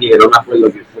de alguien y no me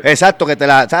acuerdo quién fue. Exacto, que se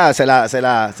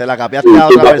la capiaste a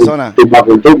otra persona.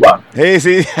 Tumba.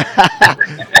 Sí.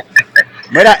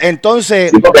 Mira, entonces...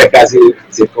 Sí, porque es casi,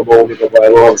 si es como único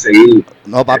podemos seguir.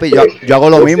 No, papi, yo hago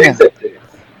lo mismo.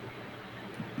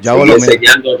 Yo hago lo mismo.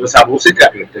 Enseñando toda esa música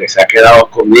que se ha quedado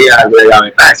escondida de la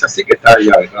verdad. Esa sí que está de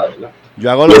la verdad, ¿verdad? Yo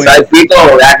hago lo mismo. Esa del pito,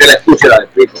 deja que la escuche la del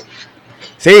pito.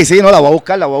 Sí, no, la voy a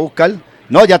buscar.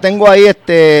 No, ya tengo ahí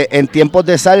en tiempos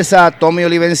de salsa Tommy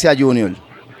Olivencia Jr.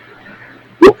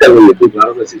 Búscalo en YouTube,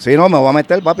 claro que sí. Sí, no, me voy a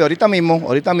meter, papi, ahorita mismo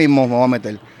me voy a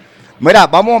meter. Mira,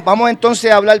 vamos entonces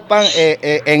a hablar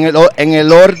en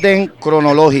el orden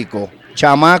cronológico.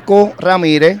 Chamaco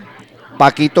Ramírez,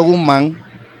 Paquito Guzmán,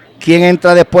 ¿quién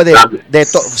entra después de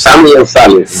Sammy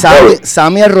González.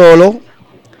 Sammy Rolo.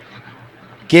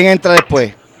 ¿Quién entra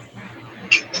después?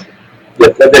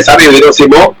 Después de Sammy vino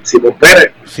Simón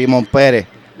Pérez.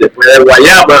 Después de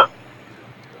Guayama.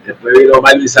 Después vino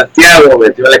Marvin Santiago,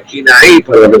 metió a la esquina ahí,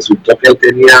 pero resultó que él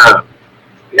tenía,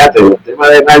 fíjate, los temas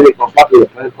de Marvin con Papi los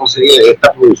pueden conseguir en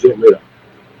esta producción, mira,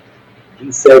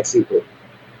 15 éxitos.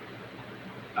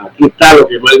 Aquí está lo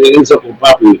que Marvin hizo con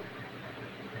Papi.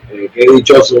 Qué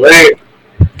dichoso es.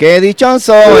 Qué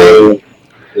dichoso es.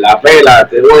 La pela,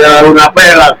 te voy a dar una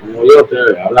pela, como yo te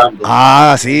voy hablando.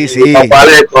 Ah, sí. Y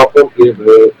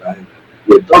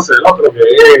entonces el otro que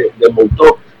es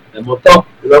desmontó, una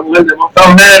mujer desmontó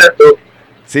un género.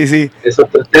 Sí. Esos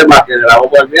tres temas que grabó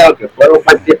por el miedo, que fueron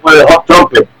para el tiempo de Hot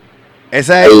Trumpet.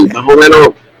 Esa es. Más o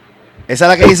menos. Esa es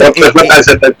la que dice.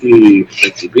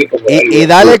 Y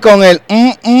dale con el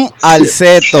al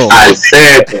seto. Al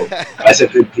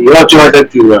 78,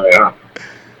 79, ¿no?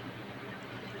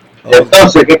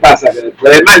 Entonces, ¿qué pasa? Que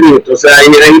después de Marvin, entonces ahí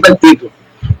viene Gilbertito.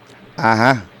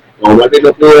 Ajá. Como Marvin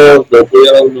no pudo,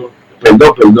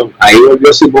 perdón, ahí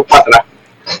volvió Simón para atrás.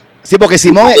 Sí, porque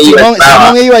Simón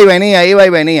iba y venía. Y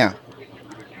venía,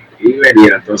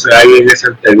 entonces ahí en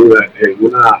esa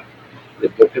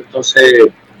después que entonces,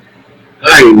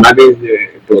 Marvin,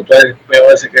 explotó el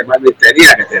peo ese que Marvin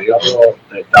tenía otro,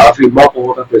 estaba firmado con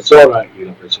otra persona, y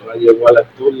la persona llegó al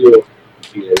estudio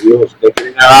y le dijo, ustedes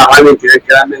quieren grabar a Marvin, tienen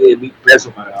que darme 10,000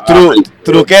 pesos para grabar.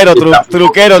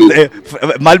 Truquero.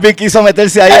 Marvin quiso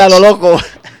meterse ahí a lo loco.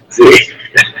 Sí,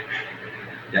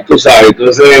 ya tú sabes,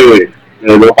 entonces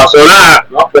no pasó nada,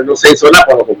 pues no se hizo nada,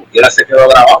 pero como quiera se quedó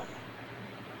grabado.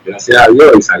 Gracias a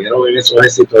Dios, y salieron en esos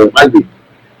éxitos de Marvin.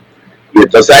 Y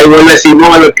entonces ahí vuelve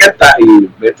Simón a la orquesta y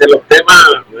mete los temas,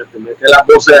 mete las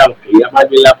voces a los que ya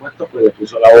Marvin le ha puesto, pues le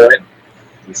puso la voz él.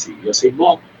 Y siguió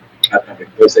Simón hasta que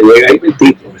entonces llega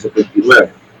Gilbertito en el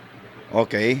 79.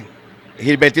 Ok.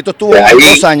 Gilbertito estuvo ahí,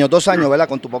 2 años, ¿verdad?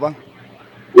 Con tu papá.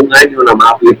 Un año nada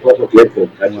más, bien poco tiempo.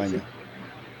 Un año.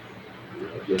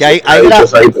 Que hay tú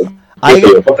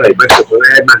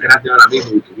eres el más grande ahora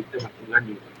mismo y tuviste más que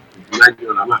un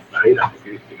año nada más. Mira,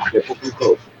 que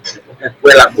poquito, de poca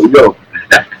escuela murió.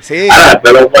 Sí. Ahora,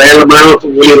 pero por ahí hermano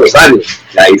tuvo 2 años,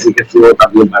 y ahí sí que estuvo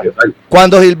también varios años.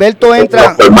 Cuando Gilberto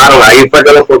entra... Ahí fue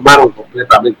que lo formaron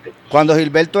completamente. Cuando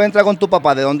Gilberto entra con tu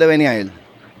papá, ¿de dónde venía él?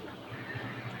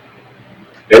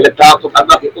 Él estaba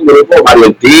tocando aquí con un grupo Mario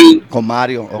Ortiz. Con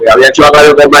Mario. Okay. Había hecho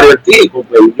varios con Mario Ortiz, con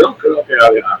yo creo que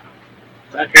había.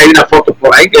 ¿Sabes que hay una foto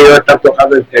por ahí que ellos están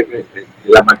tocando en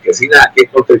la marquesina aquí en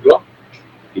Convirtió?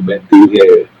 Y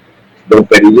Don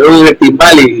Perillón en el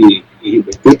timbal y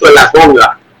Gilbertito en la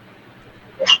conga.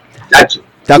 Chacho.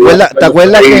 ¿Te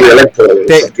acuerdas que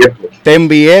te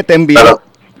envié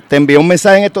un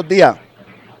mensaje en estos días?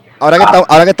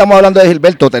 Ahora que estamos hablando de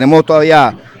Gilberto, tenemos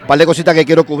todavía un par de cositas que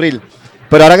quiero cubrir.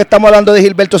 Pero ahora que estamos hablando de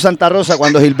Gilberto Santa Rosa,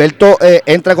 cuando Gilberto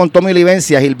entra con Tommy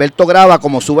Olivencia, Gilberto graba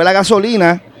como Sube la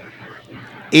Gasolina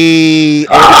y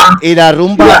la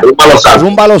rumba a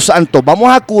los Santos.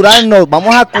 Vamos a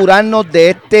curarnos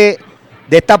de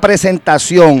esta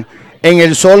presentación en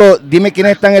el solo. Dime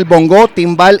quiénes están en el bongo,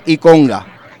 timbal y conga.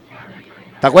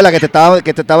 ¿Te acuerdas que te estaba el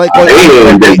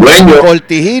del dueño,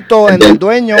 Cortijito, el del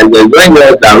dueño,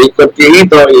 David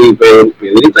Cortijito y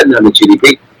Pedrito en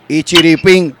Chiripín. Y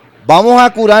Chiripín. Vamos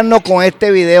a curarnos con este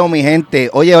video, mi gente.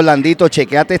 Oye, Orlandito,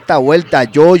 chequeate esta vuelta.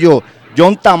 Yoyo,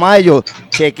 John Tamayo,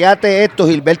 chequeate esto.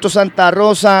 Gilberto Santa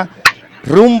Rosa,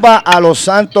 rumba a los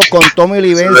Santos con Tommy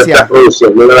Olivencia.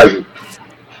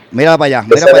 Mira para allá,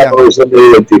 mira para allá.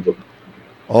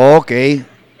 Ok.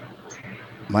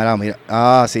 Mira.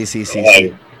 Ah, sí.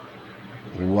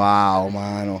 Wow,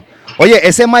 mano. Oye,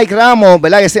 ese Mike Ramos,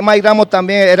 ¿verdad? Ese Mike Ramos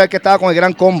también era el que estaba con el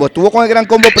Gran Combo. ¿Estuvo con el Gran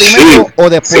Combo primero o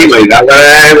después? Sí, Mike Ramos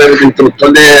es el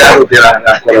instructor de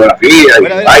la coreografía y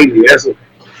el baile y eso.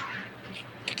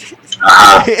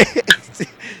 Ajá. Sí.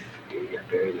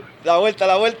 La vuelta.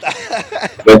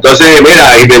 Entonces,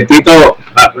 mira, Gilbertito,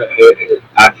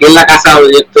 aquí en la casa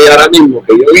donde yo estoy ahora mismo,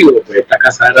 que yo vivo, pues esta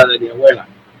casa era de mi abuela.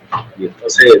 Y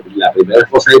entonces, la primera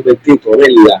esposa de Gilbertito,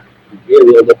 Belia,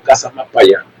 mío, 2 casas más para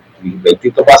allá. Y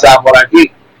Bertito pasaba por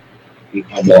aquí. Y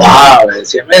cuando bajaba, me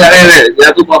decía, mira, nene,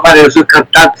 ya tu papá, yo soy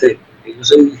cantante. Y yo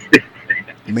soy...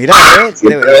 Mira,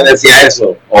 siempre me decía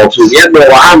eso. O subiendo o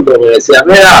bajando, me decía,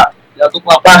 mira, ya tu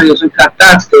papá, yo soy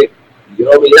cantante. Y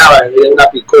yo lo miraba, y veía una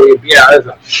picó bien vieja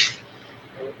esa.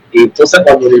 Y entonces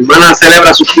cuando mi hermana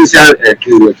celebra sus 15 años, el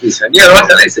quinceañero,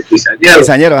 ¿qué le dice?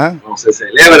 Quinceañero. Cuando se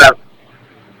celebra,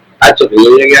 hacho, que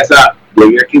yo llegué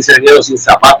al quinceañero sin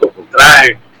zapatos, con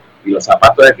traje, y los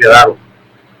zapatos le quedaron.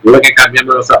 Tuve que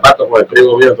cambiarme los zapatos con el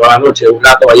primo mío toda la noche, un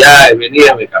rato allá, y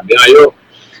venía, me cambiaba yo.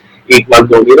 Y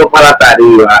cuando miro para la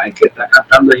tarima, el que está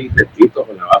cantando es Intestito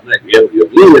con la banda de viejo. Dios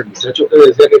mío, el muchacho que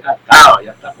decía que cantaba,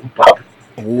 ya está con papi.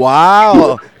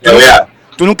 ¡Wow!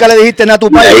 ¿Tú nunca le dijiste nada a tu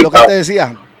padre, lo que te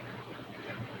decía?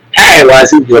 Voy a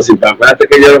decir yo, si te acuerdas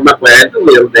que yo no me acuerdo,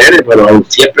 yo un nene, pero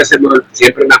siempre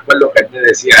me acuerdo que él me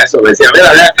decía eso. Me decía,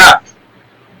 mira, ven acá,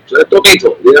 tú eres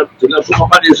Tomito, mira, tú no tu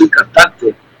papá, yo soy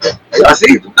cantante. Y yo,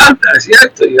 así, tú cantas, es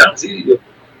cierto. Y yo, así, yo,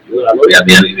 la novia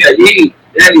mía vive allí,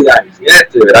 Habilidad, es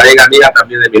cierto. Y era amiga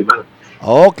también de mi hermano.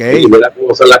 Ok. Y mira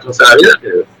cómo son las cosas de la vida,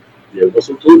 que llegó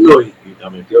su turno y la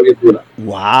metió bien dura.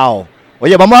 Wow.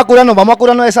 Oye, vamos a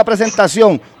curarnos de esa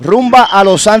presentación. Rumba a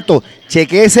los Santos.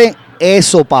 Chequese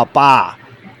eso, papá.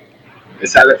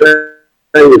 Esa letra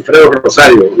de Wilfredo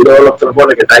Rosario, uno de los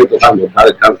trombones que está ahí tocando, está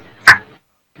del canto.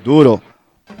 Duro.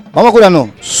 Vamos a curarnos.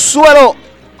 Suelo.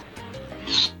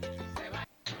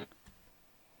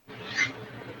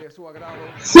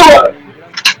 ¡Suelo!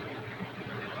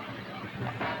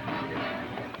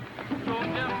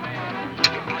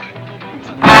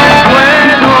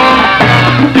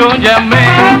 Yo llamé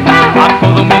a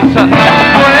todos mis santos,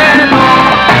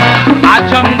 a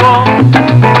Chango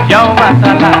y a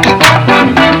Obatalá,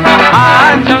 a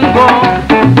Chango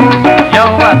y a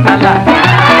Obatalá.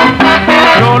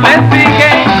 Yo les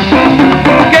dije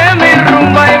que mi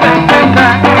rumba iba a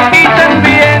empezar y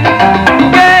también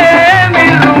que mi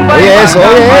rumba iba a empezar.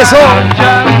 Oye eso.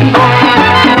 Chango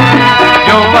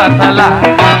y Obatalá,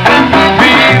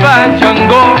 viva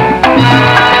Chango y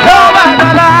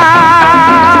Obatalá.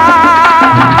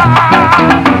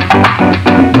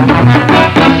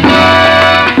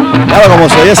 Claro, como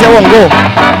soy ese bongo.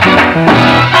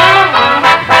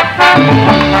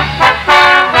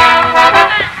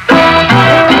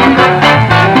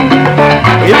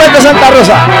 Y de Santa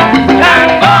Rosa.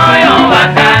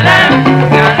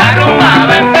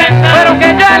 Pero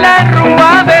que ya la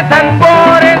rumba de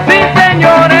tambores, sí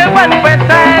señores, va a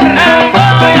empezar.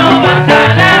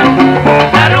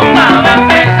 La rumba va a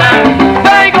empezar.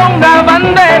 Traigo una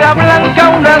bandera blanca,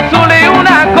 una azul y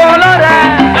una colorada.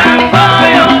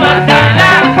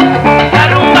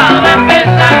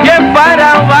 Y es para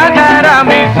bajar a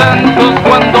mis santos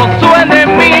cuando suene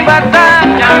mi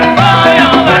batalla.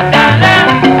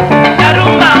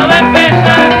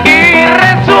 Y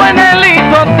resuena el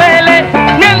hijotele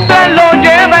mientras lo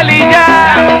lleva el ya.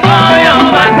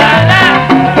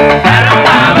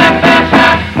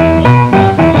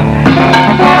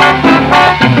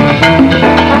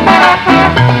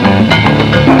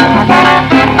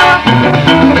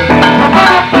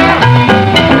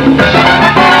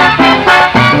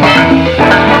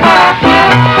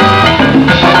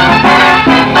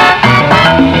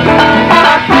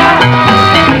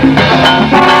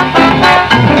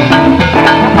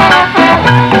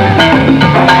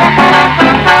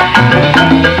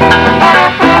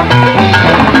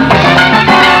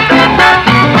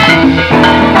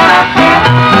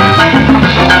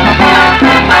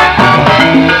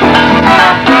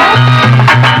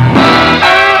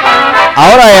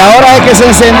 Ahora es que se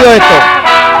encendió esto.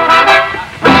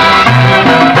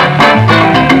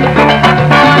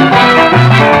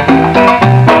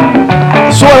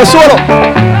 Suelo.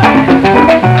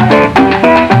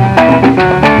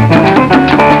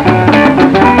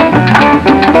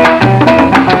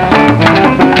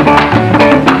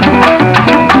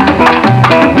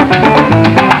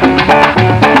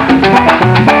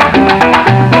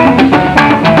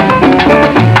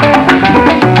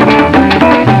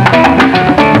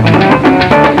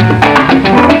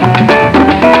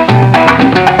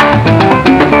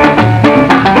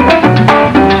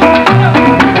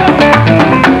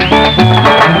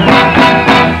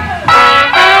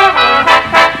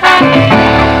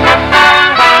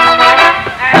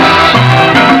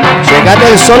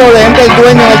 El solo de el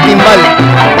dueño del timbal.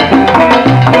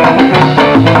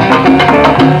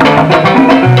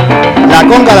 La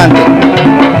conga adelante.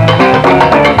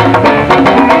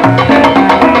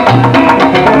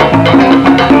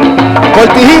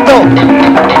 Cortijito.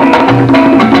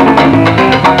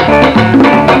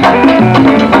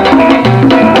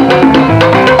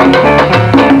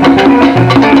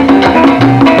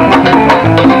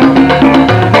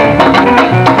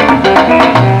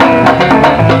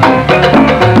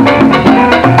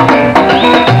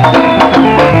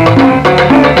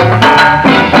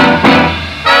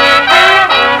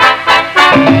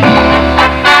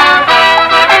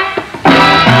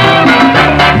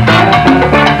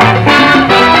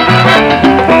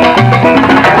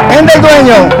 el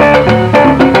dueño.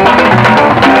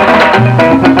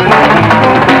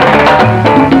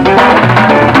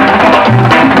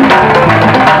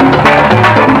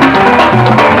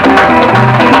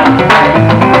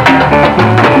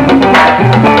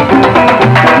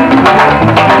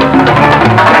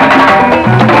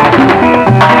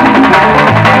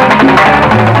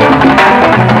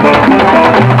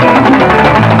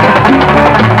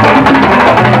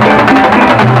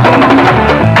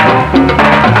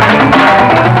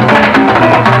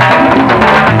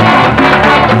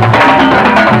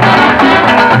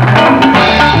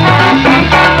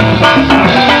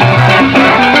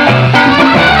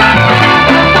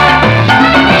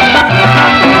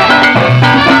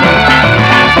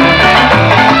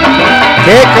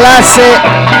 ¿Qué clase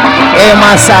de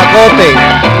mazacote?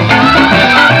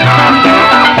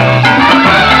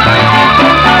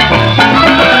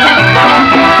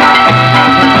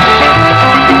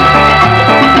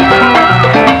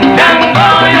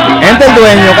 Entra el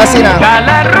dueño, casi nada.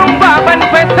 La rumba va a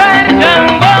empezar.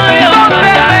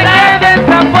 Donde Mercedes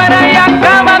está afuera y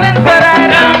acaba de entrar.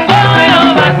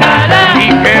 Y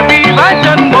que viva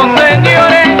Chango,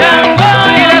 señores.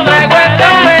 Y le traigo esta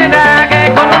pena que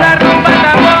con una rumba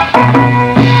acabó.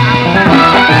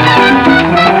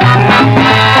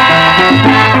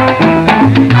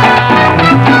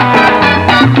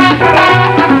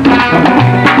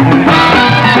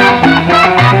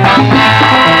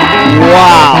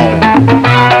 ¡Wow!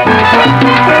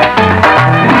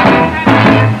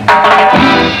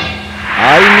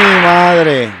 ¡Ay, mi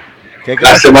madre! ¿Qué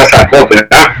Clase mazacote,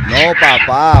 ¿verdad? No,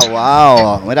 papá,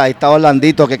 wow. Mira, ahí está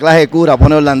Orlandito. ¿Qué clase de cura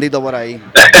pone Orlandito por ahí?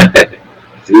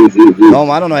 Sí, sí, sí. No,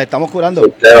 mano, nos estamos curando.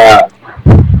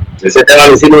 Ese tema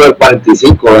lo hicimos en el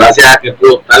 45, gracias a que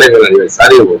pudo estar en el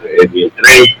aniversario, porque ni el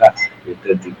 30, ni el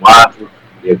 34,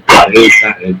 ni el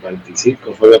 40, ni el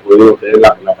 45 fue que pudimos tener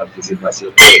la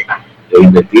participación de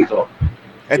Invertito.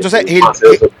 Entonces,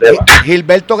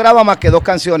 Gilberto graba más que 2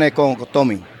 canciones con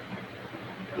Tommy.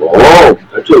 No,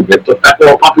 Gilberto está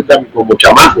como papi, como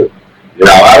chamaco.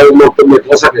 Grabaron un montón de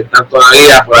cosas que están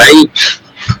todavía por ahí,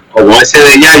 como ese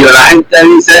de Yayo. La gente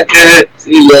dice que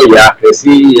sí, ella, que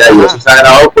sí, ya. Y eso se ha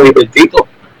grabado con Gilbertito.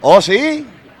 ¿Oh, sí?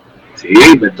 Sí,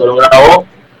 Gilberto lo grabó.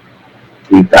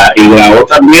 Y grabó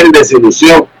también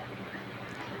Desilusión.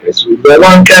 Es un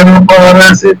dolor que no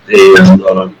podrá sentir.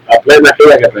 La plena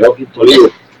aquella que pegó Quinto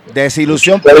Libro.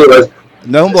 Desilusión. Libro,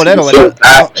 no es un bolero,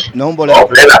 ¿verdad? No es un bolero. No,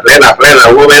 plena.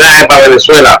 Un homenaje para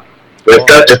Venezuela.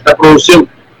 Esta producción.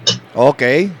 Ok.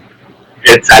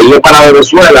 Salió para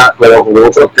Venezuela, pero con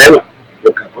otros temas.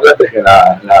 Porque acuérdate que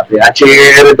la PH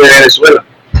es de Venezuela.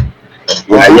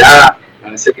 Y allá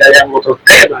parece que hayan otros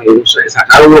temas. Y no sé,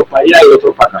 sacaron unos para allá y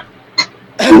otros para acá.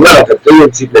 Y bueno, te estoy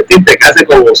sin mentirte que hace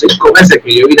como 5 meses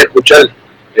que yo vine a escuchar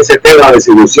ese tema de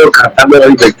Desilusión cantando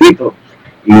el Invertito.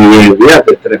 Y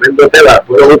fíjate, tremendo tema.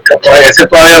 Puedo buscar por ahí. Ese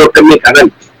todavía no está en mi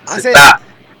canal.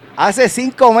 Hace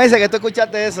 5 meses que tú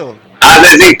escuchaste eso.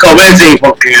 Hace 5 meses,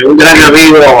 porque un gran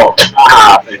amigo,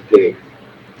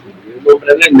 un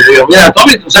hombre de él me dijo: mira,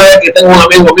 Tommy, tú sabes que tengo un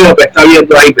amigo mío que está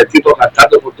viendo ahí Invertito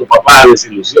cantando por tu papá,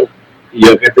 Desilusión. Y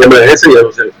yo, ¿qué tema es ese? Yo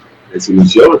no sé.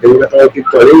 Desilusión, tengo que estar en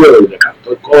Quinto Libro y le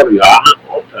cantó el coro. Y yo,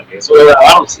 otra, que eso lo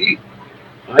grabaron, sí.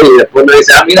 Ay, y después me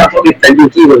dice: mira, Tommy, está en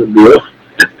YouTube, el video.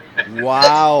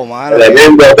 Wow, mano.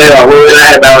 Tremendo tema, muy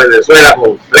bien a Venezuela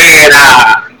con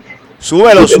plena.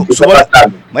 Súbelo.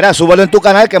 Mira, súbelo en tu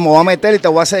canal que me voy a meter y te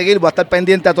voy a seguir. Voy a estar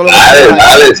pendiente a todo lo que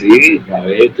Dale, sí. A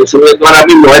ver, estoy subiendo ahora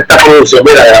mismo esta producción.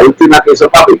 Mira, la última que hizo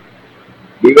papi.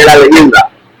 Vive la leyenda.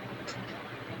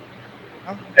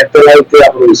 Esta es la última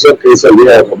producción que hizo el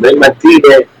video con Mel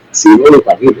Martínez, Simón y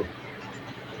Paquito.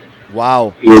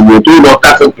 Wow. Y en YouTube no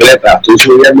está completa. Estoy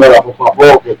subiéndola poco a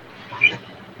poco.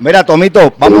 Mira,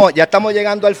 Tomito, vamos, ya estamos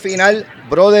llegando al final,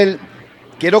 brother.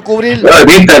 Quiero cubrir. No,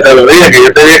 viste, te lo dije, que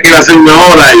yo tenía que ir a hacer 1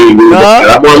 hora y nos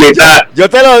quedamos a mitad. Yo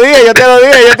te lo dije.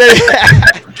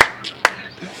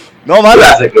 No, mano.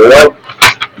 Se quedó.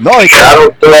 No,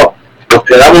 quedaron todos. Nos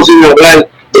quedamos sin hablar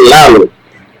de Lalo.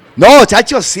 No,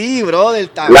 chacho, sí, brother.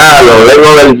 Lalo,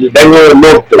 vengo del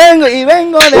norte. Vengo del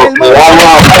norte. Vamos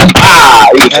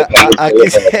a aquí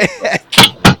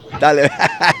Dale.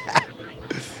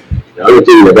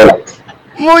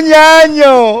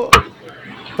 Muñaño.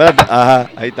 Espérate, ajá,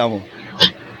 ahí estamos.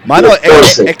 Mano,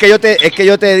 es que yo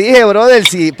te dije, brother,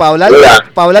 si para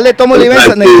hablar de Tommy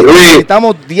Olivencia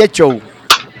necesitamos 10 shows.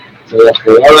 Se los que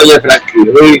hablan de Frankie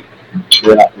Ruiz,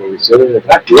 de las producciones de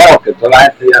Frankie, que toda la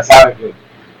gente ya sabe que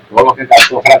todo lo que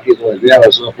cantó Frankie todo el día,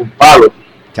 eso fue un palo.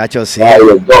 Chacho, sí.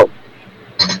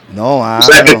 No, mano.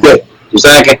 Tú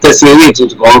sabes que este CD,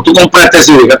 cuando tú compras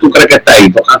este CD, ¿qué tú crees que está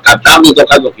ahí? Cantando y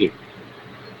tocando aquí.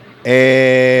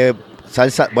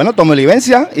 Salsa, bueno, Tommy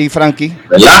Olivencia y Frankie.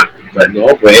 ¿Verdad? Pues no,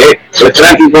 pues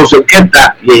Frankie con su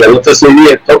orquesta y el otro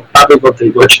CD es Top Papi con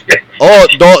Tricoche. Oh,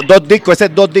 dos discos, ese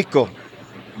es 2 discos.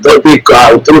 2 discos,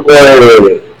 un truco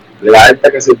de la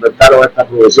gente que se inventaron esta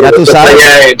producción. Ya tú sabes.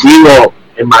 Vivo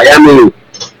en Miami,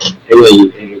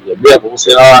 ¿cómo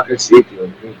se llama aquel sitio?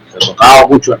 Se tocaba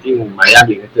mucho aquí en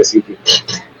Miami, en este sitio.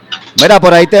 Mira,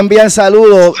 por ahí te envían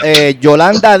saludos.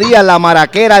 Yolanda Díaz, la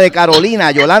maraquera de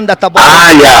Carolina. Yolanda está por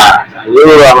ahí. Ya.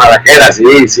 Saludos a Maraquera,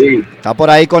 sí. Está por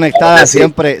ahí conectada,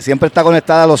 siempre está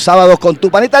conectada los sábados con tu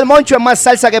panita el Moncho. Es más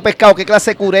salsa que pescado. ¿Qué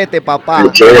clase de curete, papá?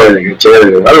 Qué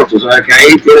chévere. Bueno, tú sabes que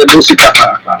ahí tiene música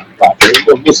para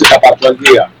música para todo el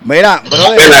día. Mira,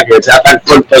 brother. Pena que sea tan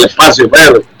corto el espacio,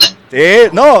 pero. Sí,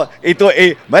 no,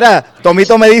 mira,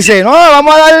 Tomito me dice, no,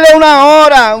 vamos a darle 1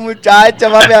 hora, muchacha,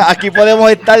 papi, aquí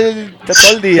podemos estar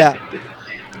todo el día.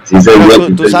 Sí,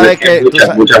 señor, tú sabes que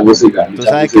mucha música. Tú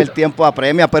sabes que el tiempo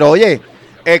apremia, pero oye,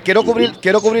 quiero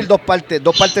cubrir 2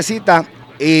 partecitas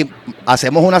y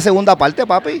hacemos una segunda parte,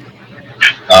 papi.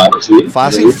 Claro, sí.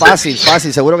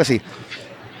 Fácil, seguro que sí.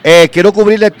 Quiero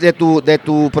cubrir de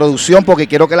tu producción porque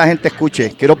quiero que la gente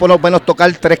escuche. Quiero por lo menos tocar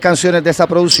 3 canciones de esa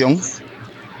producción.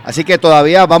 Así que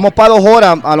todavía vamos para 2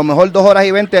 horas, a lo mejor 2 horas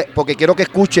y 20, porque quiero que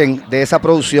escuchen de esa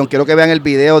producción. Quiero que vean el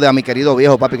video de A Mi Querido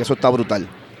Viejo, papi, que eso está brutal.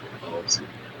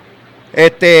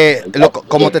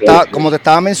 Como te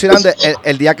estaba mencionando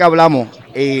el día que hablamos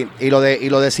y lo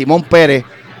de Simón Pérez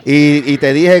y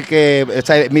te dije que, o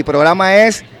sea, mi programa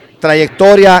es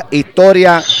trayectoria,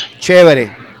 historia,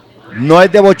 chévere. No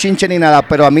es de bochinche ni nada,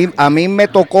 pero a mí me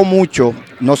tocó mucho.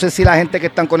 No sé si la gente que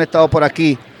están conectados por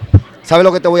aquí sabe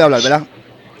lo que te voy a hablar, ¿verdad?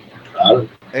 Claro.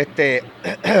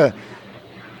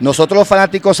 Nosotros los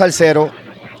fanáticos salseros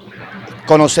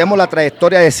conocemos la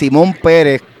trayectoria de Simón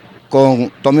Pérez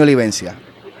con Tommy Olivencia.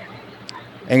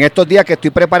 En estos días que estoy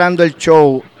preparando el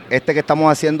show, que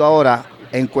estamos haciendo ahora,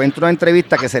 encuentro una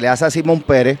entrevista que se le hace a Simón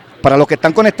Pérez. Para los que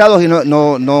están conectados y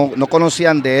no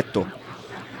conocían de esto,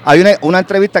 hay una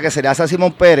entrevista que se le hace a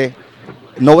Simón Pérez.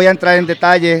 No voy a entrar en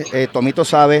detalles, Tomito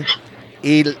sabe.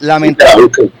 Y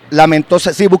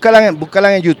lamentosa, sí, búscala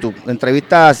en YouTube, la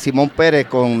entrevista a Simón Pérez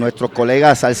con nuestros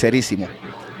colegas salserísimos.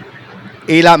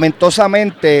 Y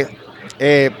lamentosamente,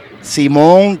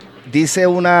 Simón dice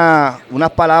unas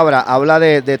palabras, habla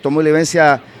de Tommy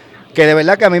Olivencia, que de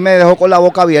verdad que a mí me dejó con la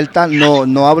boca abierta,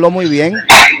 no habló muy bien.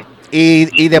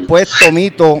 Y después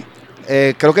Tomito,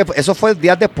 creo que eso fue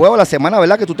días después o la semana,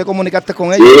 ¿verdad? Que tú te comunicaste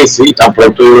con ellos. Sí, tan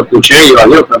pronto yo lo escuché y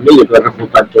yo también, yo quiero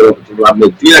refutar todas las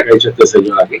mentiras que ha dicho este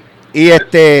señor aquí.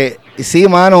 Sí,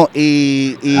 mano,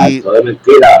 Ay, todo es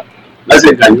mentira. No se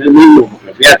engañó el mismo,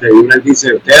 porque fíjate, uno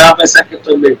dice, usted va a pensar que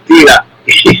esto es mentira.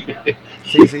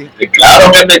 Sí.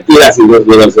 Claro que es mentira, si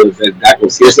la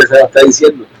conciencia se lo está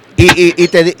diciendo. Y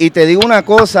te digo una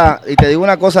cosa,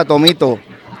 Tomito,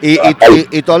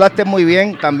 y tú hablaste muy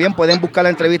bien, también pueden buscar la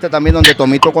entrevista también donde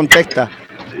Tomito contesta.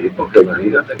 Sí, porque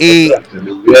imagínate,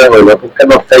 no porque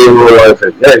no esté yo no lo voy a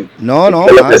defender. No.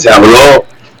 Lo que se habló,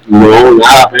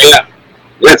 nada pega.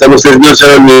 Mira, este señor se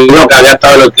olvidó que había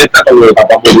estado en la orquesta cuando el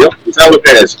papá murió. ¿Tú sabes lo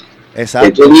que es eso? Exacto.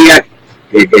 Que tú digas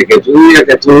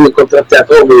que tú encontraste a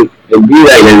Tommy en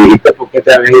vida y le dijiste por qué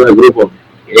te habías ido del grupo.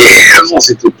 Como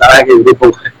si tú estabas en el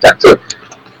grupo.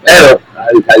 Pero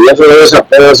al día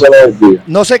eso lo olvida.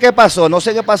 No sé qué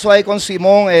pasó ahí con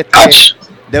Simón,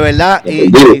 de verdad.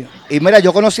 Y mira,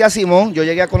 yo conocí a Simón, yo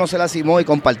llegué a conocer a Simón y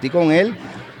compartí con él,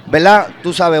 ¿verdad?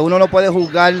 Tú sabes, uno no puede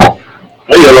juzgar.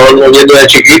 Yo lo vengo viendo de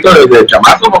chiquito, desde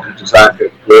chamaco, porque tú sabes que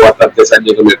tuve bastantes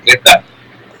años con la orquesta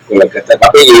de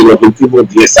papi, y los últimos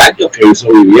 10 años que hizo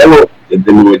viviendo, desde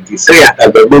el 96 hasta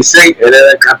el 2006, él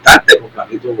era el cantante con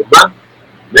Carlito Guzmán,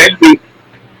 Melvin,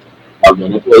 cuando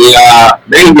no podía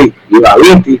Melvin, iba a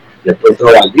Vinti, después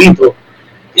entró Valdito,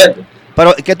 ¿entiendes?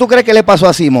 Pero, ¿qué tú crees que le pasó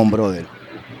a Simón, brother?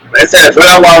 Se le fue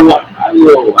la guagua,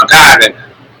 algo acá,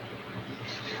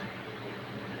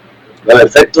 los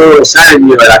efectos de los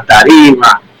años, de las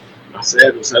tarimas, no sé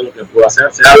lo que puedo hacer,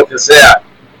 sea lo que sea,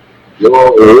 yo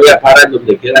lo voy a parar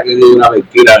donde quiera que diga una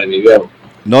mentira de mi viejo.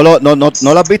 ¿No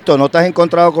lo has visto? ¿No te has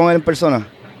encontrado con él en persona?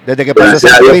 Desde que pasó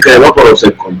esa entrevista. No, pero se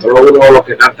encontró uno de los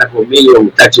que canta conmigo,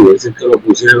 muchachos, dicen que lo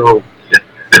pusieron.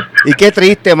 Y qué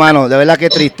triste, mano, de verdad que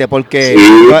triste, porque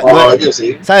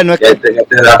sí. ¿sabes? No es que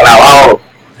te da trabajo,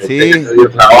 sí. Que te dio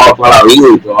trabajo toda la vida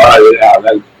y toda la vida a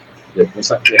hablar de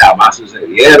cosas que jamás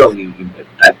sucedieron y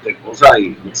inventarte cosas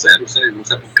y no sé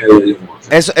por qué lo digo.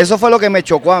 Eso fue lo que me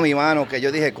chocó a mi mano, que yo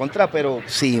dije, pero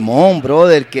Simón,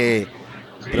 brother, que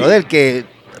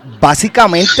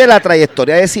básicamente la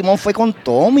trayectoria de Simón fue con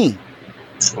Tommy.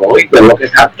 Oye, todo lo que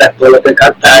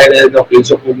canta él es lo que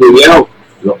hizo con mi viejo.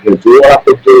 lo que tuvo la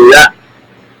oportunidad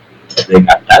de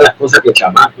cantar las cosas que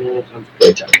Chamaco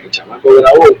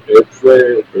grabó, él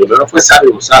fue, primero fue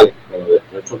Sabio González, pero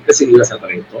después fue que siguió esa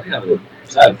trayectoria,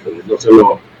 ¿sabes? Poniéndose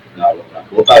las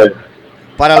botas de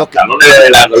para los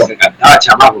lo que cantaba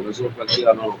Chamaco, eso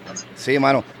cualquiera no lo pasa. Sí,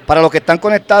 mano. Para los que están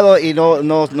conectados y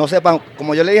no sepan,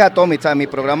 como yo le dije a Tommy, ¿sabes? Mi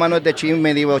programa no es de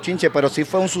chisme ni bochinche, pero sí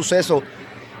fue un suceso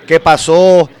que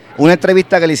pasó, una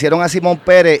entrevista que le hicieron a Simón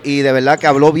Pérez y de verdad que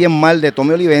habló bien mal de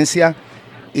Tommy Olivencia.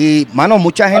 Y, mano,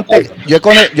 mucha gente, yo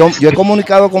he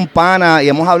comunicado con pana y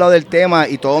hemos hablado del tema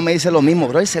y todos me dicen lo mismo,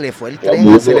 bro, y se le fue el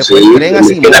tren, fue el tren a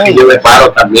Simón. Que yo me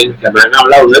paro también, que me han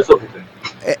hablado de eso, porque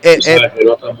sabes que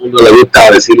a todo el mundo le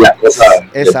gusta decir las cosas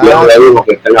del viejo de uno,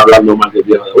 que estén hablando más del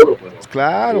viejo de uno, pero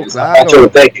claro.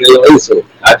 Usted que lo hizo,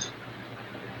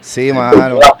 sí,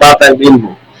 mano. Todas patas el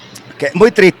mismo. Que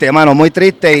muy triste, mano, muy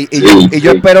triste y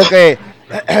yo espero que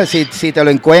si te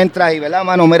lo encuentras y, ¿verdad,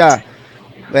 mano? Mira,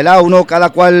 ¿verdad? Uno, cada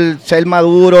cual ser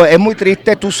maduro, es muy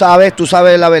triste, tú sabes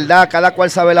la verdad, cada cual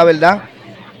sabe la verdad.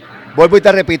 Vuelvo y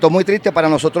te repito, muy triste para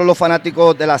nosotros los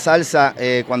fanáticos de la salsa.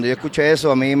 Cuando yo escuché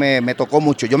eso, a mí me tocó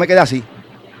mucho. Yo me quedé así.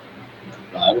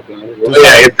 Claro.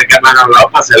 Hay gente que me han hablado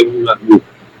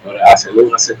para hacer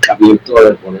un acercamiento,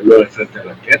 de ponerlo de frente a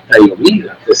la orquesta y yo,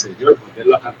 mira, este señor, ¿por qué él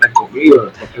lo canta conmigo?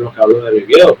 Después que lo que habló de mi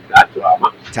viejo,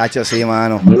 chacho, sí,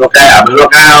 mano. A menos que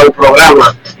haga un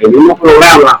programa, el mismo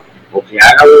programa, o que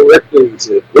haga un esto y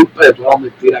se disculpe de todas las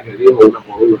mentiras que dijo una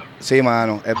por una. Sí,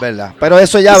 mano, es verdad. Pero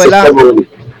eso ya, ¿verdad?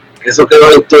 Eso quedó en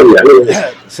la historia, ¿no?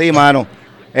 Sí, mano.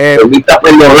 Por mí está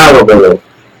perdonado, pero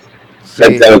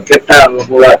frente a la orquesta no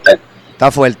puedo estar.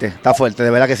 Está fuerte,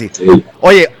 de verdad que sí.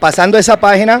 Oye, pasando esa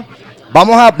página,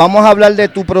 vamos a hablar de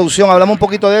tu producción, hablamos un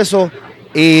poquito de eso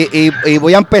y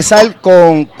voy a empezar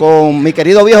con mi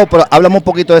querido viejo, pero hablamos un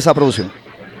poquito de esa producción.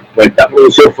 Pues esta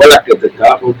producción fue la que te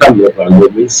estaba contando para el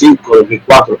 2005,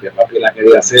 2004, que papi la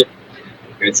quería hacer,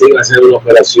 porque él se iba a hacer una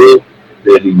operación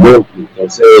de limón,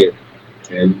 entonces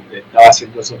él estaba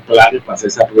haciendo esos planes para hacer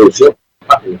esa producción,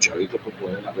 para que los chavitos pues,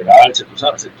 puedan operarse, tú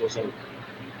sabes, entonces...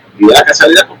 Y de la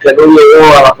casualidad, porque no llegó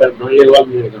a la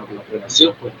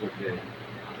operación, pues porque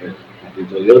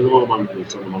Dios nos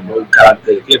mandó un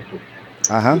carácter de tiempo.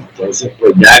 Ajá. Entonces,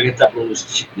 pues ya en esta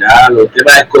producción, ya los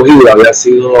temas escogidos había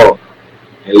sido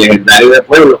el legendario de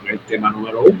Pueblo, que es el tema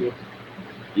número 1,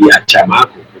 y a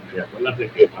Chamaco, porque acuérdate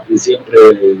que papi siempre,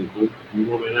 un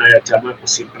homenaje a Chamaco,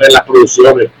 siempre en las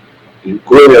producciones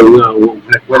incluye un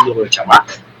recuerdo de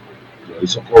Chamaco. Lo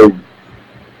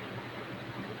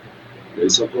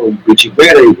hizo con Pichi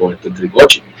Pérez y con este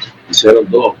Tricoche. Hicieron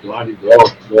dos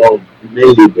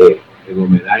medley en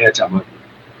homenaje a Chamaco.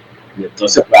 Y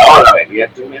entonces, pues ahora venía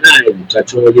este homenaje, el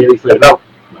muchacho Jerry Ferrao,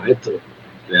 maestro,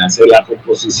 le hace la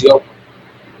composición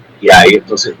y ahí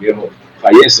entonces el viejo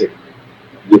fallece.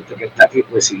 Y usted que está aquí,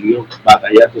 pues siguió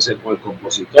batallándose con el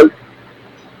compositor,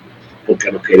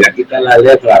 porque nos quería quitar la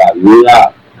letra, la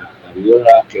viuda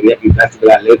quería quitar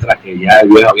las letras que ya el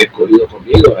viejo había escogido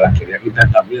conmigo, las quería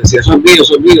quitar también, decía, son míos.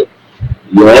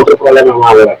 Y otro problema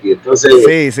más de aquí.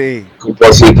 Entonces, el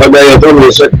compositor me dijo, Tommy,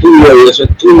 eso es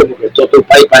tuyo, porque esto es tu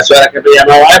país, para eso era que me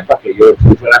llamaba él, para que yo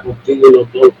fuera contigo y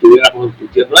los dos estuviéramos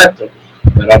discutiendo esto.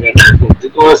 Pero que nada,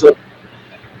 contigo eso,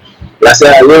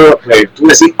 gracias a Dios, pues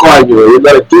tuve 5 años viviendo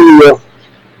al estudio,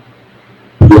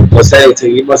 y entonces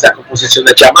seguimos esa composición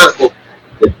de Chamaco.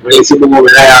 Después le hicimos un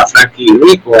homenaje a Frankie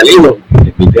Rico, el hijo. Le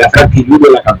invité a Frankie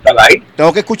Jr. a cantar ahí.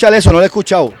 Tengo que escuchar eso, no lo he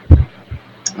escuchado.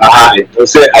 Ajá,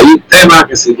 entonces hay un tema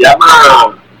que se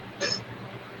llama...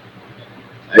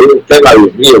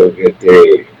 Dios mío,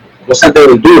 cosas de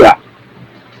verdura.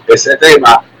 Ese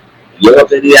tema yo lo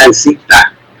tenía en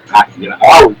cinta aquí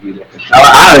grabado. Y lo que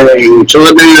estaba... en el show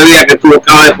del mediodía que tú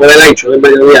acabas de poner ahí, el show del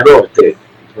mediodía, no, el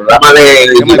programa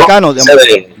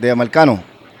de Marcano.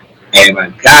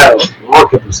 Marcado, no,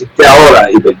 que pusiste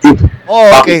ahora, Invertito.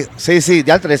 Ok, sí,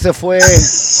 ya el 13 fue...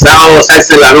 Sábado 6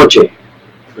 de la noche.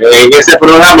 En ese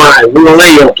programa, en uno de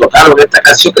ellos tocaron esta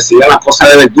canción que se llama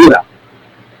Cosas de Verdura.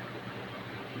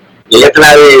 Y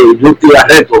letra de Yuti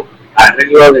Barreto,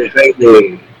 arreglo de Rey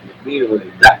de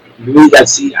Luis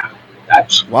García.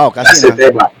 Wow, casi ese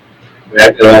tema.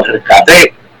 Lo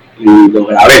rescaté y lo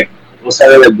grabé,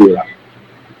 Cosas de Verdura.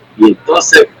 Y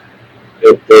entonces...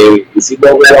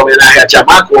 hicimos un homenaje a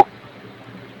Chamaco,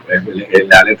 en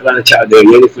la letra de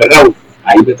Jerry Ferrao,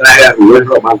 ahí me traje a Rubén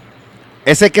Román.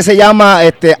 Ese que se llama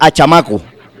a Chamaco.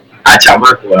 A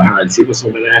Chamaco, ajá, hicimos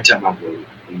un homenaje a Chamaco.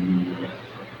 Y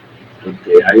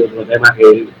hay otro tema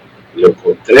que lo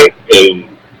encontré en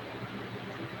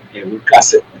un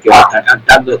cassette que está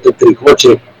cantando este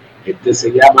Tricoche,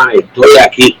 se llama Estoy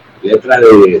Aquí, letra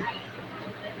de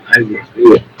Ay, Dios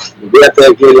mío. Olvídate de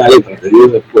aquí en la letra, te digo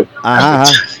después. Ajá.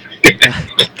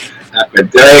 La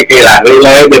cuestión es que la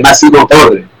regla es de Máximo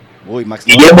Torres. Uy,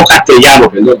 Guillermo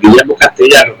Castellano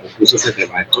puso ese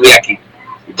tema, estoy aquí.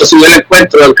 Entonces yo le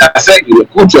encuentro el cassette y lo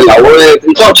escucho en la voz de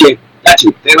Tricoche,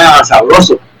 un tema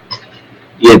sabroso.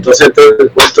 Y entonces te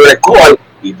encuentro el call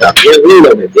y también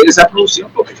me metí en esa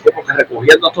producción porque es como que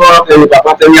recogiendo todo lo que mi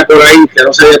papá tenía por ahí que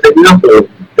no se había terminado,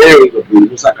 pero lo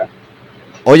pudimos sacar.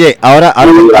 Oye, ahora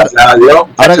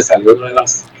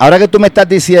que tú me estás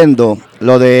diciendo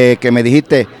lo de que me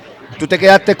dijiste, tú te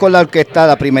quedaste con la orquesta,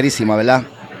 la primerísima, ¿verdad?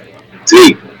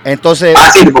 Sí. Entonces.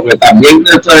 Sí, porque también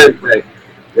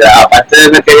aparte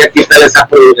de me quería quitar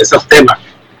esos temas.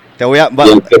 Te voy a.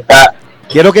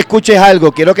 Quiero que escuches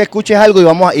algo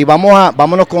y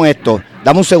vámonos con esto.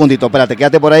 Dame un segundito, espérate,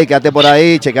 quédate por ahí,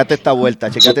 checate esta vuelta.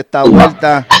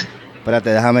 Espérate,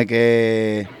 déjame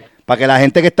que. Para que la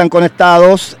gente que están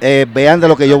conectados vean de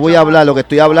lo que yo voy a hablar, lo que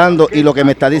estoy hablando y lo que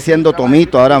me está diciendo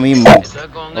Tomito ahora mismo.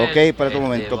 Ok, espérate un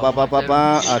momento,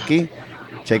 aquí.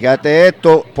 Chequéate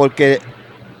esto, porque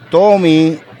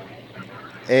Tomito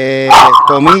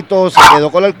se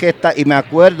quedó con la orquesta y me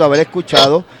acuerdo haber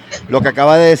escuchado lo que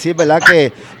acaba de decir, ¿verdad?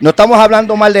 Que no estamos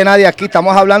hablando mal de nadie aquí,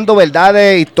 estamos hablando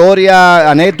verdades, historias,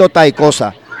 anécdotas y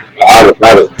cosas.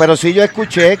 Claro. Pero sí yo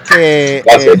escuché que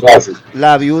gracias.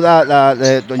 la viuda,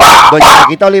 doña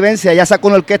Paquita Olivencia, ella sacó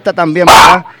una orquesta también,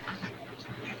 ¿verdad?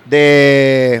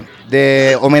 De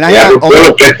homenaje ella rompió la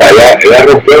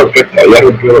orquesta.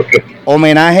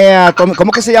 Homenaje a Tommy.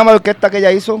 ¿Cómo que se llama la orquesta que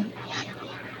ella hizo?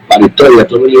 Para la historia,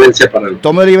 Tommy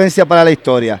Olivencia para la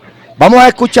historia. Vamos a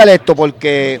escuchar esto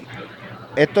porque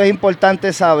esto es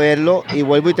importante saberlo y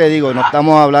vuelvo y te digo, no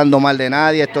estamos hablando mal de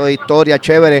nadie, esto es historia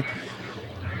chévere.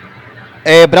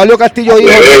 Braulio Castillo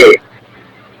dijo.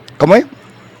 ¿Cómo es?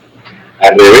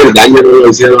 Al revés, el daño no lo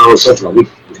hicieron a nosotros, a mí.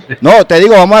 No, te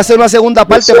digo, vamos a hacer una segunda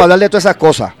parte para hablar de todas esas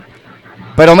cosas.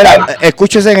 Pero mira,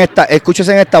 escúchese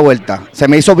en esta vuelta. Se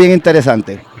me hizo bien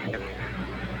interesante.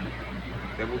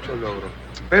 De muchos logros.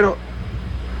 Pero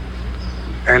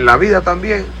en la vida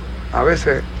también, a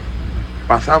veces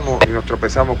pasamos y nos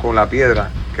tropezamos con la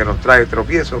piedra que nos trae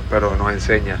tropiezos, pero nos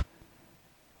enseña.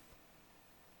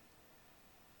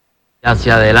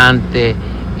 Hacia adelante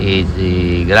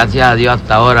y gracias a Dios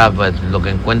hasta ahora pues lo que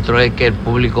encuentro es que el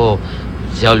público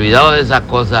se ha olvidado de esas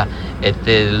cosas.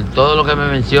 Todo lo que me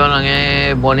mencionan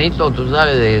es bonito, tú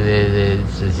sabes,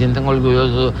 se sienten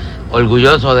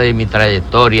orgullosos de mi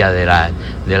trayectoria, de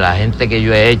la gente que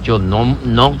yo he hecho,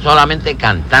 no solamente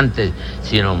cantantes,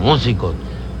 sino músicos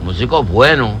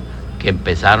buenos que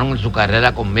empezaron su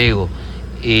carrera conmigo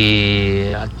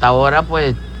y hasta ahora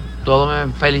pues todo es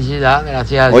felicidad,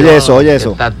 gracias a Dios. Oye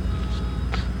eso.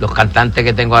 Los cantantes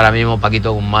que tengo ahora mismo,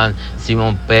 Paquito Guzmán,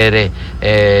 Simón Pérez,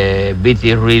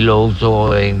 Viti Ruiz lo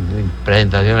uso en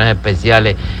presentaciones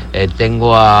especiales.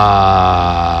 Tengo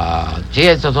sí,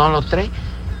 esos son los tres.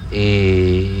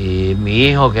 Y mi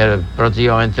hijo, que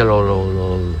próximamente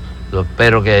lo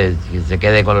espero que se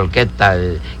quede con la orquesta,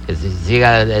 que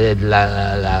siga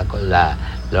la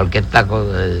orquesta,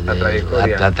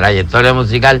 la trayectoria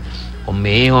musical con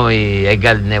mi hijo y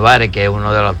Edgar Nevares, que es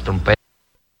uno de los trompetas.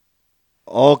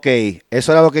 Ok,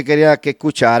 eso era lo que quería que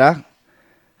escuchara,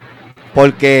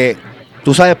 porque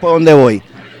tú sabes por dónde voy.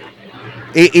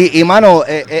 Y mano,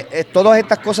 todas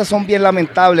estas cosas son bien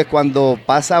lamentables cuando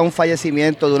pasa un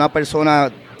fallecimiento de una persona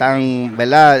tan,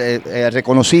 ¿verdad?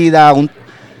 Reconocida,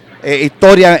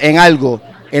 historia en algo.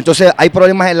 Entonces hay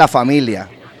problemas en la familia.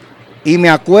 Y me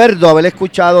acuerdo haber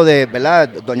escuchado de, ¿verdad?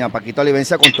 Doña Paquita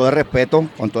Olivencia, con todo el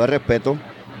respeto,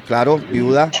 claro,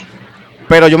 viuda.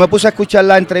 Pero yo me puse a escuchar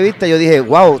la entrevista y yo dije,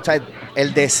 wow, o sea,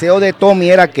 el deseo de Tommy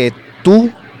era que tú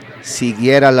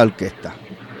siguieras la orquesta.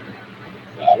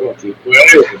 Claro, así fue.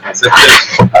 Lo que pasa es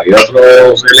que había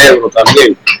otro cerebro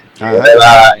también, que era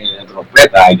la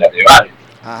trompeta y la Nevares.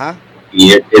 Ajá.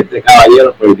 Y este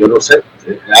caballero, pues yo no sé,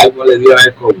 algo le dio a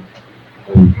él con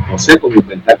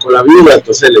inventar con la viuda,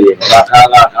 entonces le llegó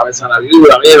la cabeza a la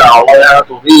viuda, mira, vamos a dejar a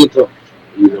Tomito,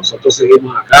 y nosotros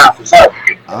seguimos acá, tú sabes,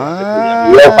 porque la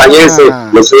viuda fallece,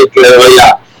 yo soy el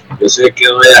que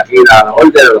doy aquí la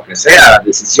orden de lo que sea, las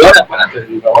decisiones, para que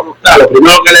mi papá no está. Lo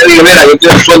primero que le dije, mira, yo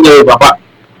quiero el sueldo de mi papá,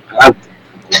 adelante,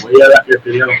 como ella era que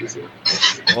tenía la oficina.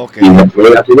 Okay. Y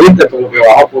después la tuviste, todo lo que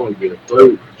bajó con el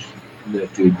director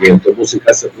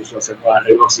musical se puso a hacer los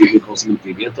arreglos y con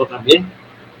sentimiento también.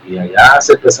 Y allá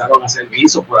se empezaron a hacer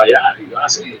guisos por allá, y yo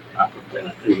así,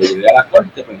 y le llegué a la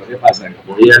corte, pero ¿qué pasa?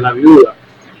 Como ella es la viuda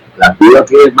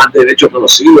tiene más derechos que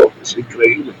los hijos, eso es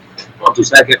increíble. No, tú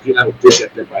sabes que aquí la justicia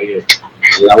de este país es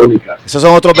la única. Esos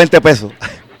son otros 20 pesos.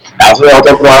 Eso es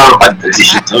otro programa aparte.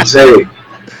 Entonces,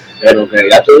 pero que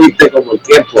ya tuviste como el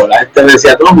tiempo, la gente me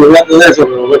decía, no, olvídate de eso,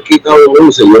 pero no me he quitado los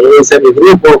luces, yo hice mi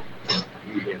grupo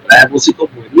y me trae músicos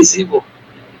buenísimos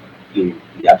y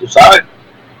ya tú sabes,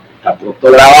 tan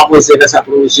pronto grabamos en esa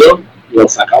producción, lo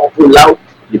sacamos por un lado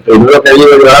y el primero que vino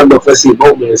grabando fue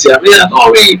Simón, me decía, mira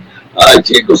Tommy, ay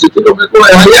chicos, si tú no me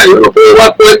coges allá, yo no puedo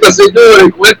jugar con este señor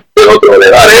y con este otro le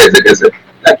parece que se...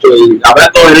 Y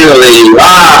habrá todo venido de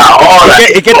ahora.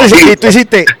 ¿Y qué tú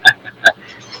hiciste?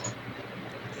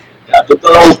 Ya tú te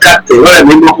lo buscaste, bueno, el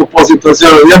mismo compositor se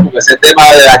lo dio porque ese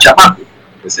tema de la chamaco,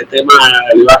 ese tema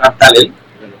lo iba a cantar él,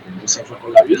 pero como se fue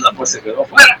con la viuda, pues se quedó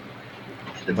fuera.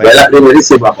 Después de la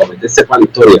primerísima para meterse para la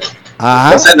historia. Ajá.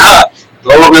 Entonces nada,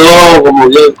 todo quedó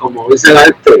como dice la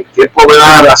gente, tiempo me da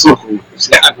la razón, como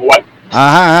sea igual.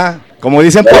 Ajá. Como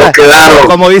dicen por ahí,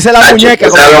 como dice la muñeca.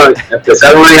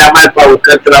 Empezaron a llamar para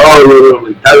buscar trabajo y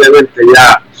lamentablemente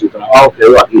ya su trabajo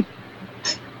quedó aquí.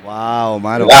 Wow,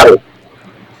 mano. Claro.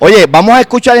 Oye, vamos a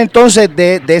escuchar entonces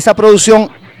de esa producción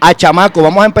a Chamaco.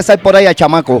 Vamos a empezar por ahí a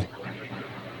Chamaco.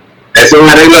 Ese es un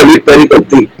arreglo de Luis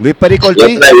Pericortí. Luis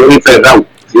Pericortí.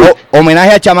 Sí.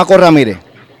 Homenaje a Chamaco Ramírez.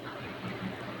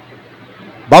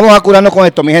 Vamos a curarnos con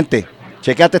esto, mi gente.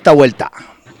 Chequeate esta vuelta.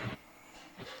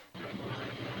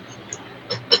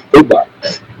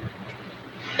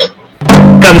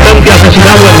 Cantante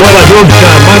asesinado en Nueva York,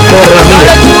 Chamaco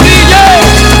Ramírez.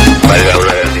 Valga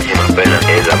una grandísima pena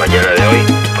en la mañana de hoy,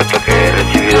 puesto que he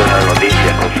recibido una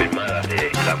noticia confirmada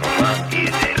de la mamá y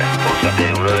de la esposa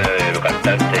de uno de los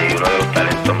cantantes y uno de los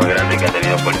talentos más grandes que ha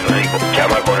tenido Puerto Rico,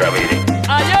 Chamaco Ramírez.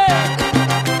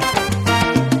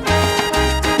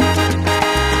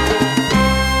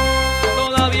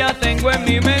 Todavía tengo en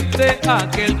mi mente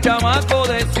aquel chamaco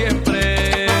de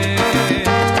siempre,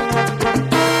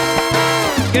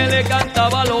 que le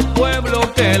cantaba a los pueblos,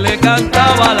 que le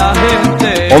cantaba a la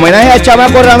gente. Homenaje a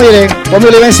Chamaco Ramírez, Tommy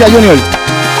Olivencia Jr.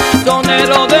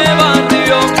 Sonero de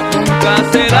barrio, nunca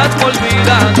serás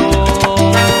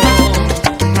olvidado.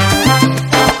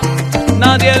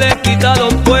 Nadie le quita a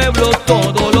los pueblos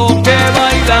todo lo que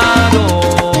bailaron.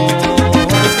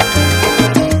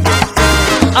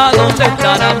 ¿A dónde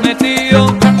estarás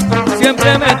metido?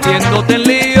 Siempre metiéndote en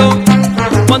lío.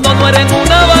 Cuando no eres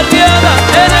una barriada,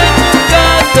 eres un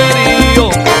caserío.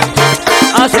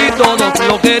 Así todos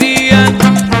lo querían,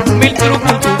 mil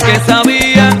trucos que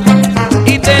sabían,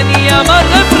 y tenía más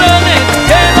refranes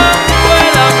que la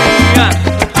escuela mía.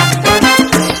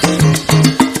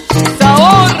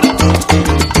 Sabor,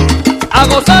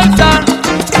 hago salsa.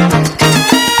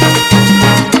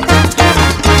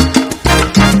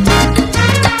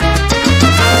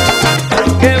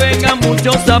 Que vengan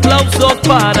muchos aplausos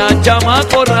para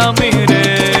Chamaco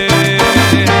Ramírez.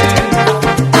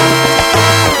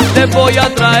 Les voy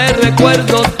a traer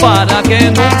recuerdos para que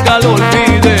nunca lo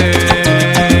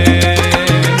olvide.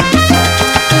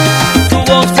 Su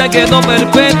voz se quedó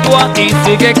perpetua y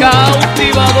sigue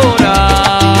cautivadora.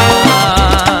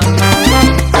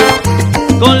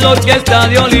 Con la orquesta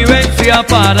de Olivencia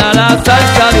para la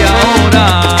salsa de ahora.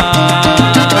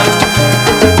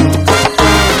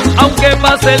 Aunque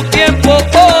pase el tiempo,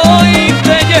 hoy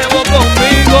te llevo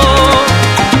conmigo.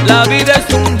 La vida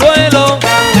es un duelo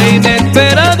de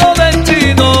inesperado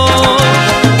destino.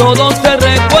 Todos se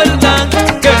recuerdan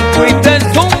que fuiste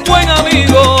un buen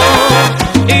amigo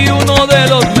y uno de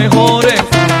los mejores.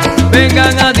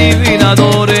 Vengan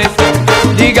adivinadores,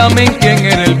 díganme quién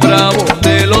era el bravo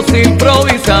de los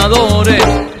improvisadores.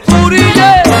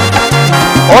 ¡Urille!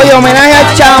 Hoy homenaje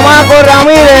a Chamaco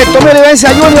Ramírez, Tommy Olivencia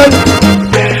Jr.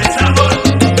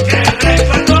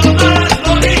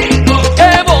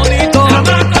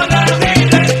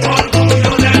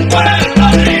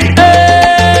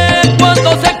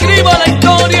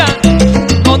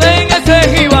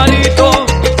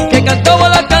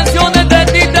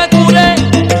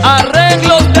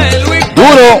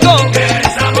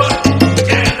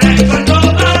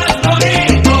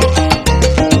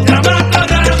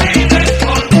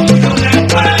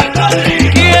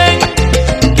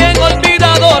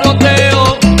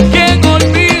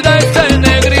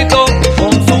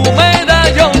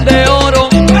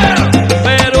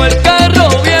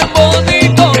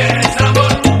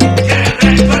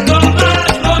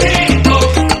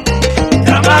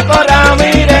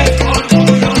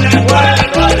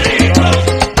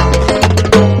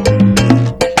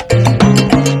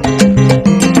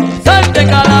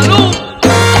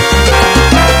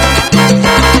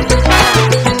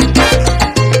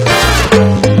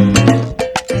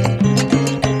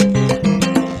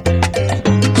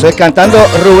 Estoy cantando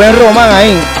Rubén Román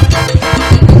ahí.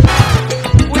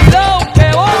 Cuidado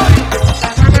que voy.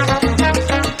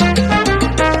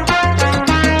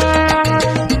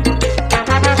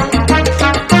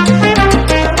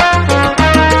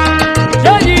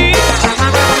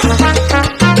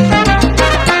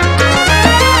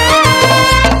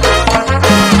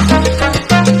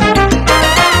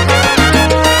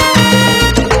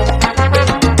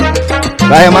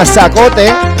 traje más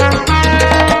sacote.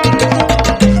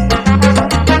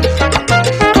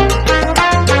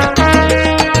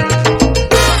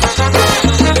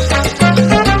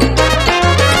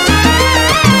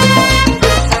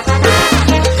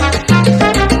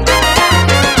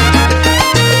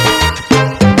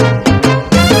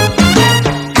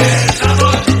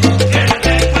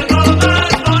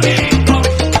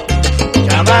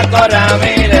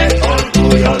 Ramírez,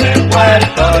 orgullo de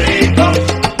Puerto Rico.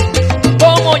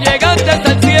 ¿Cómo llegaste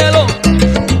hasta el cielo?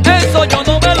 Eso yo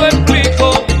no me lo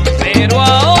explico. Pero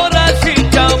ahora sí,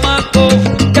 chamaco,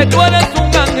 que tú eres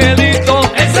un angelito.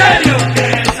 En serio,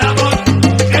 qué sabor,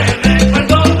 qué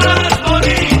recuerdo más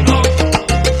bonito.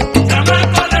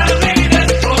 Chamaco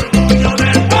Ramírez, orgullo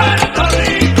de Puerto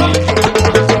Rico.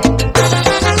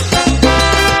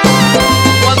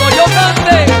 Cuando yo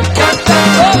cante, cantan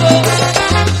todos.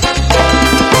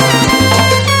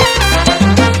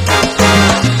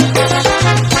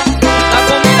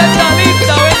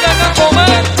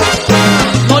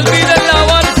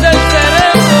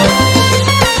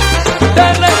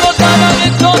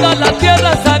 Todas las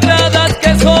tierras sagradas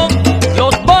que son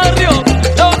los barrios,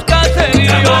 los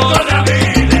caseríos.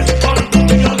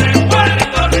 Orgullo de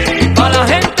Puerto Rico. A la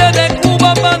gente de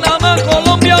Cuba, Panamá,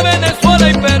 Colombia, Venezuela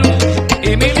y Perú.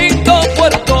 Y mi lindo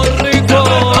Puerto Rico.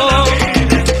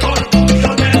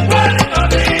 Orgullo de Puerto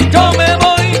Rico. Yo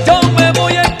me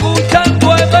voy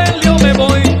escuchando Evelio,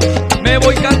 me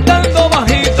voy cantando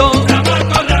bajito.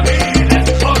 Chamaco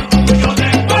Ramírez, orgullo de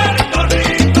Puerto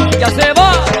Rico. Ya se va.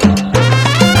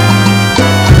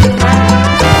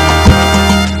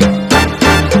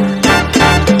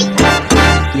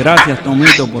 Gracias,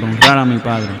 Tomito, por honrar a mi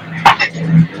padre.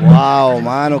 Wow,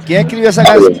 mano. ¿Quién escribió esa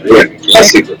canción?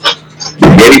 Clásico.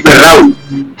 Jerry Ferrao.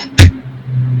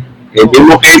 El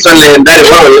mismo que hizo el legendario.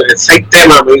 Bueno, el 6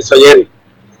 temas me hizo Jerry.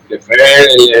 Que fue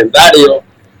el legendario.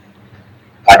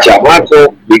 A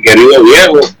Chamaco, mi querido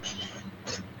viejo.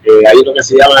 Hay uno que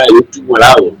se llama El último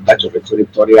helado. Tacho, que es una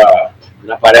historia,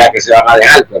 una pareja que se van a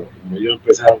dejar, pero como ellos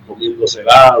empezaron comiendo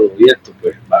helado y esto,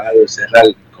 pues van a cerrar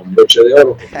con broche de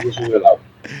oro comiendo un helado.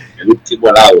 El último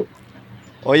helado.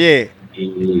 Oye.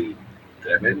 Y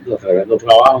tremendo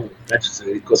trabajo. Tacho, ese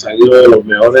disco salió de los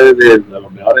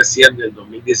mejores 100 del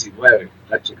 2019.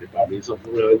 Tacho, que para mí eso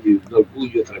fue un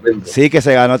orgullo tremendo. Sí, que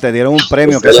se ganó, te dieron un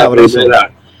premio, Esa que sabroso.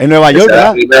 En Nueva York,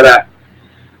 ¿verdad?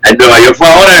 En Nueva York fue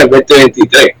ahora en el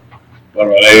 2023.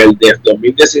 Pero el de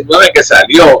 2019 que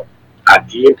salió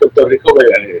aquí en Puerto Rico,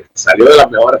 salió de las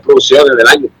mejores producciones del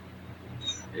año.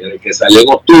 El que salió en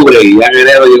octubre y ya en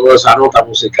enero llegó esa nota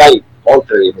musical.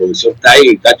 Mi producción está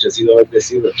ahí, Tacho, he sido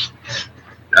bendecido.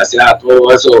 Gracias a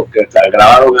todo eso que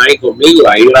grabaron ahí conmigo.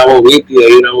 Ahí grabó Viti,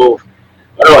 ahí grabó,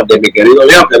 bueno, de mi querido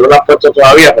viejo, que no lo has puesto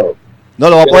todavía, pero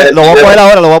no, lo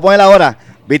voy a poner ahora.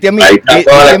 Viti en mi, ahí está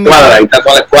toda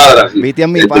la escuadra. Viti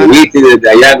en mi padre. Viti desde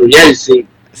allá en New Jersey.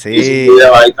 Sí.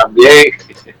 Ahí también.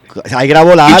 Ahí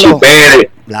grabó Lalo.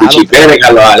 Pichi Pérez,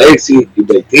 Carlos Alexis,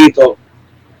 Gilbertito.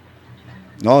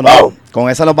 No, con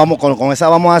esa con esa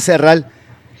vamos a cerrar.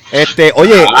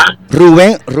 Oye,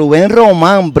 Rubén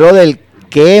Román, brother,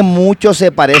 que mucho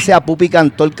se parece a Pupi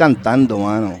Cantor cantando,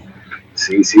 mano.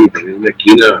 Sí, tiene una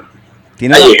esquina.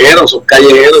 Son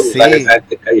callejeros, sí. Esa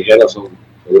gente callejeros son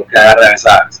los que agarran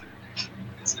esas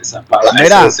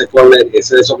palabras,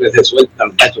 eso que se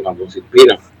sueltan, Tacho, cuando se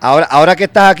inspiran. Ahora que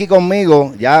estás aquí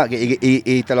conmigo, ya,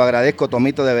 y te lo agradezco,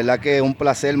 Tomito, de verdad que es un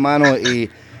placer, hermano, y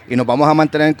nos vamos a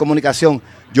mantener en comunicación.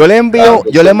 Yo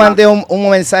le mandé un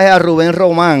mensaje a Rubén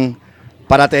Román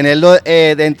para tenerlo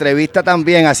de entrevista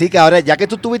también, así que ahora, ya que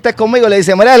tú estuviste conmigo, le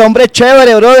dice, mira, el hombre es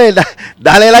chévere, brother,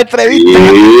 dale la entrevista.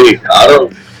 Sí, claro.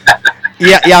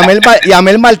 Y a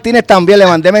Mel Martínez también le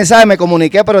mandé mensaje, me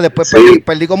comuniqué, pero después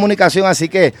perdí comunicación, así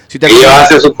que si te ellos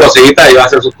hacen sus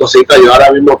cositas, yo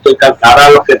ahora mismo estoy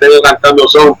cantando, los que tengo cantando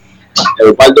son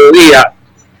Eduardo Díaz,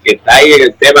 que está ahí en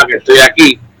el tema que estoy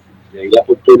aquí, le di la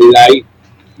oportunidad ahí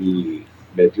y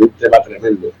metió un tema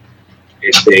tremendo.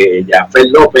 Jafet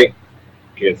López,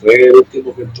 que fue el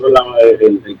último que entró,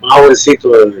 el más jovencito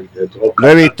de todos. Lo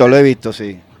he visto,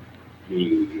 sí.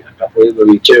 Y está poniendo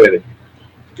bien chévere.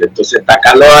 Entonces está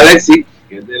Carlos Alexis,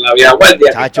 que es de la vieja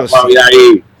guardia, Chacho, que está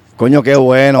ahí. Coño, qué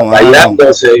bueno,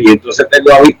 Bailándose, y entonces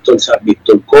tengo a Víctor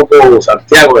Coco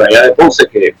Santiago, de allá de Ponce,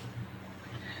 que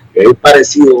es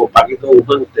parecido a Paquito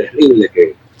Guzmán, terrible.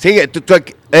 Que sí,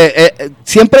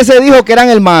 siempre se dijo que eran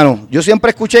hermanos. Yo siempre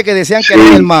escuché que decían que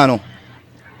eran hermanos.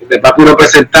 De papi lo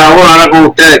presentaba ahora con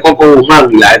ustedes, Coco Guzmán,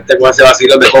 y la gente con ese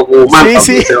vacilón de Coco Guzmán,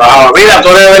 se bajaba. Mira, tú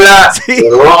eres de verdad. Sí.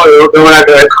 Pero no, yo no tengo nada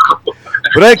que ver con Coco.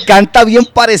 Pero él canta bien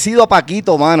parecido a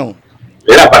Paquito, mano.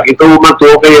 Mira, Paquito Guzmán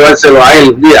tuvo que llevárselo a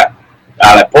él un día,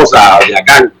 a la esposa, a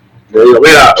Yacán. Le digo,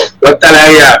 mira, cuéntale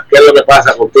a ella qué es lo que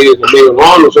pasa contigo y conmigo.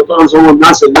 No, nosotros no somos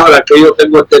nada, señora, que yo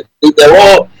tengo este tipo de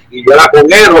voz y yo la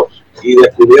conguero y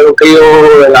descubrieron que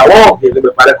yo de la voz y que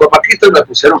me parezco a Paquito y me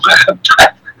pusieron a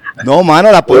cantar. No,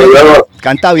 mano, la pone,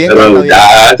 canta bien. Pero canta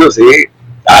ya, eso sí.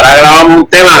 Ahora grabamos un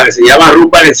tema que se llama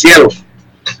Rumba en el Cielo.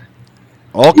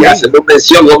 Okay. Y hacemos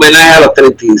mención, homenaje a los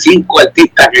 35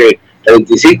 artistas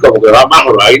 35, porque va más,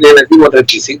 pero ahí le metimos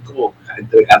 35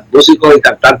 entre músicos y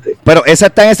cantantes. ¿Pero esa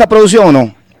está en esa producción o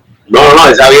no? No,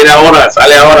 esa viene ahora,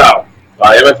 sale ahora.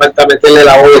 Todavía me falta meterle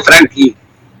la voz de Frankie,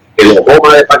 el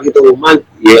Ojoma de Paquito Guzmán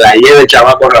y el Ayer de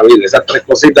Chamaco Ramírez. Esas 3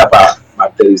 cositas para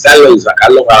masterizarlo y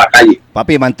sacarlo para la calle.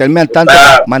 Papi, manténme al tanto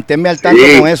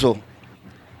sí. Con eso.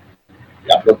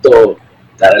 Ya pronto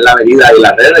estaré en la avenida y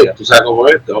la red, ya tú sabes cómo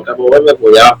es, tengo que moverme,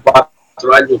 pues ya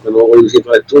 4 años que no voy a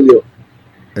visitar el estudio.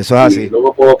 Eso es así. No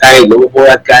me puedo caer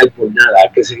por nada,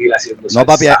 hay que seguir haciendo salsa. No,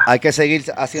 papi, hay que seguir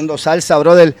haciendo salsa,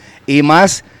 brother, y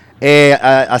más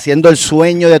haciendo el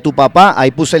sueño de tu papá.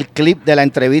 Ahí puse el clip de la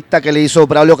entrevista que le hizo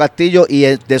Braulio Castillo y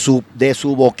de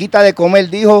su boquita de comer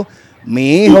dijo,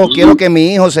 mi hijo, quiero que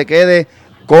mi hijo se quede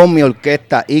con mi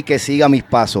orquesta y que siga mis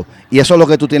pasos. Y eso es lo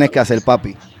que tú tienes que hacer,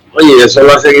 papi. Oye, eso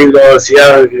lo ha seguido,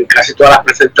 decía en casi todas las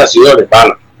presentaciones,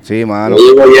 pana. Sí, mano.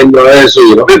 Yo llevo oyendo eso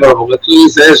y no, pero ¿por qué tú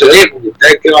dices eso? Oye, porque usted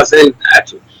qué va a hacer,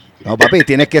 muchacho. No, papi,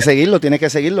 tienes que seguirlo.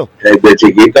 Desde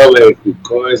chiquito me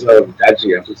explicó eso, muchacho,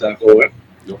 ya tú sabes cómo es.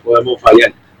 No podemos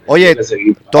fallar. Oye,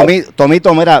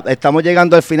 Tomito, mira, estamos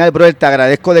llegando al final, brother, te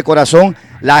agradezco de corazón.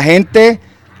 La gente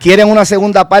quiere una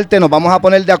segunda parte, nos vamos a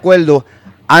poner de acuerdo.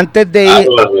 Antes de ir...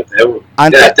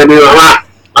 Esta es mi mamá.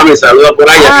 Mami, saluda por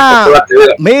allá.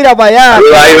 Mira para allá.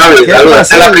 Saluda ahí, mami. Saluda.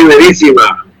 Esta es la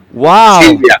primerísima. Wow.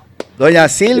 Silvia. Doña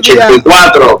Silvia.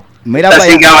 84. Mira para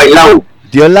allá. Bailado.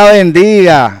 Dios la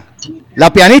bendiga.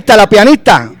 La pianista. La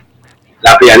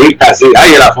pianista, sí.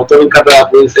 Ay, la foto nunca te la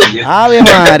pude enseñar. Ave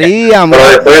María. Pero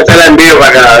después te la envío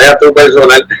para que la veas tú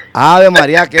personal. Ave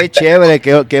María, qué chévere.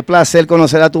 Qué placer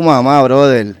conocer a tu mamá,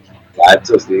 brother.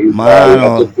 Cacho, sí.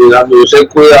 Mano. Yo soy el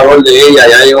cuidador de ella.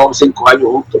 Ya llevamos 5 años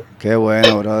juntos. Qué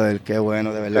bueno, brother. Qué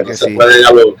bueno, de verdad que sí.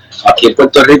 Aquí en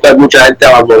Puerto Rico hay mucha gente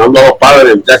abandonando a los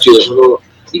padres, muchachos. Y eso no...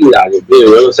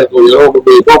 yo no sé cómo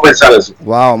puedo pensar eso.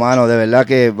 Wow, mano, de verdad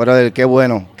que, brother, qué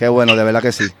bueno, de verdad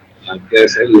que sí. Hay que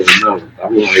serlo, hermano,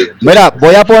 estamos ahí. Mira,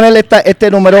 voy a ponerle este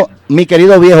número, mi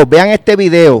querido viejo, vean este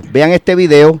video,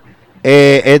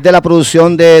 es de la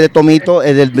producción de Tomito,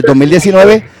 es del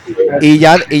 2019, y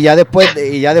ya después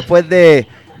de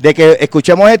que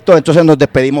escuchemos esto, entonces nos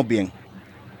despedimos bien.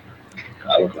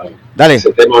 Claro. Dale.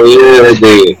 Ese tema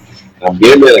viene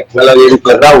también de la escuela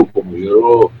de Raúl, como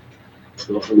yo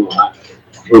nos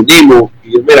reunimos,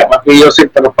 y mira, papi y yo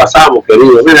siempre nos pasamos,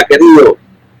 querido,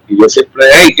 y yo siempre,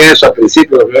 ¿qué es eso? Al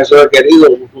principio, eso es querido,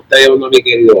 ¿cómo usted llamando a mi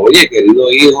querido? Oye, querido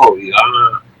hijo, y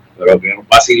pero que un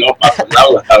vacilón para todos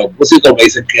lados, hasta los músicos me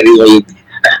dicen querido hijo.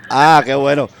 Qué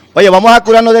bueno. Oye, vamos a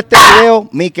curarnos de este video,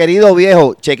 mi querido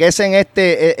viejo, chequese en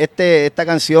esta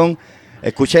canción,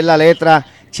 escuchen la letra,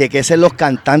 chequese los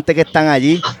cantantes que están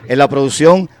allí en la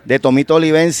producción de Tomito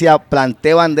Olivencia,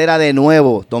 Planté Bandera de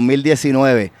Nuevo,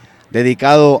 2019,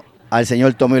 dedicado al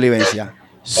señor Tommy Olivencia.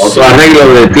 Otro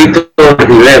arreglo de Tito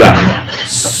Rivera.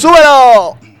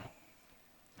 ¡Súbelo!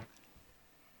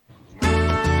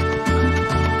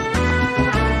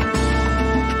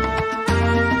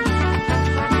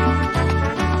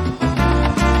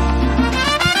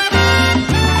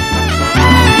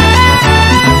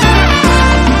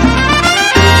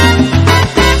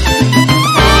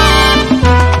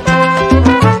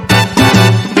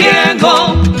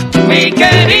 Mi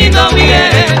querido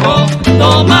viejo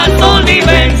Tomás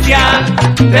Olivencia,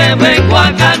 te vengo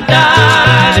a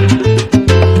cantar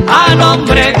a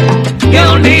nombre de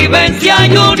Olivencia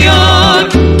Jr,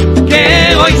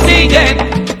 que hoy sigue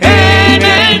en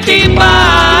el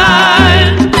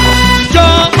timbal.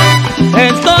 Yo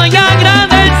estoy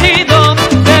agradecido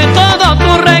de todos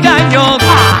tus regaños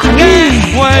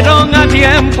que fueron a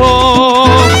tiempo,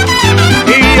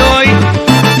 y hoy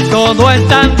todo es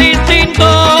tan distinto,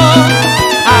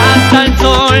 hasta el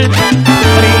sol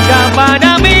brilla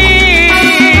para mí.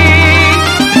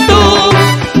 Tú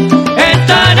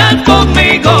estarás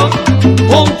conmigo,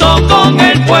 junto con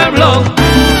el pueblo,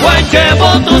 pues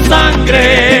llevo tu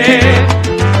sangre.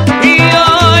 Y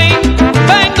hoy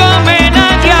vengo a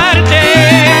homenajearte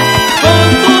con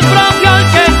tu propia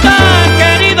orquesta,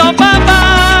 querido papá.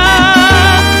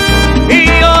 Y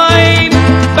hoy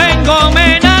vengo a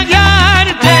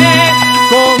homenajearte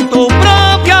con tu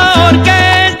propia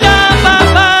orquesta,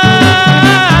 papá.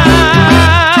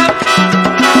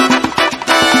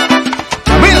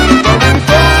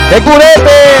 ¡Qué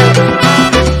curete!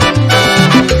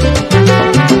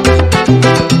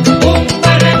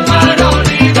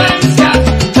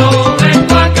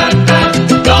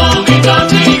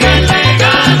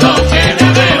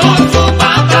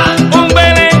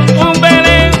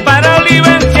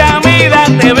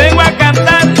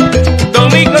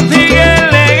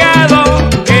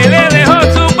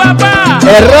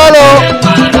 El Rolo.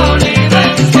 Para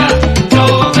Olivencia,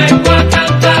 yo vengo a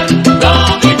cantar.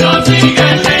 Tomito sigue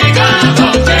el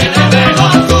legado que le dejó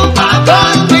su papá.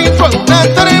 Y fue una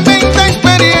tremenda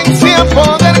experiencia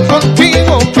poder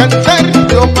contigo cantar.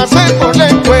 Yo pasé por la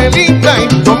escuelita y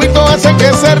Tomito hace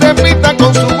que se repita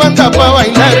con su banda para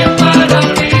bailar. Para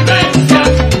Olivencia,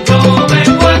 yo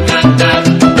vengo a cantar.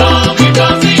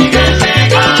 Tomito sigue el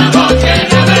legado que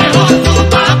le dejó su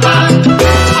papá.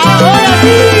 Ahora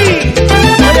sí,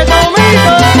 oye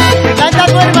Tomito, me canta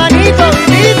tu hermanito,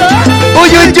 vivito. Uy,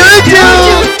 uy, uy,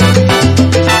 uy.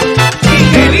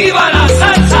 Y que viva la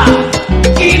salsa,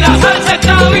 y la salsa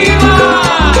está viva.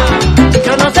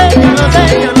 Yo no sé, yo no sé,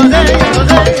 yo no sé, yo no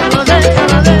sé, yo no sé, yo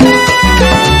no sé.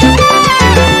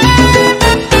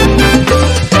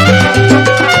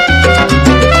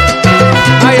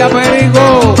 ¡Ay,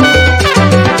 Américo!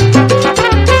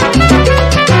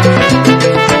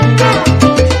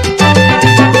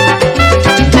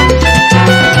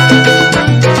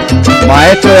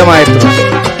 Maestro de maestros.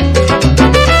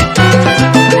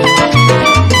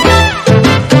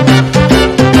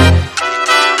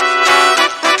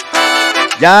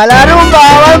 Ya la rumba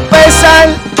va a empezar.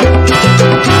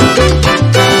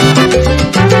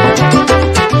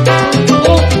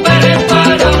 Un Pérez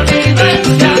para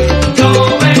Olivencia,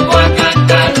 yo vengo a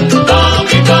cantar.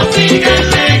 Tomito sigue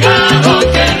el legado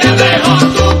que le dejó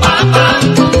su papá.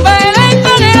 Belén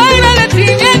con el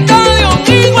agradecimiento de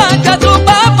un igual a su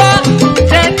papá.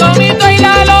 De Tomito y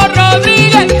Lalo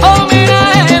Rodríguez,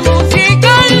 homenaje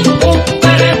musical. Un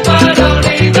Pérez para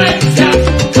Olivencia,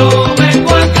 yo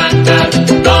vengo a cantar.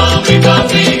 Tomito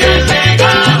sigue el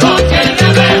legado que le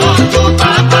dejó su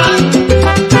papá.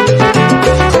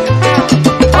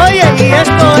 Oye, y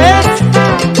esto es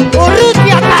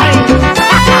Urrutia Time.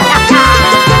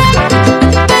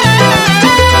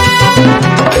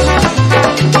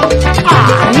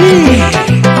 ¡Ay!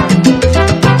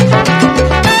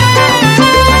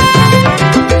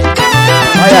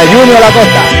 Vaya, Junior la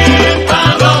costa.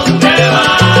 ¿A dónde va?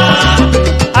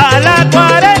 A la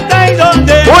 40 y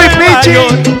donde Uy, Nueva Pichi.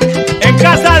 York, en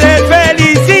casa de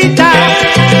Felicita.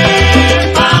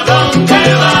 ¿A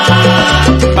dónde va?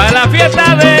 Para la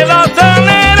fiesta de los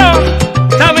soneros,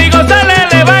 Sammy González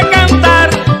le va a cantar.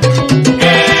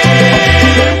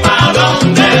 ¿A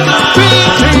dónde va?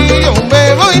 Sí, yo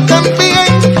me voy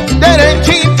también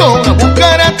derechito a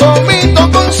buscar a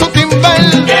Tomito con su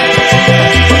timbal.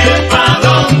 ¿A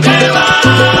dónde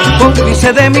va?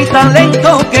 Cómplice de mi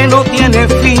talento que no tiene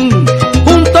fin.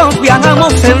 Juntos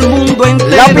viajamos el mundo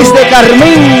entero. Lápiz de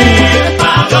Carmín.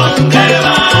 ¿A dónde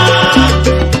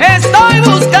va? Estoy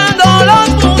buscando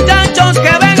los muchachos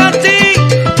que ven así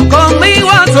conmigo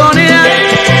a soñar.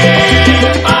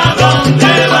 ¿A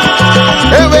dónde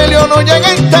va? Evelio, no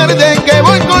llegues tarde que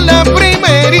voy con la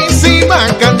primerísima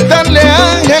a cantarle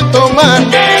a Ángel Tomás.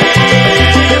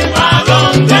 ¿A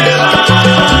dónde va?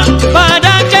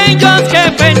 Para aquellos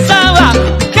que pensaban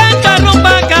que esta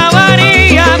rumba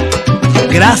acabaría.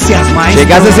 Gracias, maestro.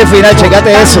 Checate ese final,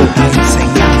 checate eso.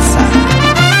 Enseñanza.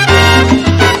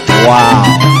 Wow.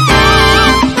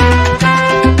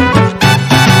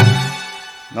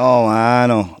 No,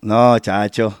 mano. No,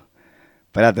 chacho.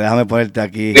 Espérate, déjame ponerte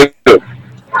aquí.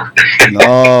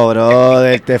 No,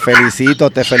 brother, te felicito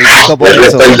por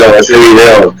eso. Respecto a ese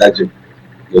video, tacho.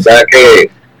 Tú sabes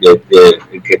que el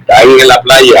que está ahí en la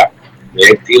playa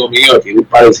es tío mío, tiene un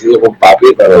parecido con papi,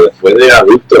 pero después de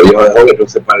adulto, yo de joven no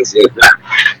se parecía en nada.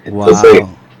 Entonces,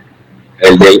 Wow.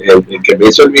 el que me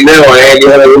hizo el video es el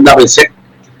hijo de Lunda Merced.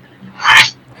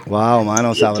 Wow,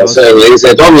 mano, sabroso. Entonces me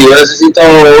dice, Tommy, yo necesito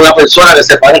una persona que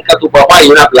se parezca a tu papá y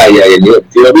una playa. Y el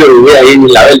tío mío vivía ahí en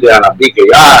la verde, a la pique.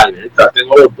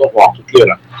 Tengo los dos cuando tú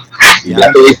quieras. Y ya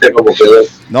te viste como quedó.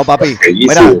 No, papi,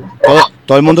 Bellísimo. mira,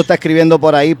 todo el mundo está escribiendo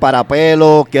por ahí, para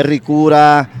pelo, qué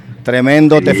ricura,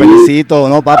 tremendo, te felicito,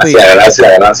 ¿no, papi?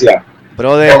 Gracias.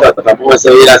 Brother, Tratamos de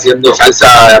seguir haciendo salsa,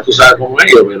 ya tú sabes cómo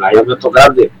ellos, pero ahí no es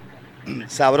grande.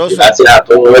 sabroso. Gracias a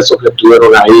todos esos que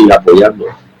estuvieron ahí apoyando.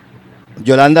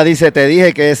 Yolanda dice, te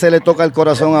dije que ese le toca el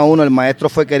corazón a uno, el maestro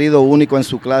fue querido único en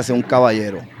su clase, un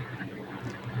caballero.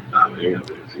 Amén.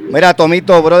 Mira,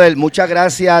 Tomito, brother, muchas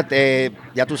gracias,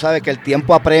 ya tú sabes que el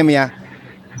tiempo apremia.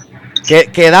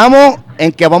 Quedamos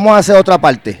en que vamos a hacer otra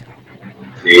parte.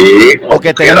 Sí, porque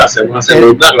hacer una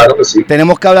segunda, claro que sí.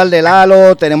 Tenemos que hablar de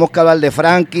Lalo, tenemos que hablar de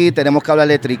Frankie, tenemos que hablar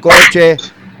de Tricoche,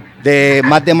 de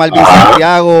Marvin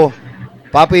Santiago.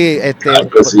 Papi,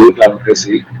 Claro que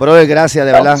sí. Brother, gracias,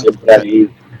 de verdad. Siempre ahí.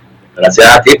 Gracias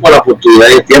a ti por la oportunidad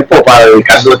y el tiempo para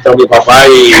dedicarle esto a mi papá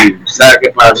y sabes que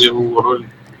para mí es un honor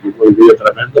y un orgullo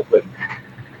tremendo pues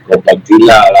compartir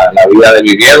la vida de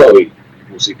mi viejo y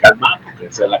musical más.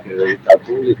 esa es la que debe estar al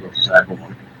público, o sea, como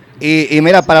Y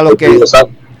mira, para los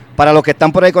que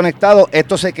están por ahí conectados,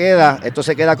 esto se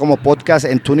queda como podcast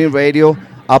en Tuning Radio,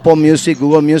 Apple Music,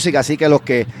 Google Music, así que los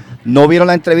que no vieron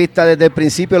la entrevista desde el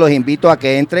principio, los invito a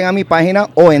que entren a mi página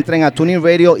o entren a Tuning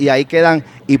Radio y ahí quedan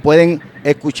y pueden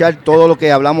escuchar todo lo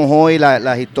que hablamos hoy,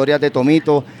 las historias de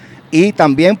Tomito, y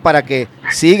también para que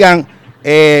sigan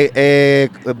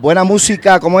buena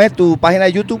música. ¿Cómo es tu página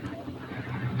de YouTube?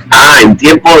 en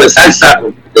tiempo de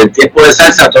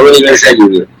salsa, Tommy Olivencia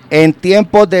Jr. En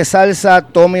tiempos de salsa,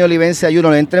 Tommy Olivencia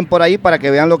Jr. Entren por ahí para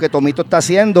que vean lo que Tomito está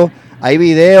haciendo. Hay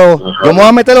videos. Yo me voy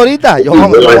a meter ahorita. Sí,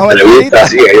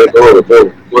 hay de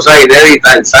todo. Cosas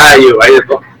inéditas, ensayos, hay de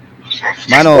todo.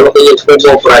 Mano, todo lo que yo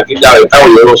pongo por aquí la verdad,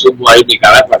 yo lo subo ahí en mi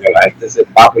canal para que la gente se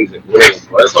empape y se cure con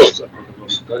todo eso.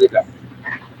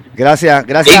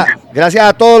 Gracias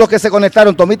a todos los que se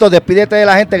conectaron. Tomito, despídete de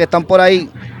la gente que están por ahí.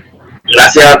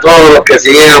 Gracias a todos los que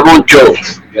siguen a mucho.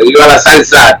 Que viva la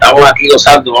salsa. Estamos aquí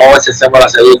gozando. Vamos a ver si hacemos la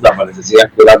segunda para que se sigan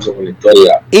curando con la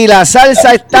historia. Y la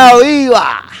salsa está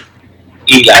viva.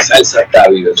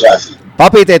 ¿Sabes?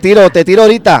 Papi, te tiro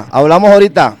ahorita. Hablamos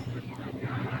ahorita.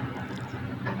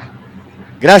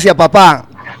 Gracias, papá.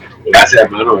 Gracias,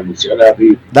 hermano. Bendiciones a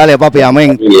ti. Dale, papi,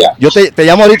 amén. Yo te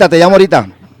llamo ahorita.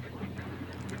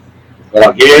 ¿Pero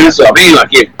a quién es eso? ¿A mí o a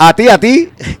quién? A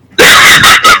ti.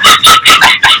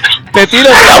 Te tiro.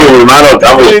 Estamos, hermano,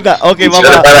 estamos. Okay,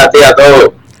 papá. Para ti a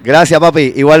todos. Gracias,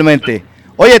 papi, igualmente.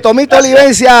 Oye, Tomito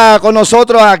Olivencia con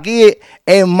nosotros aquí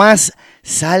en Más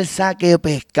Salsa que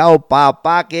Pescado.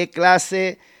 Papá, qué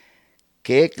clase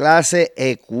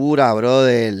de cura,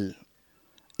 brother.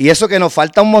 Y eso que nos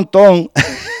falta un montón.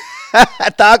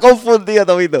 Estaba confundido,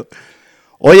 Tomito.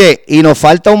 Oye, y nos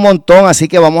falta un montón, así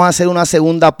que vamos a hacer una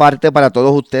segunda parte para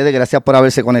todos ustedes. Gracias por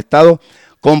haberse conectado.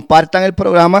 Compartan el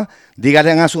programa,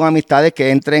 díganle a sus amistades que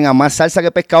entren a Más Salsa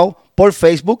que Pescado por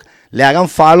Facebook, le hagan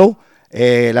follow,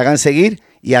 le hagan seguir,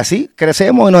 y así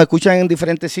crecemos y nos escuchan en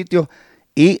diferentes sitios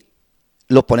y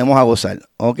los ponemos a gozar,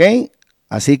 ¿ok?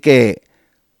 Así que,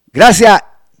 gracias,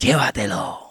 llévatelo.